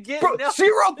to get Nelson.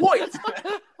 0 points.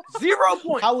 0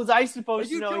 points. How was I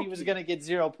supposed to know he was going to get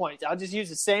 0 points? I'll just use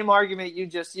the same argument you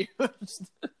just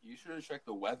used. You should have checked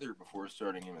the weather before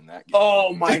starting him in that game.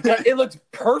 Oh my god, it looked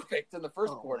perfect in the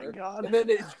first Oh quarter. my God. And then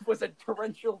it was a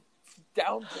torrential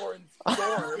downpour and I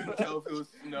storm. couldn't tell if it was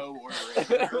snow or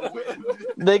rain or wind.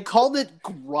 They called it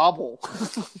grovel.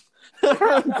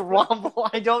 Grovel.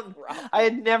 I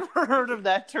had never heard of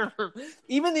that term.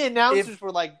 Even the announcers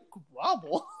were like,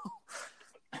 grovel.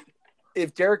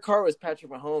 If Derek Carr was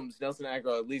Patrick Mahomes, Nelson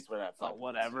Aguilar at least would have fun. Oh,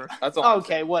 whatever. That's all.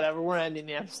 Okay, whatever. We're ending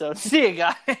the episode. See you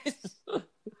guys.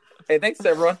 Hey, thanks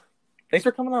everyone. Thanks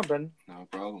for coming on, Brendan. No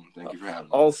problem. Thank you for having me.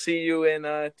 I'll see you in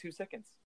 2 seconds.